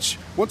a switch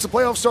once the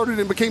playoffs started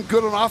and became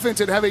good on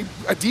offense and have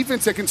a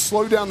defense that can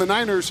slow down the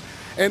Niners.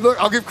 And look,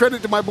 I'll give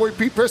credit to my boy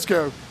Pete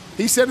Prisco.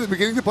 He said at the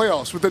beginning of the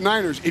playoffs with the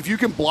Niners, if you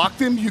can block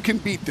them, you can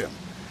beat them.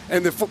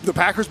 And the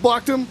Packers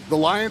blocked them, the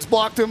Lions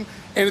blocked them,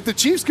 and if the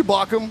Chiefs could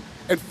block them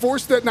and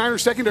force that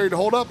Niners secondary to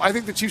hold up, I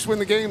think the Chiefs win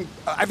the game.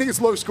 I think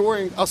it's low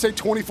scoring. I'll say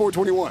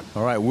 24-21.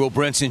 All right, Will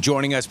Brinson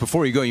joining us.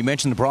 Before you go, you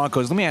mentioned the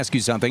Broncos. Let me ask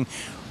you something.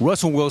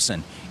 Russell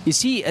Wilson,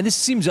 is he, and this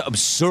seems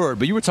absurd,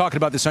 but you were talking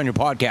about this on your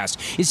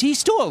podcast, is he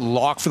still a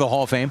lock for the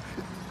Hall of Fame?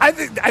 I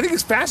think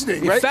it's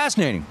fascinating, right? It's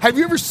fascinating. Have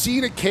you ever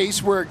seen a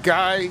case where a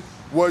guy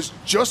was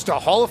just a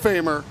Hall of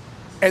Famer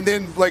and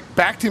then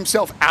backed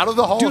himself out of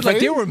the Hall of Fame?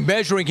 Dude, they were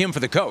measuring him for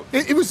the coat.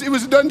 It was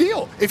a done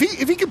deal. If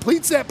he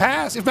completes that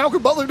pass, if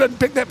Malcolm Butler doesn't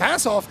pick that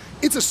pass off,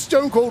 it's a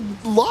stone cold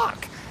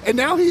lock. And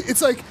now he's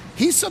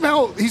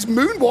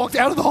moonwalked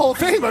out of the Hall of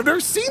Fame. I've never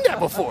seen that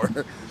before.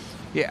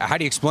 Yeah, how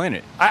do you explain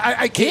it?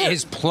 I can't.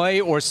 His play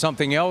or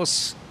something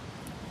else?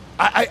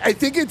 I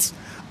think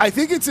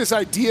it's this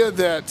idea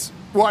that,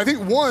 well, I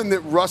think one,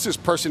 that Russ's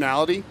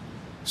personality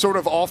sort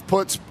of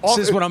off-puts. This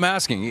is what I'm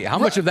asking. How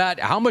much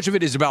of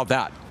it is about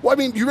that? Well, I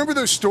mean, you remember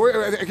those stories?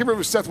 I can't remember if it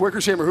was Seth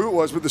Wickersham or who it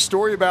was, but the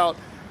story about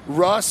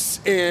Russ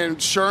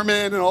and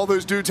Sherman and all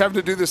those dudes having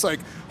to do this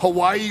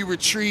Hawaii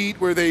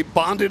retreat where they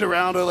bonded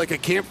around a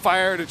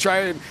campfire to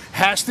try and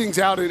hash things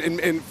out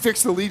and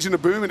fix the Legion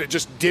of Boom, and it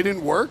just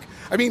didn't work.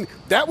 I mean,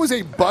 that was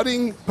a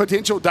budding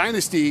potential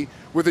dynasty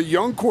with a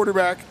young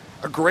quarterback,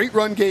 a great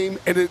run game,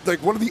 and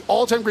one of the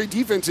all-time great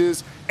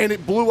defenses, and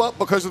it blew up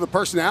because of the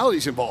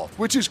personalities involved,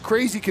 which is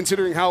crazy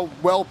considering how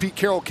well Pete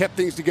Carroll kept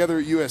things together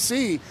at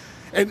USC,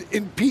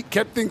 and Pete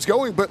kept things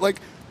going. But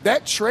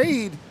that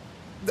trade,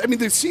 I mean,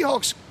 the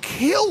Seahawks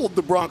killed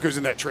the Broncos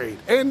in that trade,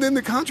 and then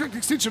the contract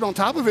extension on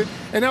top of it,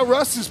 and now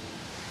Russ is.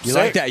 You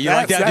like that? You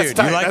like that, dude?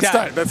 You like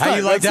that? How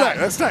you like that?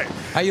 That's tight.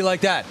 How you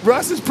like that?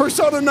 Russ is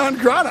persona non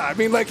grata. I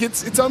mean,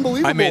 it's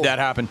unbelievable. I made that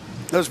happen.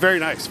 That was very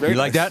nice. Very nice.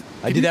 You like that?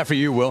 I did that for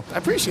you, Will. I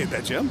appreciate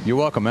that, Jim. You're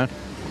welcome, man.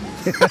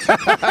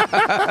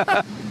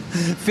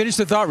 Finish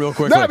the thought real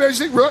quick. No, I mean, I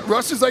just think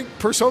Russ is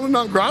persona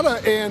non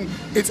grata, and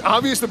it's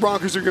obvious the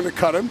Broncos are going to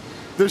cut him.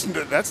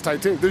 That's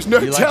tight too. There's no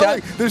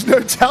telling. There's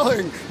no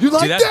telling. You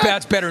like that?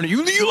 That's better.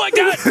 You like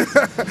that?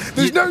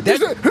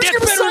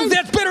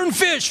 That's better than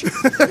fish.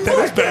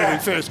 That is better than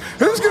fish.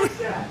 Who's gonna?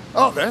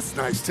 Oh, that's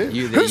nice too.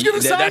 Who's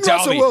gonna sign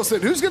Russell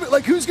Wilson? Who's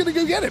gonna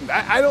go get him?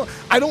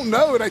 I don't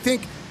know. And I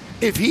think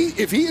if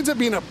he ends up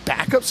being a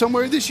backup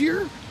somewhere this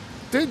year,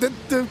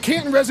 the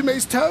Canton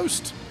resume's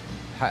toast.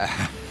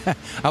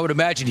 I would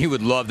imagine he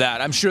would love that.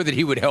 I'm sure that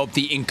he would help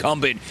the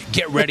incumbent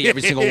get ready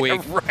every single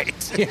week. Right.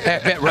 Yeah,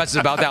 I bet Russ is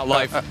about that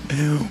life.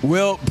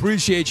 Will,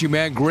 appreciate you,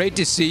 man. Great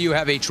to see you.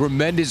 Have a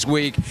tremendous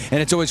week.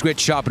 And it's always great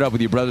to chop it up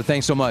with you, brother.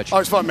 Thanks so much.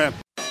 Always fun, man.